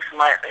past 6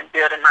 months in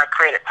building my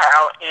credit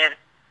power. And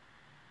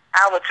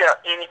I would tell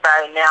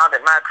anybody now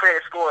that my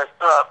credit score is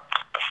up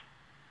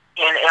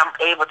and I'm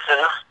able to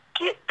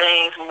get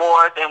things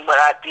more than what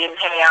I didn't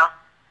have,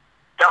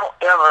 don't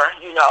ever,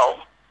 you know,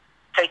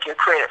 take your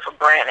credit for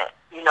granted,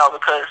 you know,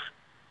 because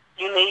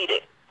you need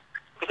it.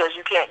 Because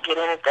you can't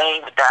get anything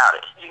without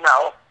it, you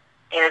know.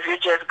 And if you're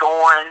just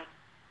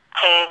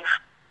paying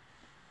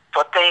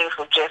for things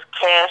with just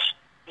cash,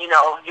 you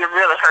know, you're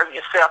really hurting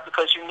yourself,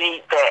 because you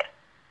need that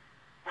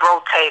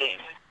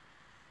rotating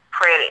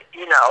credit,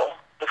 you know.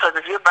 Because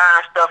if you're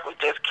buying stuff with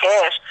just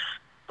cash,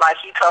 like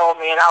he told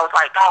me, and I was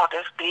like, oh,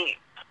 that's deep.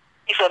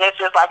 He said, it's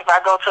just like if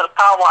I go to the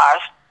car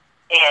wash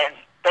and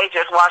they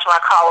just wash my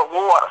car with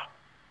water.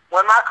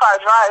 When my car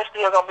dry, it's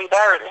still going to be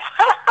dirty.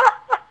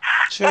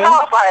 True. And I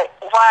was like,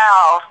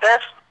 wow,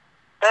 that's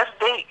That's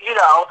deep, you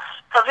know.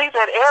 Because he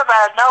said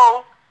everybody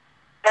knows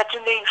that you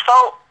need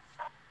soap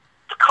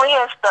to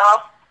clean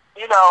stuff,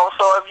 you know.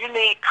 So if you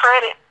need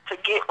credit to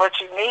get what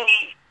you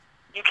need,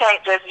 you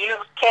can't just use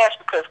cash,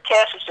 because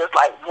cash is just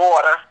like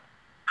water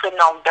putting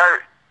on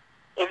dirt.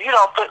 If you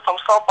don't put some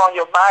soap on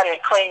your body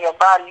and clean your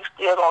body, you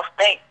still gonna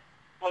stink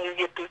when you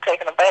get through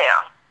taking a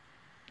bath.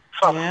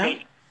 So to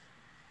speak.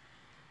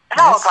 And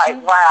I was like,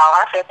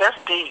 wow. I said, that's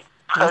deep.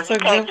 Because you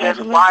can't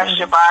just wash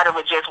your body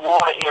with just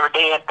water every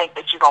day and think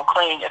that you're going to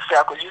clean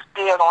yourself, because you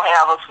still going to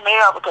have a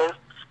smell because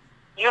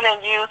you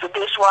didn't use the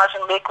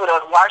dishwashing liquid or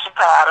the washing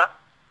powder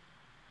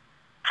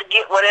to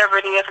get whatever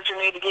it is that you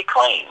need to get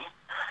clean.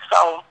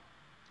 So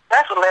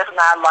that's a lesson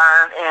I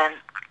learned, and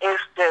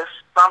it's just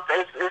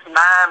something, it's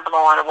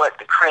mind-blowing what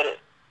the credit,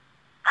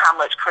 how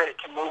much credit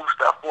can move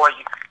stuff for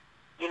you.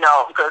 You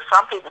know, because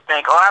some people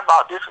think, oh, I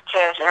bought this with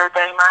cash and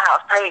everything in my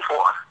house paid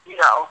for, you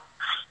know.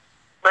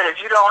 But if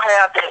you don't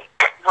have that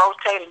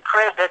rotating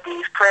credit that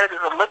these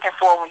creditors are looking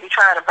for when you're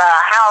trying to buy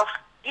a house,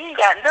 you ain't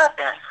got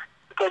nothing,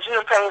 because you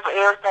done paid for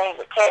everything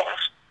with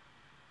cash.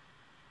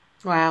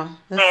 Wow,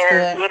 that's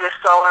and good. It is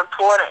so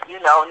important,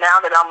 you know,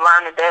 now that I'm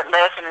learning that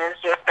lesson, and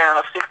it's just been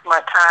a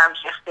 6-month time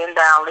just sitting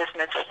down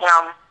listening to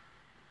him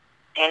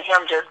and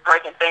him just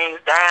breaking things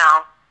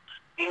down,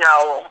 you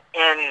know,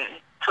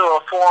 to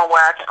a form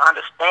where I can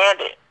understand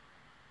it.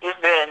 It's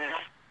been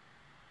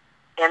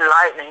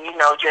enlightening, you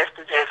know, just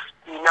to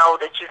know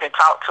that you can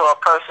talk to a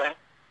person,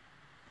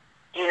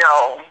 you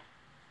know,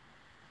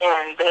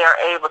 and they are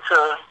able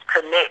to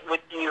connect with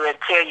you and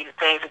tell you the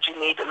things that you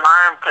need to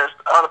learn, because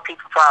other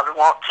people probably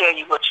won't tell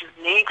you what you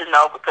need to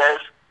know because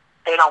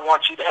they don't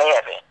want you to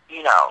have it,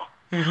 you know.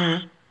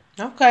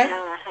 Okay.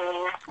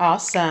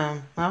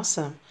 Awesome.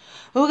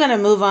 We're going to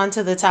move on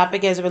to the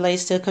topic as it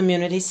relates to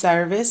community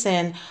service,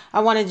 and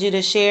I wanted you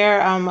to share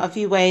a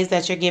few ways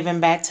that you're giving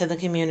back to the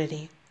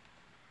community.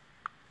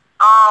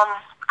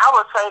 I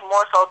would say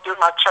more so through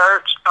my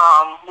church.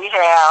 We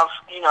have,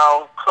 you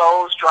know,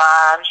 clothes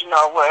drives, you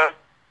know, where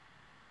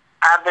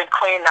I've been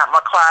cleaning out my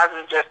closet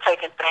and just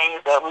taking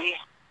things that we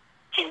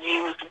can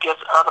use to give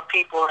to other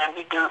people, and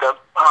we do the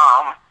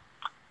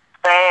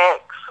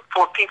bags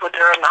for people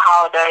during the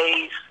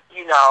holidays,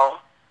 you know.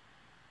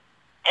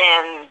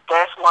 And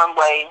that's one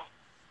way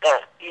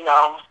that, you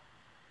know,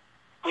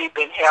 we've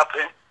been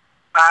helping.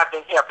 I've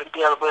been helping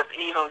deal with,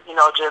 even, you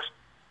know, just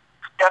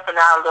stepping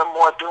out a little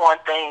more, doing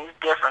things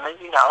differently,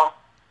 you know,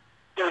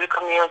 through the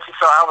community.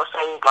 So I would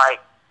say, like,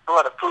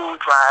 for the food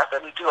drives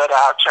that we do at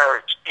our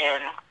church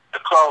and the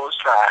clothes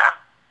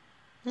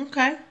drive.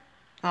 Okay.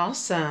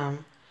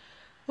 Awesome.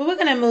 Well, we're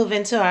going to move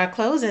into our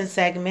closing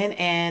segment,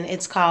 and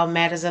it's called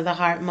Matters of the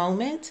Heart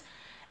Moment.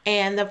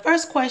 And the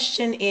first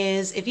question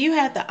is, if you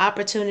had the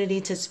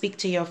opportunity to speak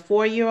to your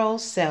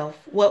 4-year-old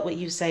self, what would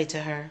you say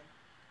to her?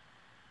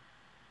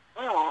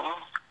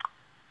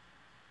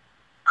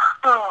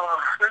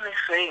 Let me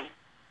see.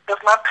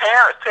 Because my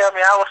parents tell me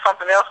I was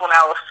something else when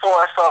I was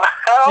 4, so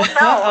I don't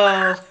know.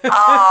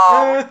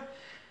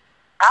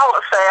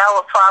 I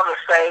would probably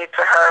say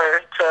to her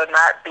to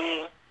not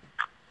be,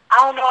 I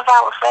don't know if I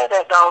would say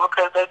that, though,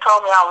 because they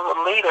told me I was a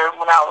leader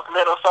when I was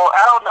little. So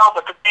I don't know,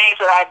 but the things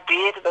that I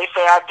did, they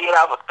say I did,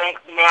 I would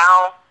think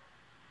now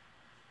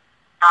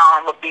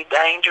would be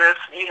dangerous,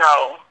 you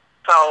know.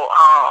 So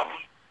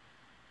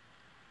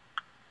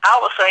I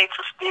would say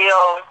to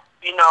still,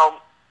 you know,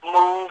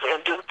 move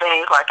and do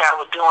things like I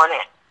was doing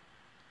it,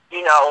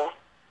 you know,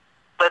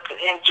 but to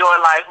enjoy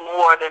life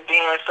more than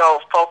being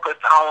so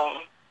focused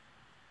on,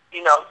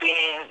 you know,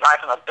 being like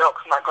an adult.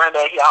 Because my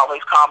granddad, he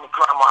always called me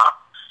grandma.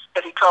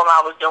 But he told me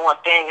I was doing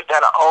things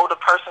that an older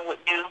person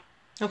would do.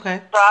 Okay.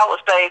 So I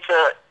would say to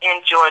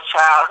enjoy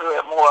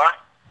childhood more.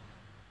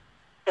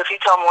 Because he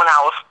told me when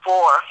I was 4,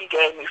 he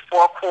gave me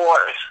 4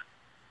 quarters.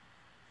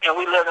 And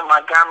we lived in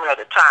Montgomery at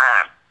the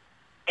time.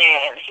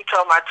 And he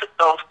told me I took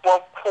those 4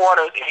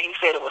 quarters, and he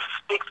said it was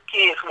 6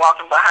 kids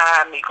walking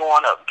behind me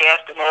going up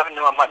Gaston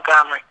Avenue in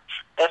Montgomery.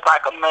 That's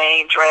like a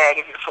main drag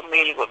if you're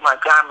familiar with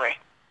Montgomery.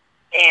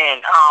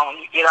 And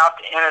you get off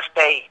the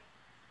interstate,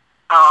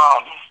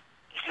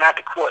 it's not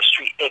the Court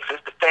Street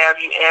exit, it's the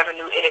Fairview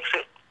Avenue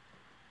exit.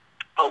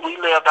 But we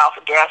lived off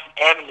of Gaston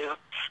Avenue.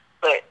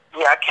 But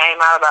I came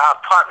out of our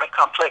apartment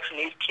complex, and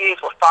these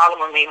kids were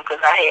following me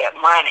because I had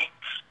money.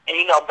 And,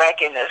 you know,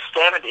 back in the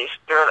 70s,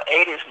 early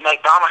 80s,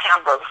 McDonald's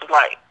hamburgers was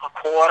like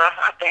 $0.25,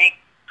 I think.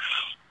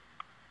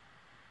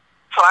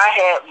 So I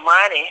had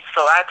money,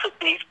 so I took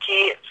these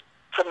kids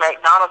to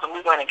McDonald's, and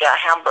we went and got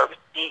hamburgers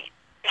to eat.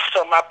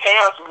 So my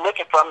parents were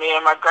looking for me,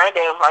 and my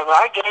granddad was like, well,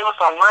 I gave her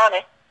some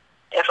money.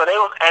 And so they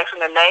was asking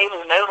the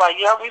neighbors, and they was like,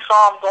 yeah, we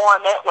saw them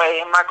going that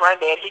way. And my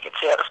granddad, he could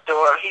tell the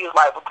story. He was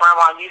like, well,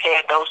 Grandma, you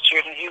had those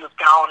children. You was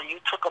gone, and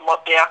you took them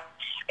up there.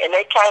 And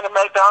they came to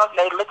McDonald's,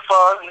 and they looked for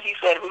us, and he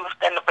said we were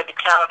standing up at the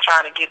counter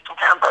trying to get some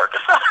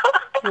hamburgers.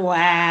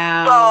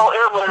 Wow. So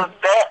it was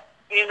that,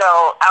 you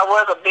know, I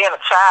wasn't being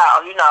a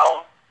child, you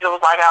know. It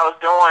was like I was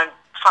doing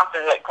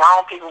something that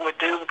grown people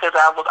would do because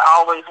I was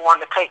always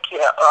wanting to take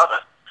care of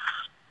others.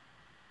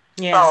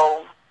 Yeah.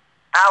 So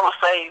I would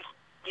say,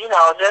 you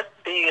know, just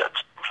be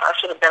I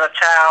should have been a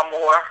child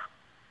more,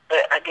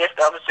 but I guess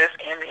that was just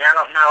in me. I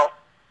don't know.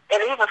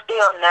 And even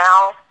still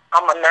now,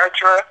 I'm a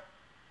nurturer,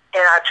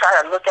 and I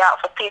try to look out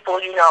for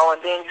people, you know,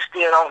 and then you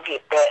still don't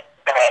get that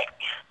back,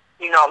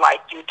 you know,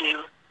 like you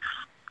do.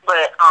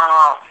 But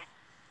I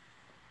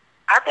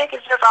think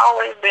it's just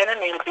always been in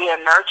me to be a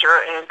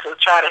nurturer and to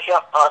try to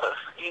help others,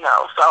 you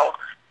know. So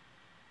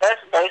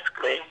that's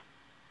basically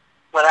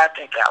what I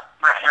think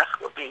my answer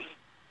would be,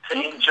 to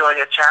enjoy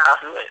your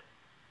childhood.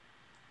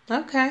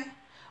 Okay.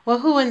 Well,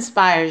 who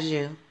inspires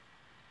you?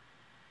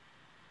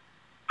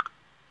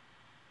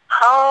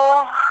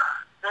 Oh,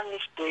 let me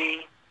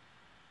see.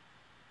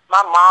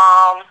 My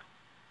mom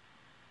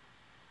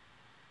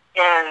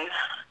and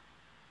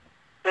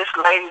this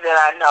lady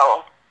that I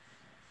know.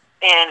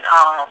 And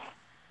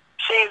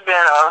she's been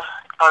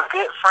a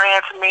good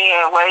friend to me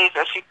in ways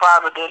that she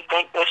probably didn't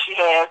think that she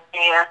has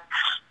been.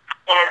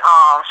 And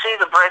she's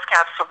a breast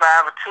cancer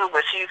survivor too,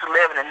 but she used to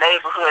live in the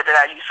neighborhood that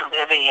I used to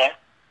live in.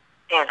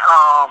 And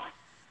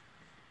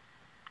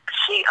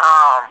she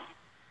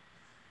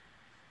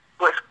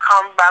would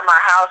come by my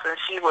house, and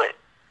she would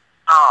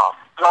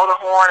blow the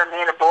horn, and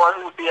me and the boys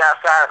would be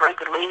outside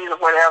raking leaves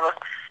or whatever.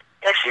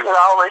 And she would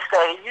always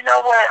say, you know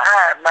what,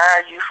 I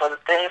admire you for the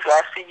things that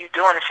I see you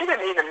doing. And she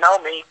didn't even know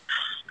me.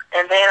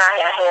 And then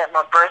I had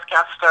my breast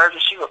cancer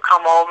surgery. She would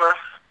come over,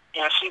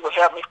 and she would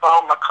help me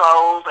fold my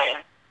clothes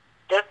and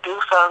just do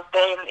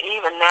something.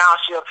 Even now,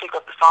 she'll pick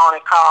up the phone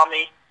and call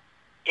me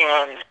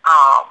and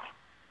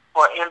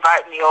or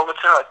invite me over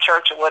to her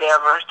church or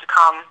whatever to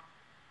come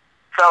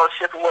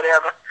fellowship or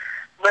whatever.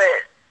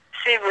 But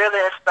she really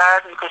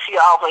inspires me because she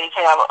always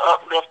have an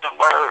uplifting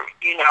word,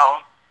 you know,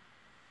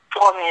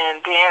 for me.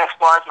 And then as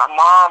far as my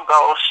mom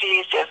goes,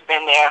 she's just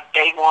been there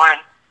day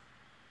one,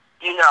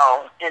 you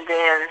know. And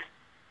then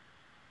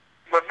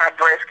with my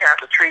breast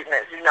cancer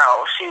treatments, you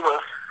know, she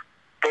was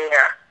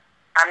there.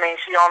 I mean,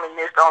 she only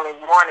missed only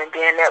one, and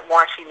then that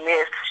one she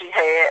missed, she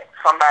had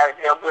somebody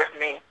there with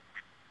me,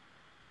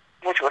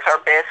 which was her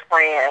best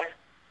friend,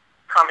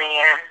 come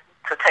in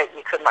to take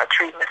me to my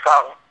treatment.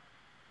 So,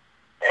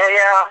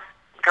 yeah,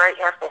 great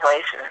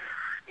inspiration,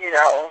 you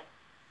know,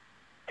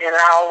 and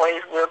I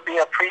always will be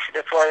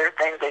appreciative for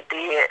everything they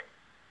did.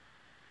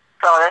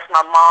 So that's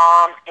my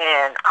mom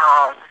and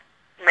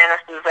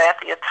Minister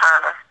Zathia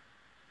Turner.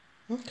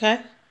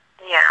 Okay.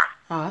 Yeah.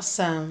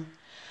 Awesome.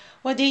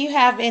 Well, do you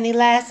have any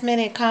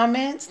last-minute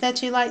comments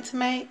that you'd like to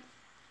make?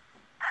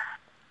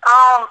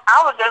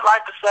 I would just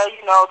like to say,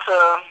 you know,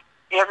 to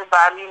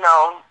everybody, you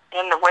know,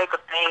 in the wake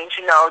of things,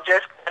 you know,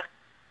 just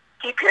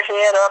keep your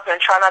head up and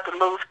try not to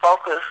lose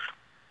focus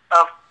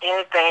of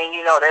anything,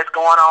 you know, that's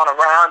going on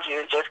around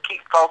you. Just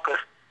keep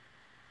focused.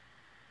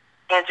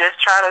 And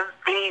just try to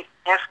be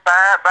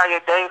inspired by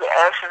your daily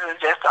actions, and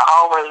just to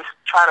always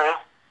try to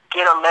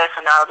get a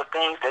lesson out of the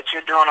things that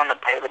you're doing on a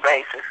daily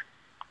basis.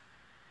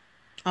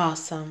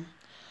 Awesome.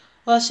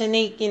 Well,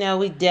 Shnique, you know,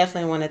 we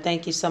definitely want to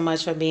thank you so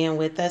much for being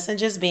with us and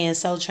just being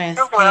so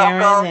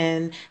transparent.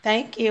 And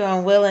thank you.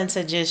 I'm willing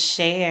to just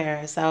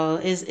share. So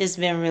it's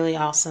been really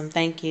awesome.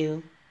 Thank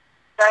you.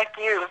 Thank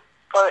you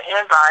for the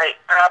invite.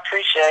 I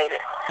appreciate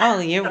it. Oh,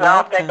 you're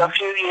welcome. I think a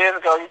few years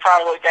ago you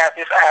probably got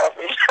this out of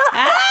me.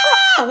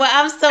 Well,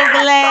 I'm so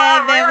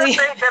glad that we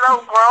think that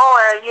I'm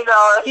growing, you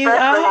know,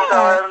 especially, you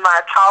know, in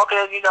my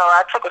talking. You know,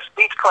 I took a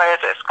speech class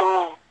at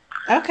school.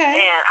 Okay.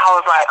 And I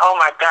was like, oh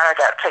my God, I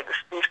got to take the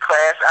speech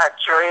class. I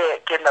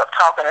dread getting up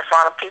talking in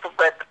front of people.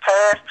 But the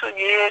past 2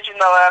 years, you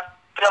know, I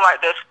feel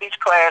like that speech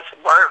class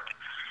worked,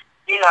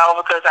 you know,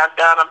 because I've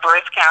done a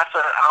breast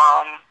cancer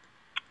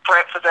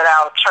breakfast at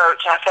our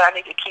church. I said I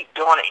need to keep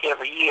doing it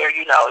every year,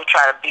 you know, to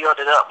try to build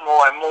it up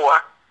more and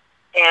more.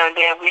 And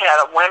then we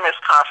had a women's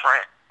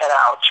conference at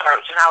our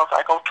church, and I was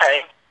like,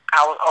 okay,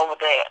 I was over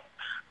that.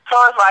 So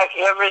it's like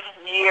every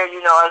year,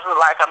 you know, it's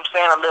like I'm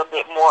seeing a little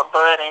bit more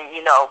budding, you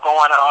know,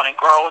 going on and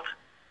growth,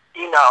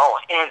 you know.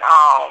 And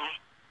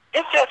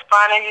it's just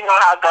funny, you know,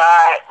 how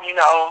God, you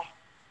know,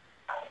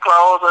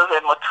 grows us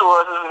and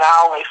matures us. And I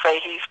always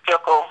say he's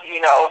fickle, you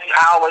know.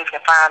 I always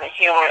can find the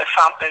humor in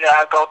something that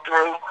I go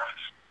through,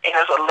 and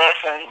it's a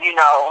lesson, you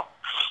know.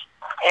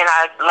 And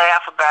I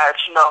laugh about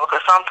it, you know,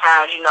 because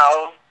sometimes, you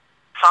know,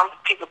 some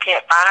people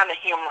can't find the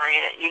humor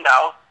in it, you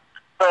know.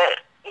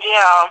 But,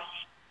 yeah,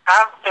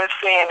 I've been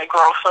seeing it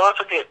grow, so it's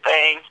a good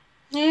thing.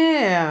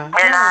 Yeah.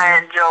 And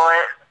I enjoy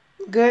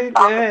it. Good.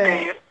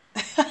 Uh-huh.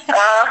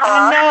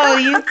 I know,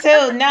 you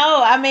too.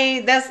 No, I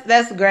mean,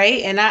 that's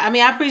great. And I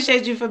mean, I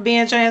appreciate you for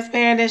being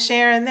transparent and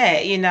sharing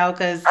that, you know,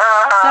 because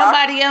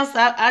somebody else,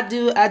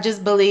 I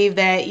just believe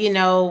that, you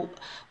know,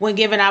 when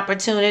given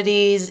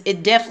opportunities,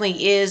 it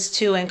definitely is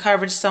to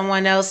encourage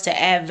someone else to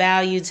add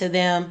value to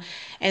them,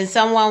 and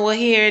someone will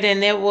hear it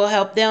and it will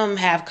help them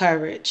have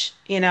courage,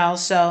 you know.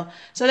 So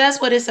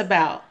that's what it's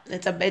about.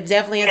 It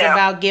definitely is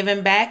about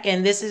giving back,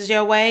 and this is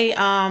your way,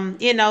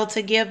 you know,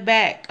 to give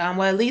back.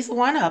 Well, at least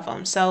one of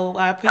them. So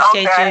I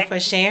appreciate you for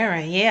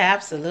sharing. Yeah,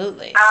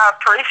 absolutely. I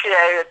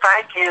appreciate it.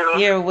 Thank you.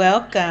 You're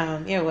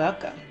welcome. You're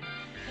welcome.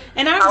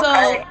 And our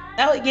goal,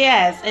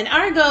 and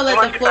our goal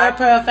at the Flora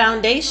Pearl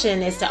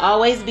Foundation is to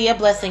always be a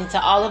blessing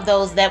to all of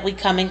those that we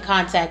come in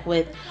contact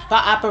with by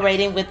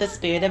operating with the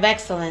spirit of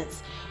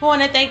excellence. We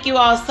want to thank you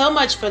all so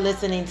much for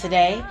listening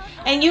today,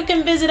 and you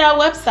can visit our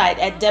website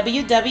at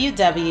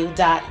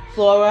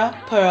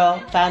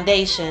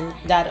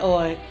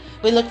www.florapearlfoundation.org.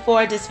 We look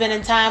forward to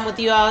spending time with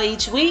you all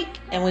each week,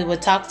 and we will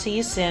talk to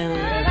you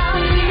soon.